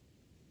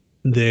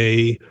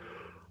 They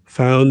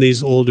found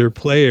these older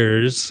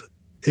players.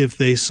 If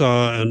they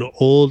saw an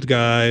old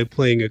guy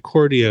playing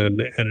accordion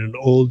and an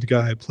old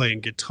guy playing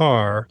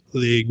guitar,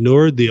 they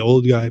ignored the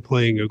old guy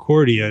playing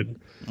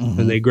accordion,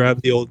 and they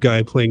grabbed the old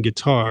guy playing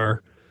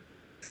guitar.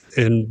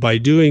 And by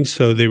doing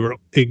so, they were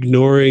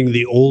ignoring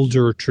the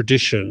older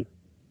tradition.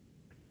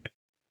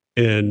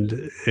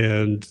 And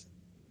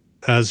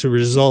as a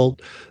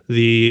result,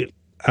 the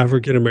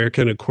African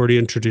American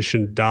accordion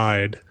tradition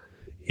died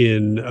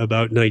in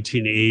about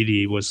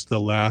 1980, was the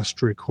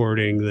last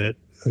recording that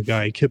a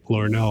guy, Kip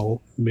Lornell,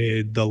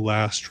 made the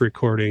last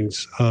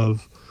recordings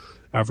of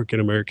African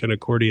American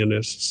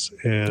accordionists.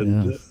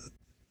 And as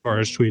far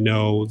as we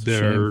know,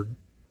 there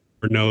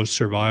were no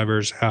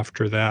survivors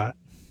after that.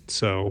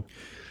 So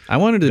I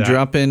wanted to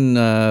drop in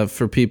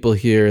for people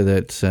here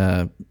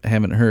that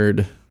haven't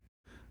heard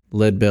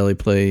Lead Belly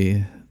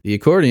play the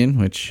accordion,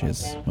 which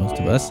is most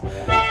of us.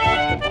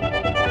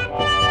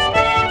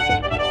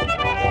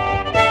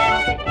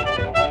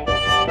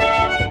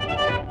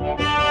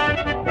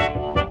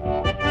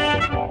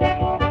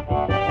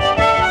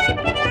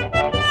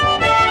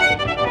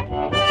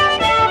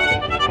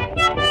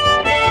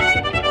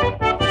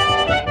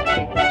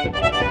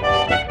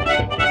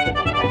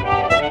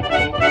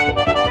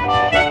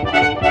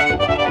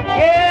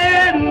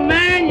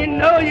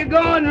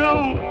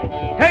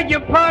 Your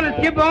partner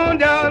skip on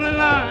down the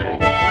line.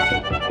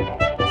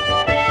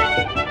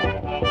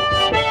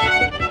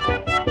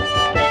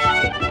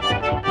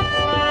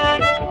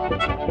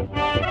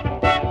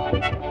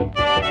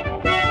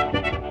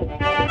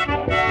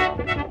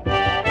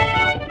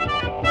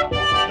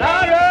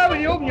 Louder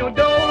when you open your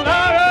door,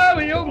 louder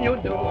when you open your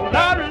door,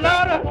 louder,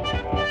 louder,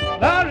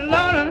 louder,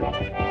 louder,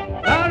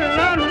 louder,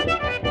 louder,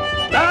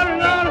 louder,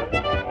 louder,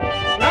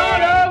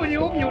 louder when you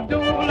open your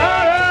door,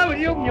 louder when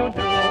you open your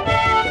door.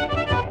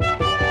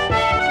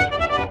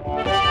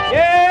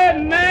 Yeah,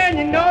 man,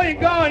 you know you're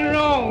going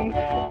wrong.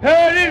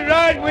 Turn it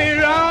right way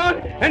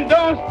around and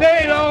don't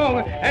stay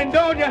long. And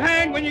don't you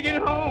hang when you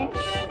get home.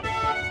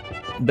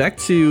 Back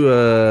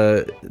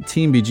to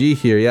Team BG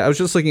here. Yeah, I was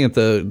just looking at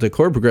the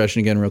chord progression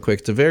again real quick.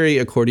 It's a very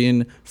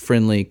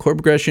accordion-friendly chord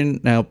progression.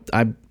 Now,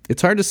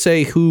 it's hard to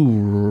say who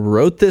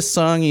wrote this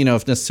song,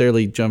 if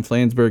necessarily John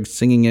Flansburgh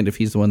singing it, if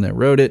he's the one that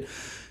wrote it.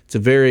 It's a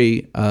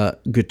very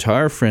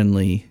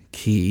guitar-friendly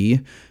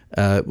key.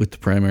 With the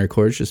primary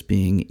chords just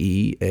being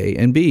E, A,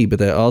 and B. But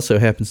that also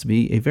happens to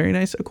be a very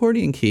nice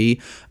accordion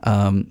key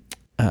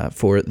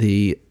for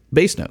the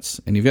bass notes.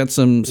 And you've got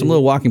some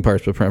little walking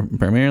parts, but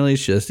primarily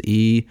it's just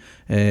E,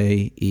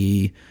 A,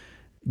 E,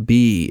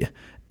 B.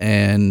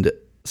 And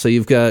so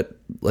you've got,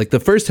 like,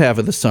 the first half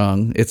of the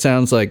song, it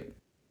sounds like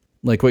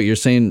what you're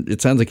saying,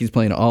 it sounds like he's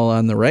playing all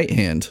on the right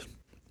hand,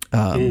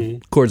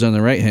 chords on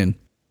the right hand.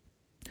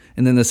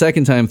 And then the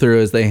second time through,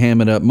 as they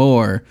ham it up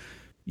more,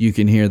 you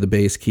can hear the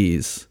bass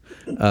keys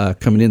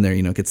coming in there.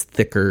 It gets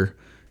thicker.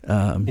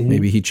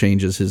 Maybe he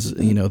changes his,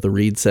 the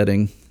reed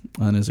setting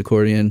on his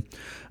accordion.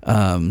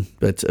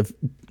 But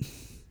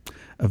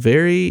a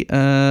very,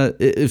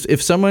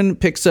 if someone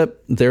picks up,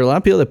 there are a lot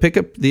of people that pick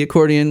up the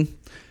accordion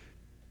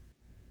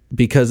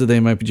because of They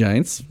Might Be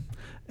Giants.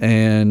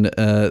 And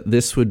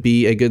this would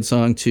be a good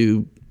song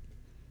to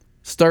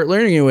start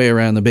learning your way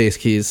around the bass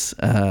keys,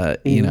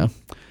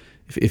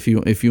 if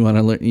you want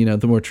to learn,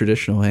 the more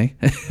traditional way,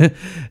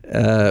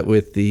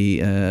 with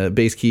the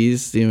bass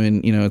keys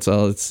doing,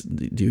 it's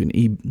doing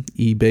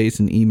E bass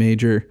and E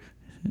major,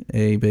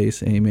 A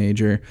bass, A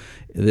major.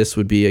 This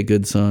would be a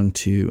good song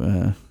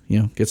to,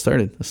 get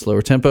started. A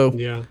slower tempo.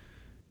 Yeah.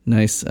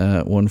 Nice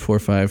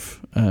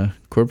 1-4-5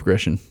 chord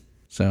progression.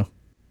 So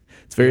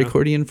it's very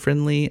accordion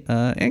friendly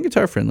and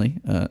guitar friendly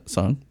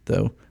song,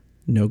 though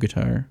no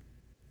guitar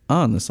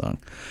on the song.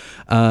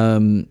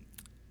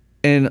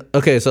 And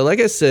okay, so like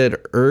I said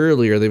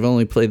earlier, they've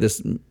only played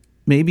this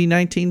maybe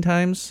 19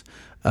 times.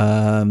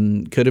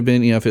 Could have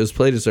been, if it was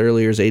played as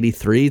early as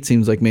 83, it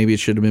seems like maybe it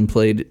should have been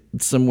played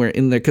somewhere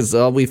in there, because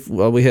all we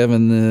have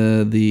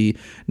in the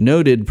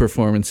noted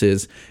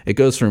performances, it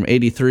goes from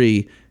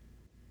 83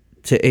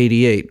 to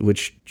 88,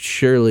 which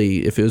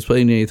surely, if it was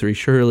played in 83,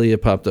 surely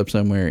it popped up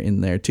somewhere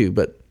in there too.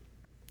 But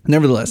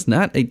nevertheless,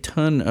 not a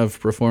ton of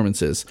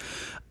performances.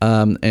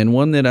 And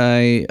one that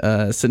I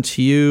sent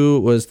to you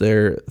was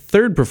their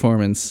third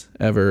performance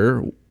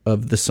ever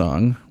of the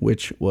song,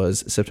 which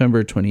was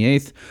September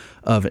 28th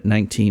of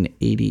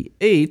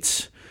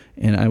 1988.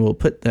 And I will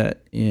put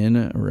that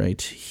in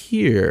right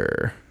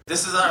here.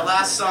 This is our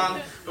last song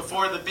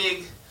before the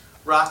big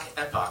rock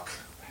epoch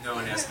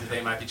known as the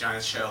They Might Be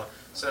Giants show.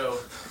 So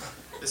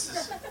this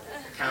is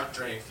Count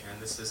Drink,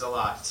 and this is a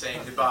lot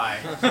saying goodbye.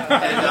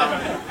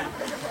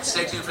 And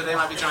stay tuned for They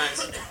Might Be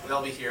Giants.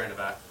 They'll be here in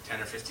about 10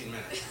 or 15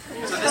 minutes.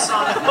 So this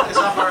song is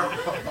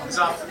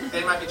off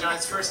They Might Be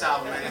Giants' first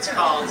album, and it's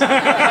called The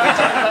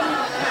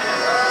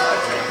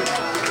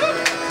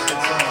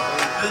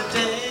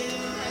Day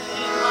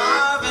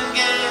Marvin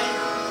Gaye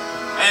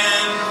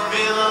and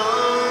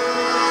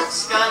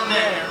Phillips got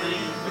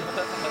married.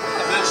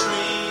 The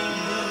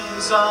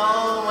trees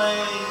all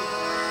wave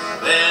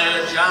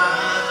their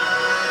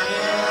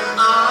giant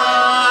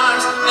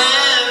arms,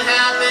 and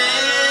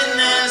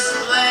happiness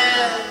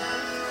fled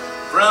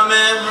from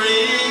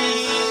every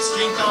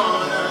street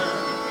corner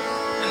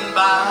and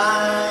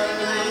by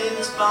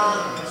Glades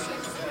Farm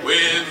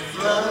with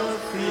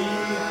fluffy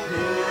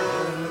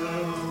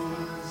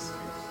pillows.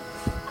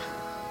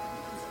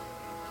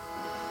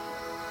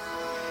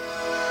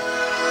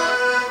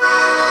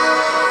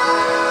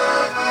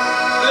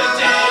 The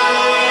day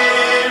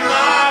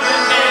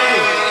Marvin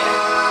Gaye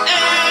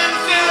and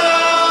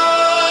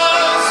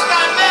Phillips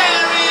got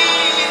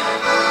married,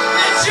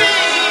 the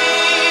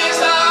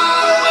trees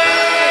all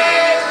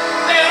wave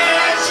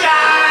their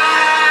giant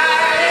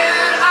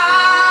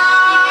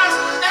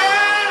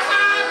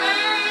arms,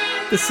 and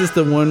happiness. This is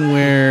the one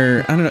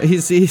where, I don't know,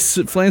 he's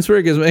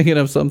Flansburgh is making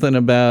up something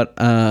about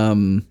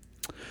how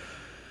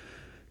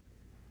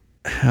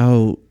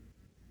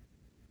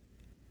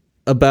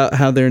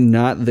they're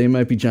not They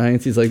Might Be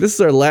Giants. He's like, this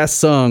is our last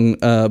song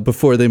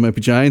before They Might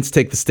Be Giants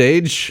take the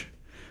stage,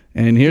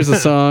 and here's a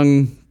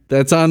song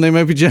that's on They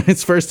Might Be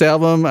Giants' first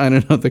album. I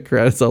don't know, the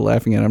crowd is all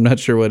laughing at him. I'm not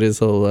sure what his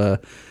whole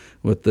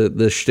what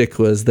the shtick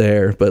was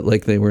there, but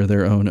like they were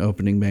their own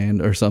opening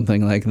band or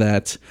something like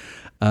that.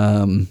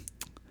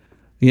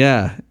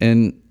 Yeah,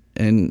 and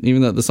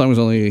even though the song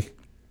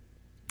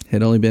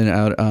had only been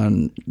out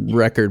on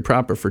record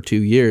proper for 2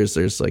 years,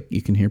 there's like,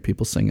 you can hear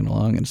people singing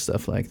along and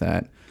stuff like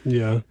that.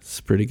 Yeah. It's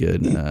a pretty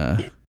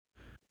good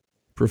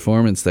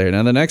performance there.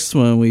 Now the next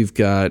one we've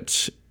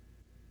got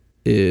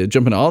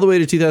jumping all the way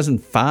to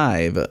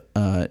 2005,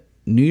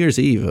 New Year's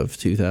Eve of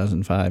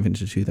 2005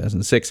 into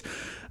 2006,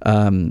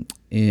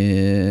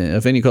 in a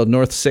venue called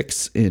North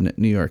 6 in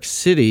New York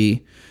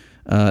City.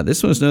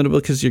 This one's notable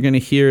because you're going to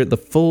hear the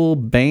full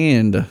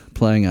band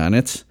playing on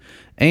it,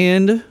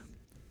 and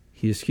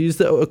he's used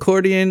the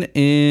accordion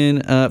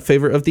in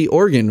favor of the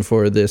organ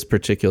for this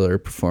particular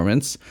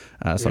performance.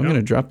 So I'm going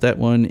to drop that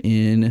one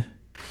in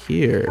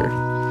here.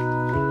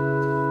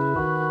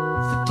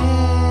 The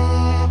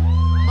day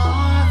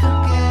Marvin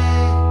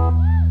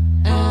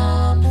Gaye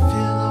and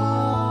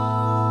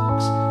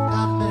Phillips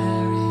got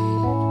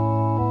married,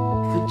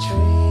 the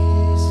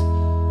trees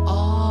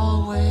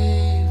all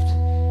waved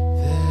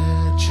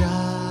their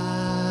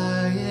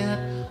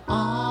giant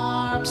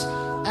arms,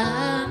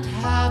 and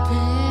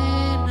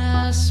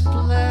happiness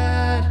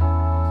bled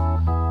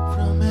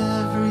from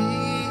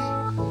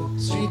every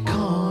street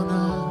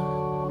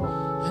corner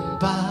and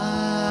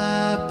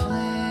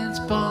biplanes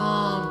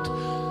bombed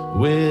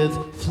with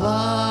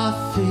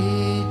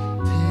fluffy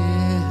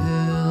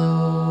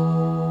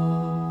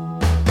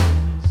pillows.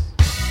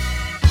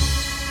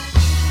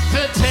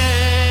 The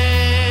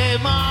day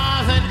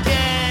Marvin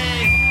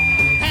Gaye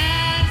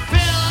and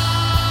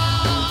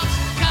Phillips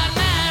got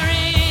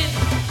married,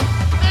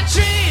 the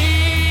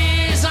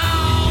trees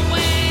all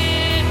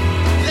waved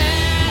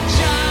their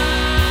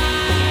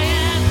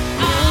giant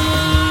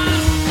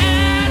arms,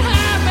 and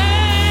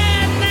happiness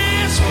fled from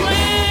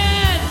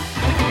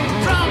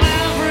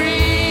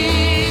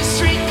every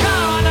street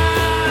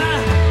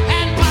corner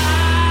and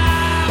biplanes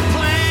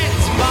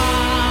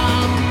bombed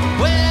with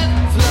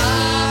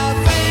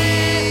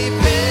fluffy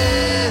pillows.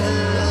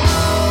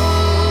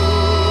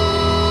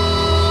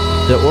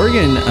 The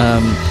organ,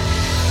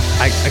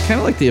 I kind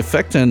of like the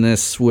effect on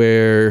this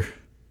where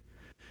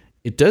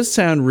it does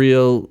sound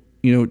real,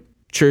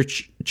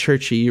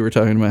 churchy. You were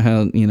talking about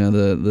how,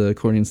 the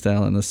accordion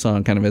style in the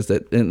song kind of has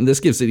that, and this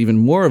gives it even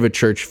more of a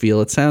church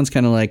feel. It sounds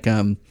kind of like,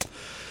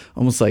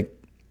 almost like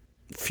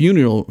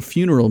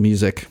funeral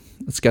music.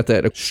 It's got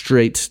that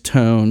straight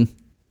tone.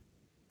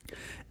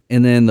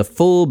 And then the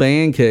full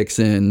band kicks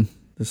in.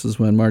 This is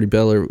when Marty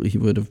Beller, he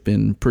would have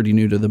been pretty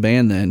new to the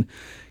band then.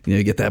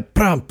 You get that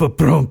brum, ba,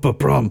 brum, ba,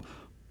 brum,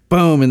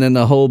 boom, and then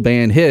the whole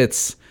band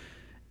hits.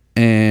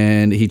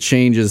 and he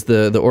changes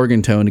the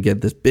organ tone to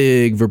get this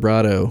big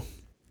vibrato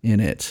in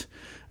it,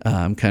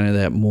 kind of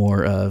that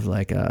more of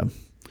like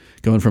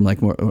going from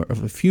like more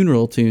of a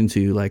funeral tune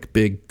to like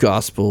big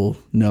gospel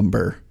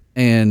number,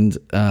 and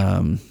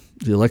the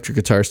electric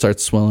guitar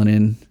starts swelling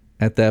in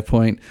at that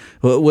point.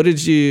 What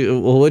did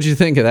you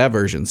think of that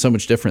version? So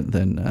much different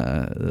than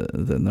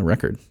the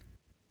record.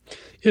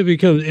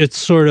 It's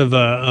sort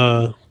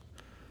of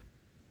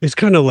it's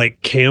kind of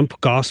like camp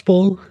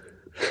gospel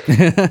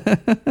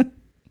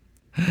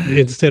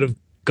instead of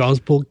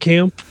gospel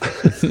camp.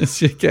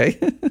 Okay.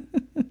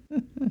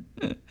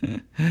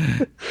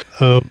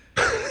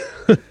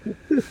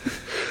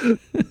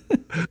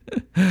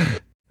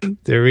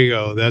 There we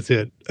go. That's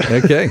it.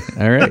 Okay.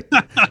 All right.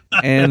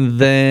 And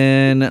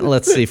then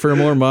let's see, for a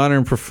more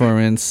modern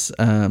performance.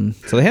 So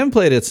they haven't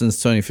played it since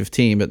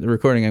 2015, but the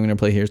recording I'm going to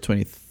play here is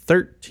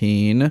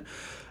 2013,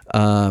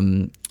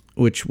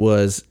 which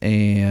was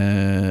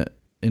an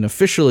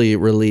officially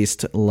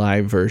released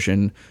live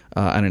version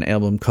on an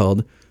album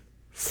called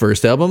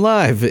First Album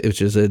Live,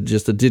 which is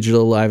just a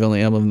digital live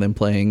only album, them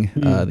playing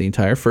the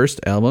entire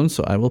first album.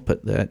 So I will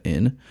put that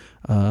in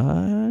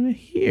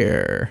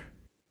here.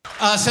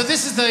 So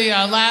this is the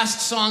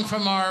last song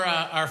from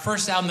our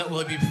first album that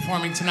we'll be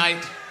performing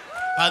tonight.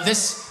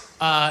 This,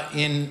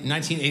 in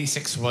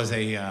 1986, was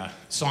a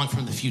song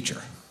from the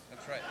future.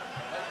 That's right.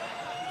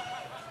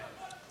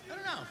 I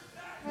don't know.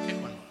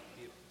 Pick one.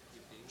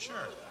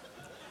 Sure.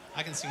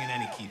 I can sing in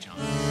any key, John.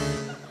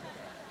 Let's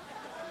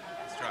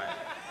try it.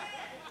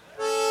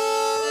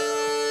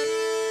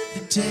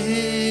 The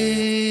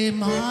day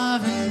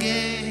Marvin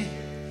Gaye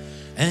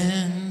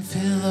and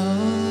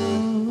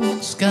Phil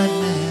Oakes got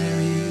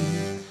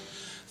married,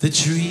 the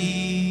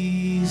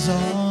trees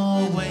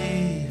all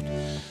waved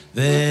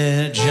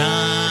their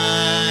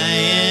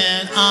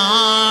giant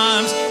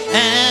arms,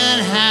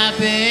 and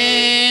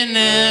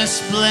happiness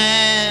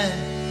spread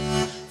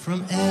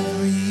from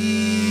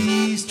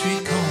every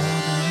street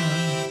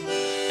corner,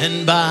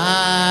 and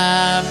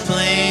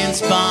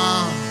biplanes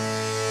bombed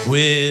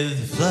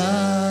with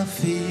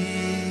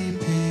fluffy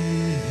pillows.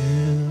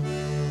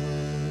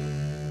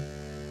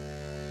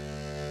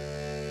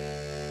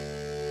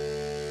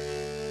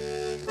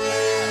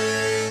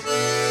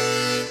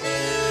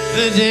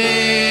 The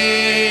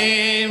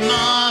day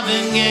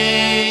Marvin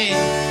Gaye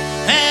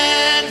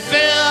and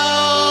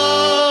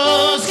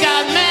Phil Oakes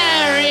got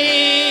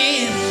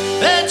married,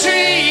 the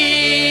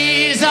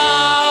trees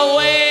all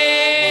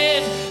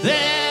waved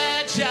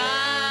their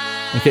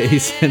giant. Okay, he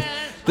said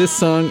this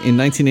song in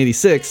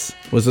 1986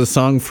 was a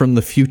song from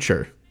the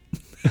future.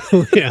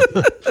 Yeah.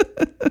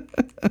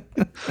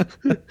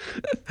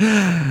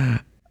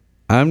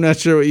 I'm not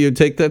sure what you'd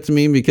take that to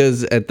mean,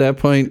 because at that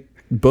point,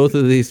 both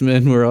of these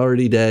men were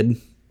already dead.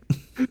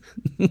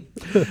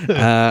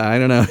 I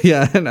don't know.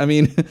 Yeah, I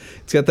mean,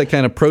 it's got that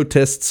kind of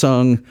protest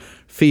song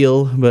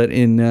feel, but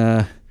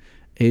in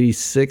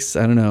 86,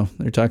 I don't know.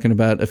 They're talking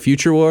about a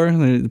future war.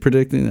 They're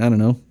predicting, I don't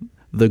know,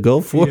 the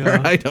Gulf War.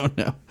 Yeah. I don't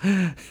know.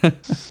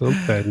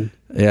 Something.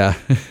 Yeah.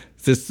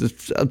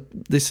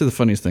 These are the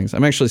funniest things.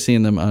 I'm actually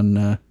seeing them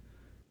on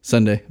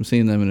Sunday. I'm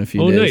seeing them in a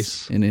few days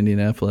nice. in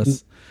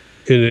Indianapolis.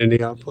 In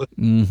Indianapolis.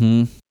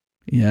 Mm-hmm.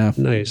 Yeah.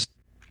 Nice.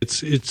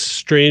 It's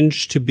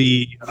strange to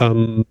be I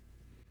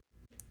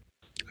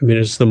mean,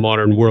 it's the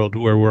modern world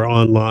where we're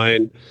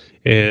online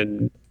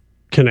and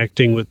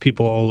connecting with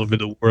people all over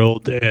the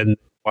world and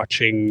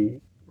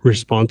watching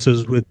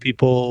responses with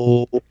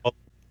people.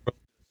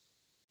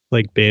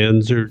 Like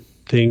bands or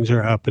things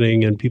are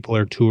happening and people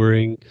are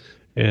touring,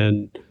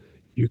 and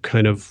you're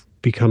kind of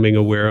becoming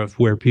aware of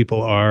where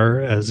people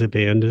are as a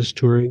band is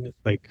touring. It's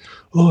like,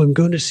 oh, I'm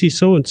going to see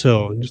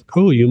so-and-so. And just,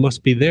 oh, you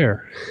must be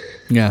there.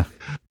 Yeah.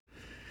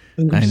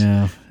 I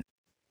know.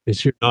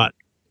 It's you're not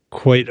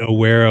quite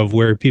aware of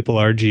where people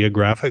are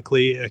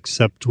geographically,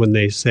 except when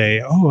they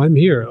say, oh, I'm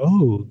here.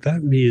 Oh,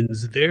 that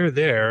means they're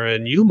there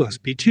and you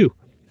must be too.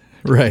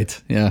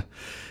 Right. Yeah.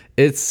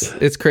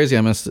 It's crazy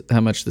how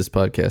much this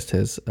podcast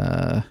has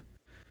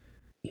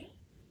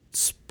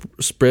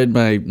spread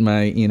my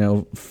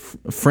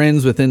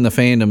friends within the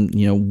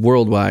fandom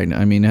worldwide.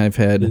 I mean, I've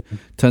had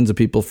tons of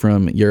people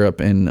from Europe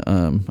and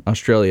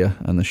Australia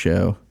on the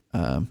show,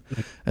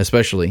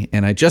 especially,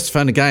 and I just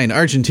found a guy in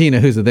Argentina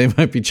who's a They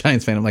Might Be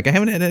Giants fan. I'm like, I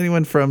haven't had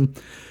anyone from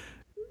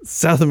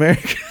South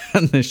America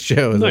on this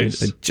show.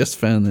 Nice. I just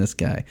found this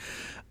guy.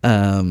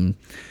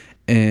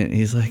 And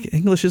he's like,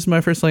 English is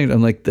my first language.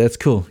 I'm like, that's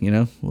cool.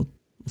 We'll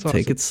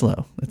take it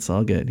slow. It's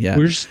all good. Yeah.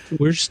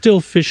 We're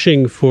still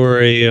fishing for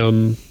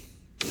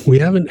we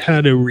haven't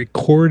had a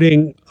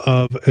recording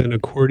of an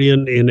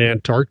accordion in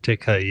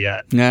Antarctica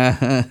yet.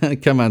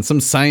 Come on. Some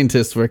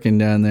scientists working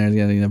down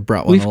there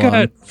brought one We've along.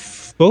 got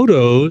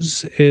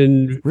photos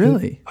and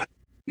Really?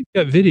 we've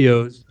got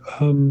videos.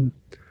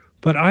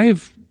 But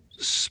I've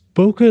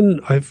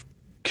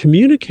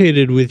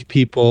communicated with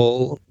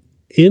people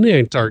in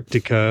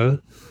Antarctica,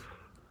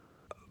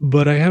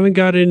 but I haven't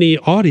got any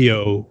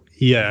audio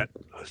yet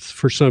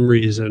for some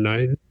reason.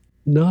 I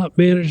not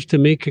managed to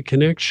make a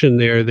connection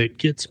there that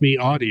gets me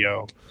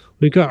audio.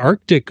 We've got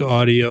Arctic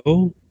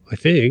audio. I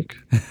think.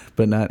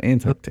 But not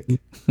Antarctic.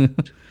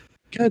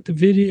 Got the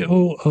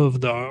video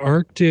of the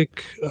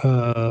Arctic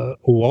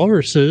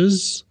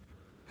walruses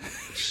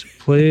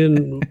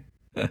playing.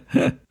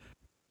 I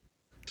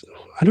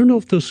don't know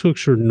if those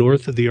folks are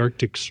north of the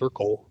Arctic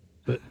Circle,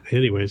 but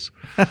anyways.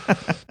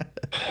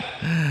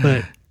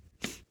 But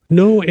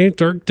no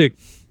Antarctic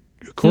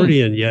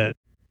accordion yet.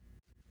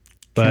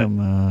 But, come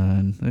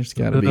on, there's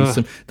got to be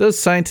some. Those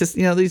scientists,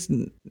 these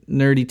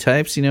nerdy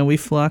types, we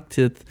flock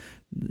to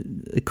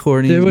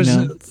accordion. There was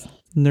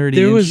nerdy.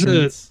 There was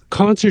instruments. a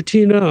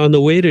concertina on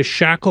the way to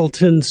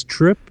Shackleton's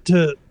trip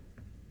to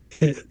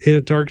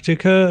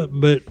Antarctica,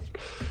 but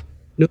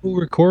no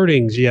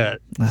recordings yet.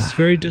 It's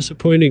very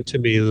disappointing to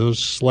me, those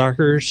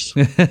slackers.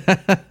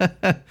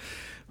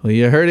 Well,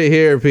 you heard it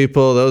here,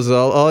 people. Those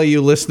are all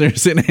you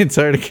listeners in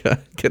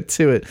Antarctica. Get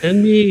to it.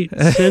 Send me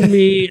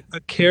a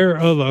care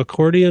of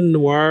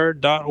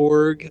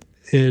accordionnoir.org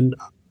and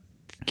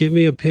give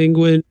me a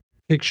penguin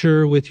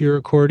picture with your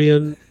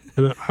accordion,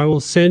 and I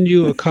will send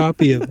you a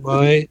copy of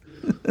my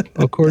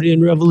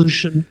Accordion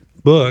Revolution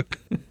book,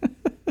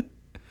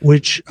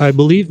 which I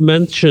believe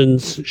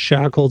mentions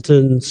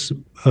Shackleton's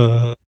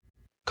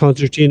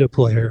concertina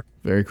player.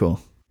 Very cool.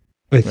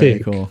 I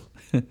think. Very cool.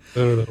 I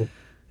don't know.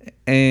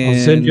 And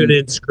I'll send you an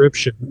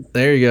inscription.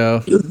 There you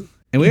go.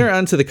 And we are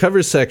on to the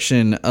cover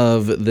section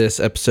of this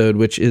episode,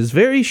 which is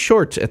very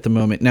short at the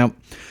moment. Now,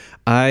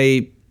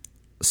 I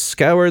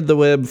scoured the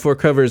web for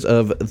covers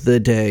of The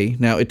Day.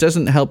 Now, it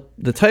doesn't help.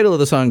 The title of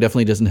the song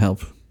definitely doesn't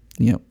help.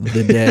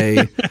 The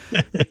Day.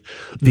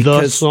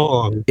 The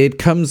song. It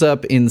comes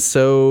up in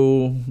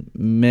so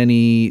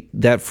many,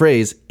 that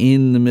phrase,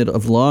 in the middle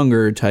of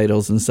longer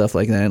titles and stuff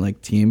like that,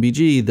 like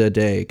TMBG, The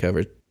Day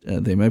cover.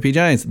 They Might Be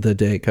Giants, The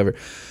Day cover.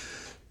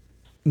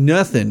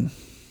 Nothing.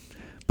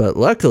 But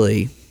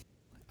luckily,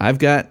 I've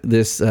got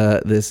this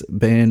this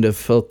band of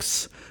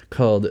folks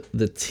called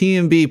the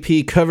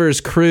TMBP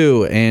Covers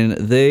Crew, and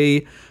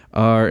they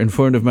are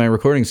informed of my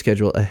recording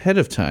schedule ahead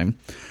of time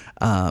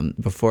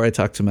before I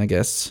talk to my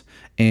guests.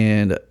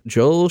 And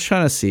Joel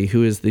Shaughnessy,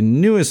 who is the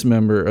newest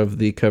member of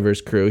the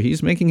Covers Crew,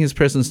 he's making his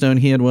presence known.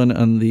 He had one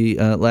on the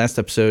last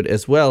episode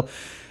as well.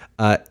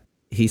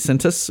 He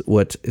sent us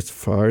what, as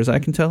far as I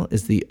can tell,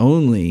 is the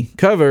only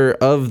cover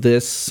of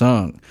this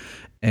song.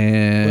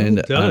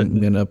 And well I'm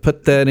going to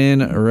put that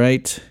in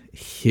right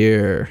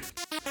here.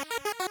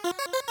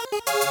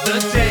 The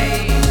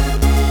day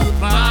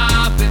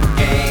Marvin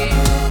Gaye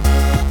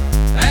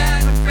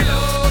and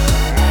Philo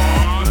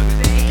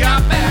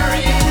got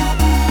married,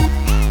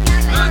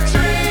 a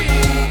tree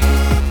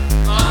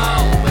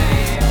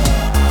away,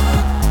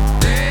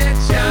 the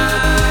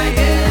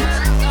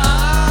giants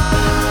are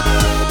in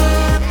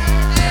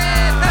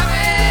heaven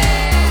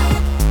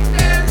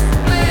and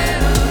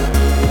split,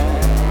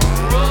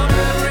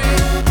 rotary,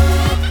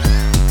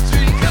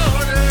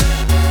 three-quarter,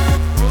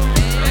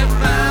 and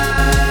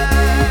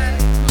five,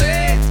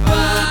 let's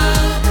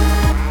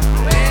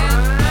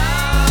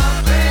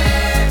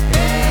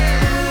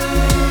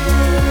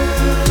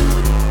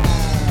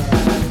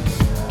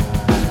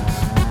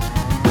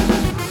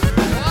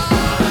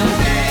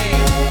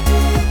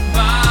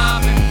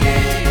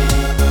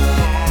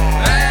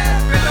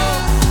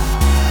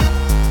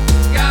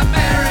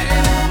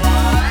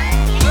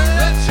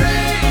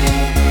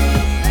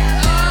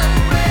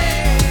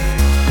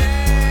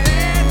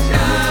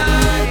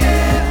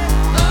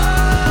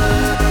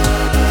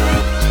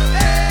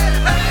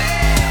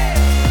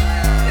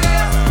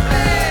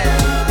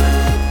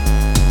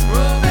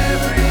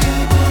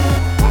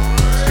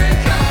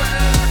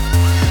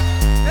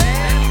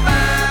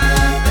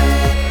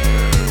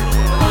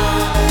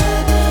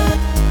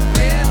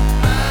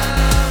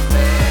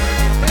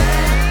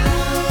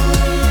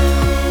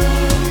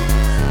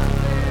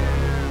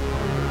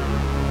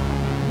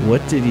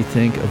What did you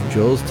think of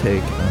Joel's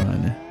take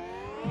on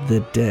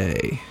The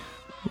Day?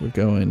 We're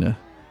going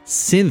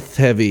synth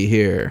heavy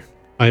here.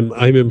 I'm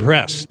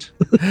impressed.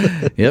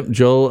 Yep,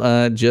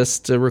 Joel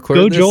just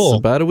recorded this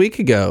about a week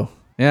ago.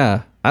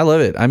 Yeah, I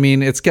love it. I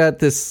mean, it's got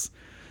this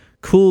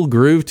cool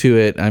groove to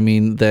it. I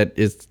mean, that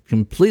is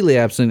completely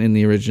absent in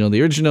the original.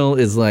 The original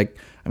is like,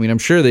 I mean, I'm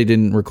sure they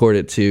didn't record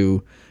it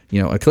to,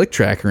 a click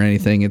track or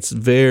anything. It's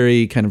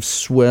very kind of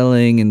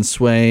swelling and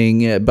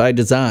swaying by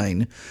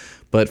design.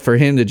 But for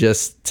him to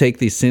just take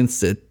these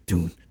synths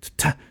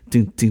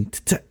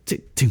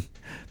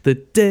the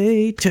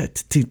day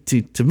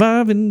to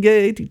Marvin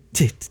Gaye,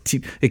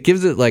 it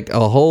gives it like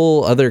a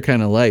whole other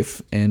kind of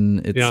life,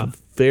 and it's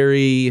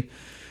very,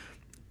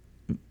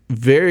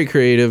 very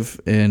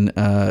creative and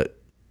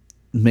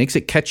makes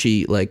it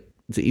catchy, like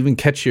even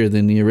catchier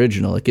than the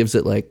original. It gives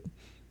it like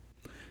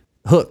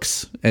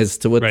hooks as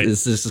to what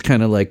is this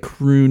kind of like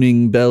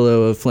crooning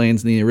bellow of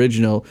Flames in the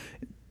original.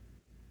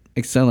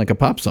 It sounds like a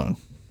pop song.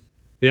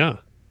 Yeah.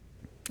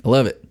 I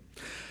love it.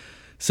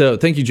 So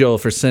thank you, Joel,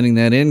 for sending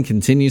that in.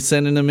 Continue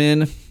sending them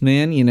in,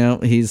 man.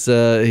 He's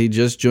he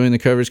just joined the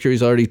Covers Crew.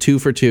 He's already 2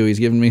 for 2. He's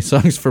given me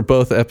songs for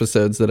both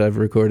episodes that I've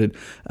recorded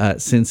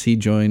since he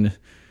joined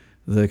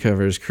the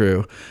Covers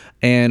Crew.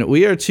 And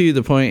we are to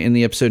the point in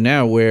the episode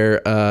now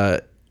where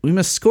we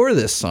must score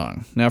this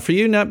song. Now, for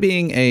you not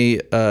being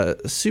a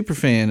super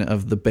fan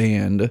of the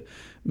band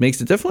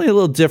makes it definitely a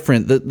little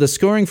different. The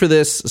scoring for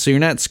this, so you're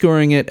not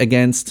scoring it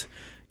against,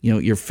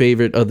 your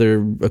favorite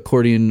other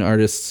accordion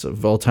artists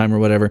of all time or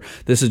whatever.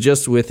 This is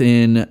just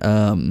within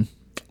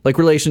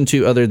relation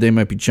to other They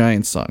Might Be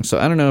Giants songs. So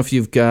I don't know if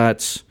you've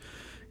got,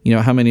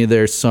 how many of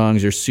their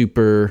songs you're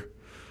super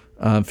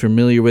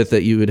familiar with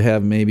that you would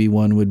have. Maybe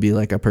one would be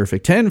like a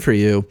perfect 10 for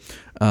you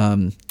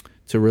to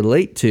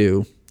relate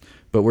to.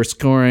 But we're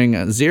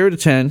scoring 0 to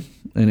 10,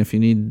 and if you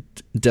need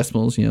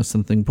decimals,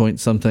 something point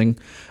something,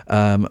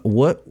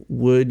 what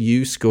would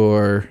you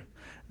score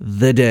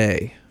The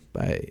Day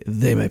by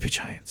They Might Be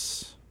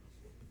Giants?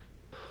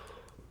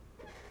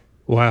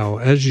 Wow,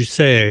 as you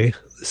say,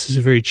 this is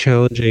a very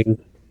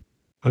challenging.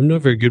 I'm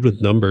not very good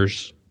with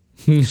numbers,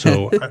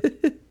 so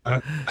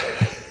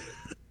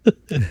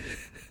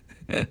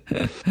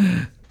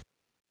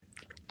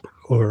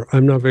or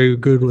I'm not very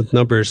good with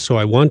numbers, so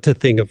I want to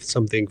think of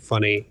something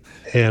funny,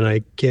 and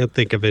I can't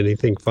think of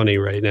anything funny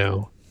right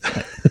now.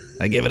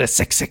 I give it a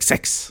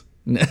 666.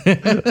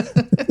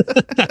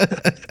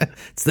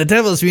 It's the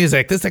devil's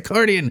music. This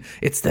accordion.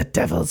 It's the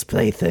devil's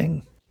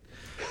plaything.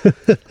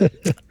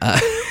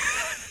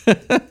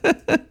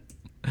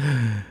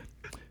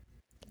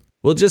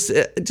 Well, just,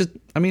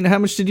 how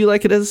much did you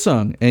like it as a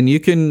song? And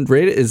you can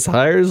rate it as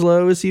high or as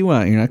low as you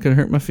want. You're not going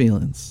to hurt my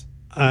feelings.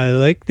 I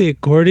like the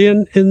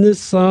accordion in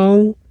this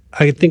song.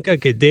 I think I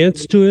could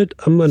dance to it.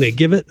 I'm going to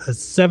give it a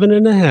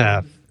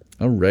 7.5.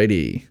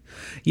 Alrighty.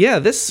 Yeah,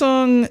 this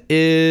song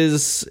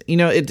is,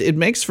 it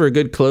makes for a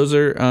good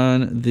closer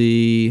on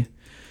the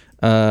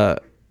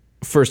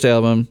first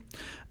album.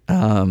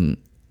 That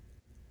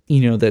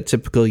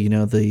typical,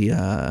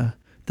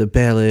 the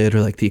ballad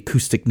or like the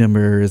acoustic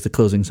number is the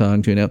closing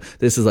song.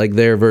 This is like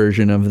their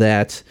version of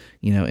that,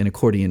 an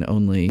accordion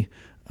only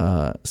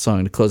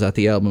song to close out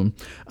the album.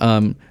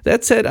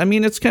 That said,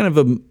 it's kind of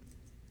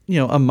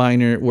a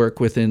minor work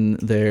within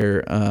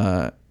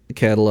their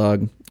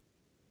catalog.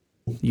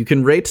 You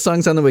can rate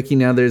songs on the wiki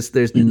now. There's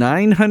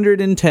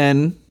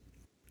 910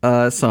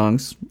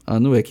 songs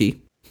on the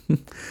wiki.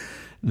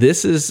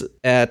 This is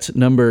at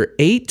number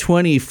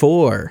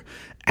 824.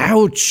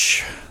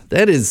 Ouch!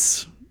 That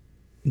is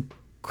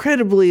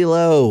incredibly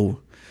low.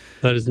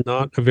 That is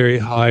not a very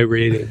high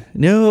rating.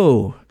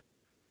 No.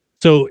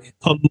 So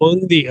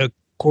among the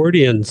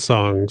accordion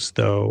songs,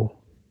 though.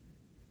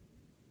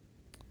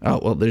 Oh,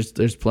 well,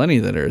 there's plenty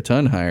that are a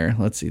ton higher.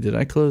 Let's see. Did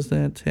I close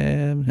that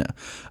tab?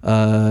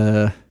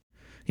 No.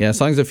 Yeah,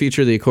 songs that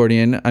feature the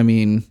accordion.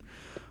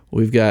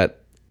 We've got,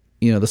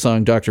 the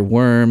song Dr.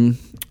 Worm.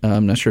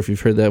 I'm not sure if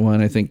you've heard that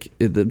one. I think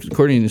the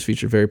accordion is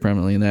featured very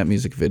prominently in that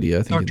music video.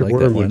 I think Dr. you'd like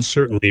Worm that one. would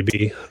certainly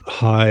be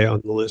high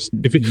on the list.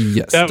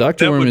 Yes,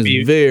 Dr. Worm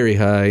is very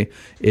high.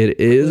 It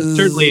is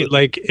certainly,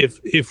 like,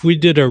 if we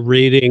did a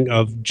rating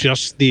of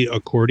just the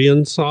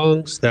accordion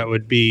songs, that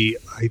would be,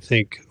 I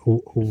think,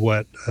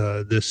 what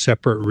the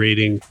separate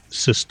rating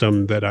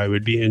system that I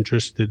would be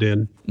interested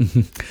in.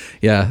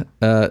 Yeah,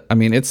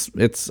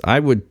 it's I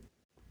would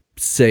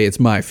say it's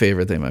my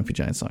favorite They Might Be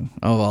Giants song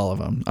of all of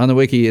them. On the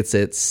wiki, it's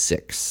at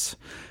 6,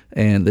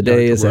 and The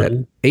Day is at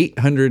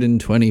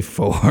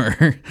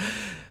 824.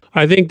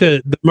 I think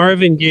the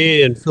Marvin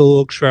Gaye and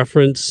Phil Ochs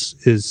reference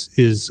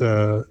is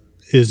a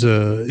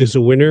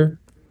winner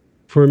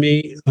for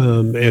me,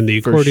 and the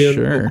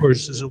accordion, of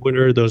course, is a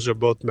winner. Those are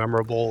both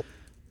memorable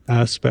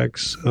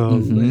aspects,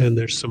 and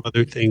there's some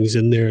other things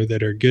in there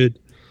that are good,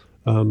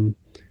 and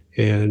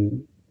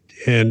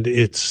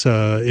it's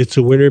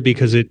a winner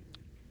because it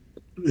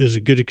is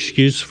a good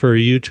excuse for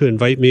you to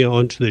invite me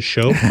onto the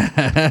show.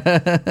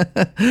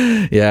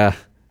 Yeah,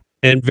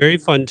 and very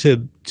fun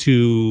to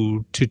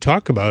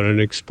talk about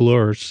and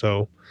explore.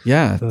 So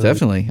yeah,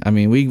 definitely.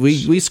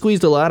 We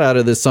squeezed a lot out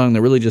of this song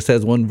that really just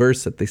has one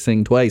verse that they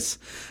sing twice.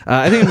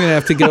 I think I'm gonna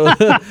have to go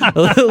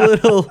a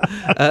little.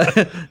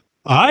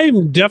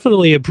 I'm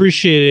definitely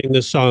appreciating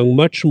this song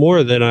much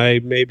more than I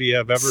maybe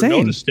have ever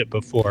noticed it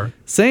before.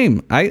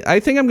 Same. I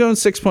think I'm going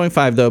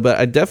 6.5 though, but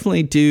I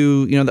definitely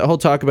do, the whole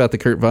talk about the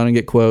Kurt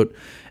Vonnegut quote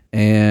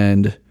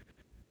and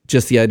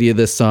just the idea of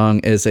this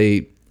song as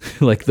a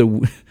like the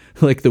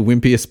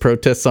wimpiest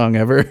protest song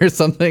ever or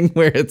something,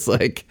 where it's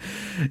like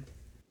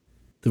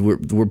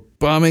we're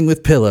bombing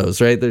with pillows,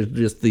 right? There's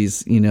just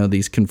these,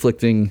 these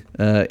conflicting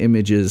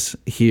images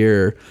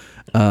here.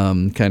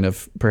 Kind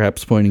of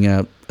perhaps pointing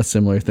out a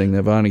similar thing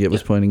that Vonnegut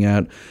was pointing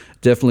out.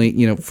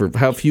 Definitely, for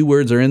how few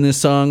words are in this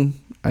song,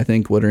 I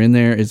think what are in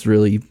there is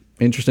really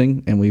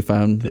interesting, and we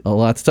found a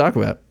lot to talk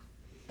about.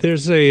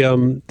 There's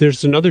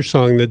another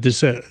song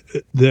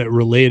that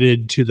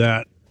related to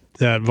that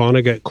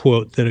Vonnegut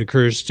quote that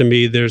occurs to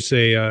me. There's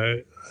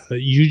a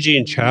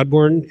Eugene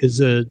Chadbourne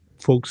is a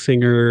folk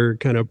singer,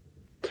 kind of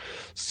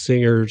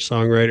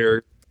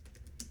singer-songwriter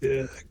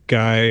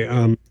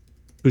guy,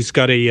 who's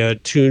got a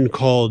tune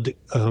called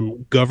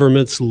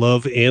Governments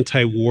Love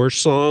Anti-War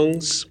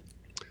Songs.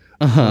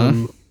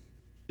 One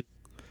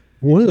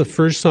of the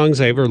first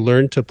songs I ever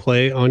learned to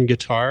play on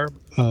guitar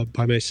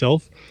by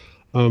myself.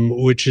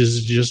 which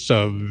is just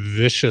a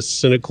vicious,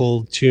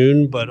 cynical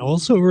tune, but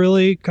also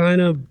really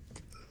kind of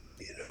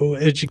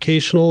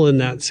educational in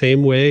that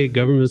same way.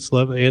 Governments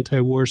love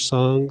anti-war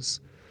songs.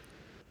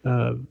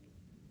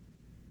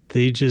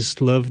 They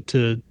just love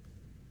to.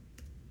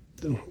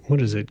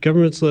 What is it?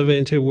 Governments love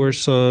anti-war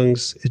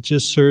songs. It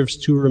just serves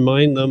to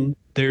remind them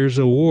there's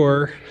a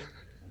war.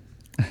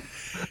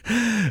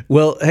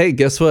 Well, hey,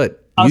 guess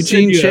what? I'll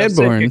Eugene send you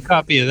Chadbourne. a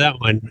copy of that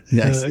one.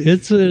 Yes.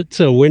 It's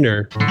a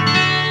winner.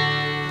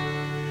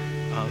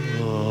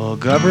 Oh,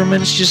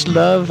 governments just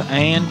love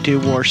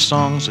anti-war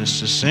songs. Let's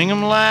just sing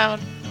them loud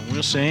and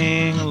we'll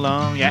sing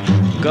along. Yeah,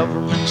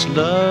 governments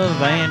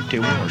love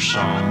anti-war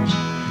songs.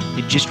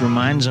 It just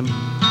reminds them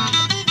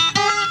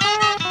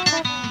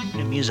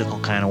in a musical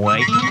kind of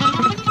way.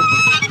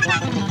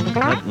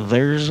 Like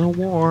there's a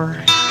war.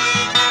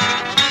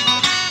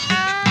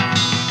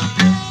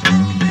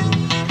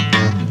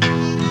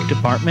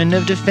 Department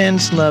of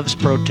Defense loves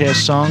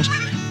protest songs.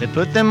 They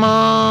put them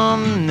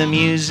on the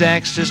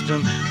Muzak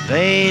system.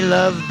 They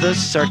love the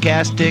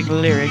sarcastic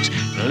lyrics.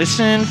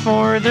 Listen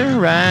for the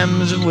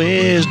rhymes of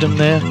wisdom.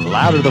 The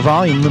louder the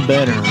volume, the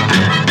better.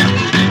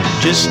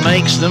 Just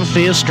makes them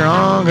feel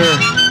stronger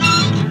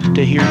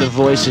to hear the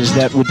voices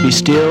that would be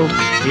stilled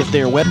if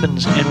their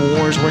weapons and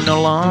wars were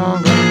no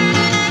longer.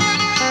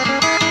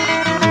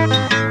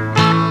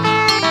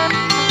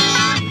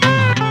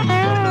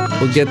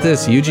 Well, get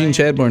this. Eugene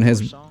Chadbourne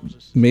has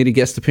made a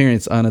guest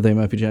appearance on a They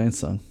Might Be Giants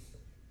song.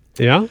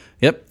 Yeah?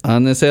 Yep.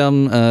 On this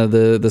album,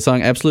 the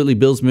song Absolutely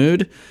Bill's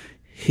Mood,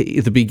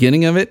 the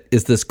beginning of it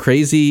is this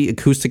crazy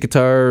acoustic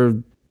guitar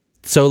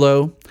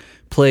solo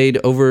played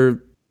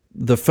over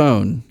the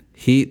phone.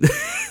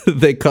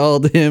 They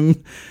called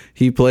him,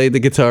 he played the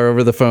guitar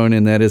over the phone,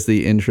 and that is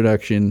the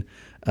introduction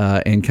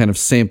and kind of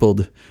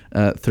sampled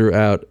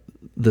throughout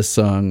the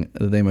song,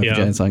 the They Might Be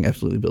Giants song,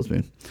 Absolutely Bill's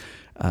Mood.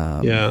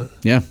 Yeah.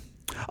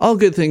 All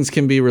good things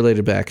can be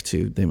related back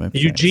to They Might Be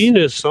Eugene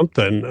Giants. is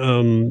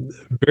something.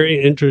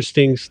 Very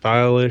interesting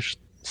stylist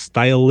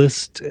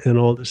and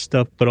all this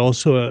stuff, but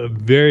also a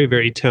very,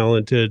 very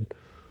talented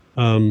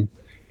and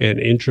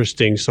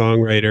interesting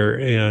songwriter.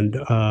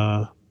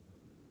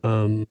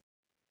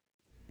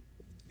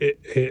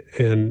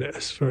 And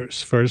as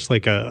far as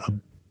like a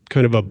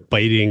kind of a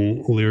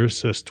biting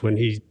lyricist, when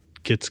he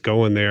gets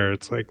going there,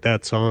 it's like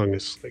that song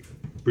is like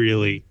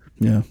really,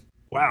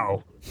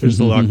 wow.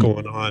 There's a lot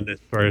going on as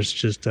far as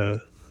just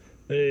a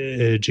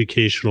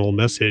educational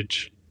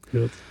message.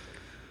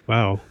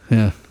 Wow.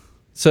 Yeah.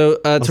 So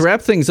to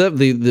wrap things up,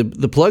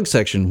 the plug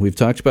section, we've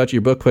talked about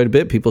your book quite a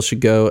bit. People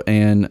should go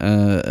and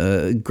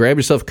grab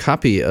yourself a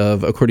copy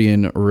of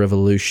Accordion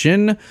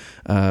Revolution,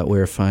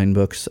 where fine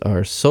books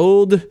are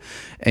sold,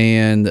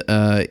 and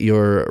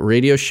your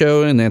radio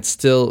show, and that's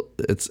still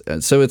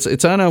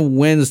it's on on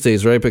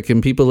Wednesdays, right? But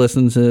can people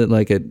listen to it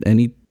like at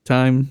any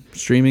time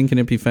streaming? Can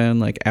it be found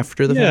like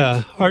after the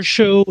fact? Our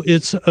show,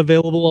 it's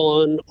available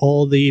on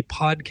all the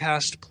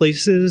podcast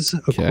places,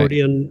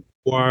 Accordion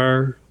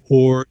Noir,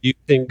 or you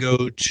can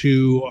go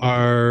to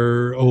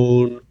our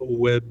own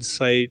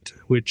website,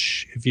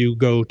 which if you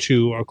go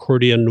to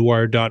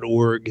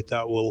accordionnoir.org,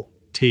 that will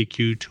take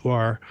you to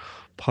our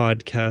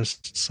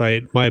podcast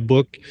site. My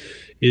book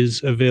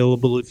is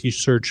available if you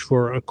search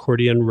for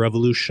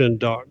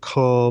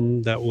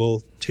accordionrevolution.com. That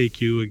will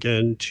take you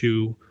again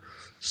to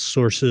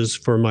sources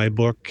for my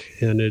book,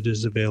 and it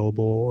is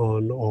available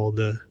on all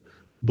the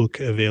book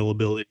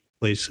availability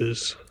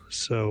places.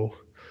 So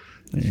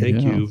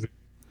thank you for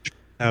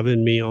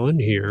having me on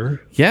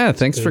here. Yeah,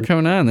 thanks for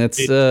coming on.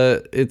 That's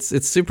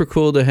it's super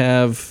cool to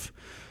have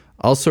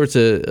all sorts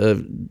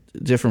of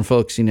different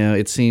folks.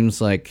 It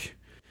seems like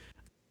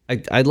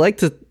I'd like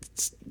to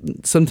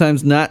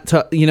sometimes not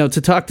talk,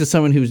 to talk to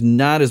someone who's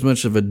not as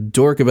much of a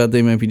dork about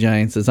They Might Be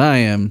Giants as I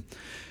am,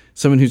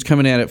 someone who's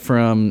coming at it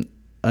from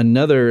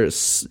another,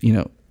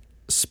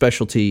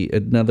 specialty,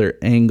 another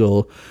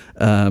angle,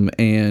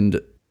 and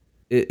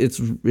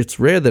it's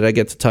rare that I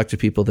get to talk to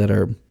people that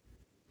are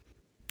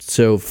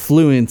so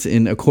fluent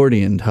in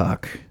accordion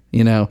talk,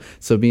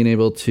 So being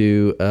able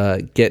to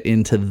get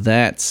into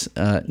that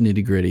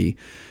nitty gritty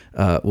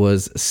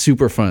was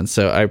super fun.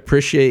 So I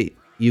appreciate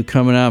you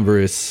coming on,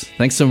 Bruce.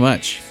 Thanks so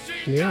much.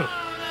 Yeah.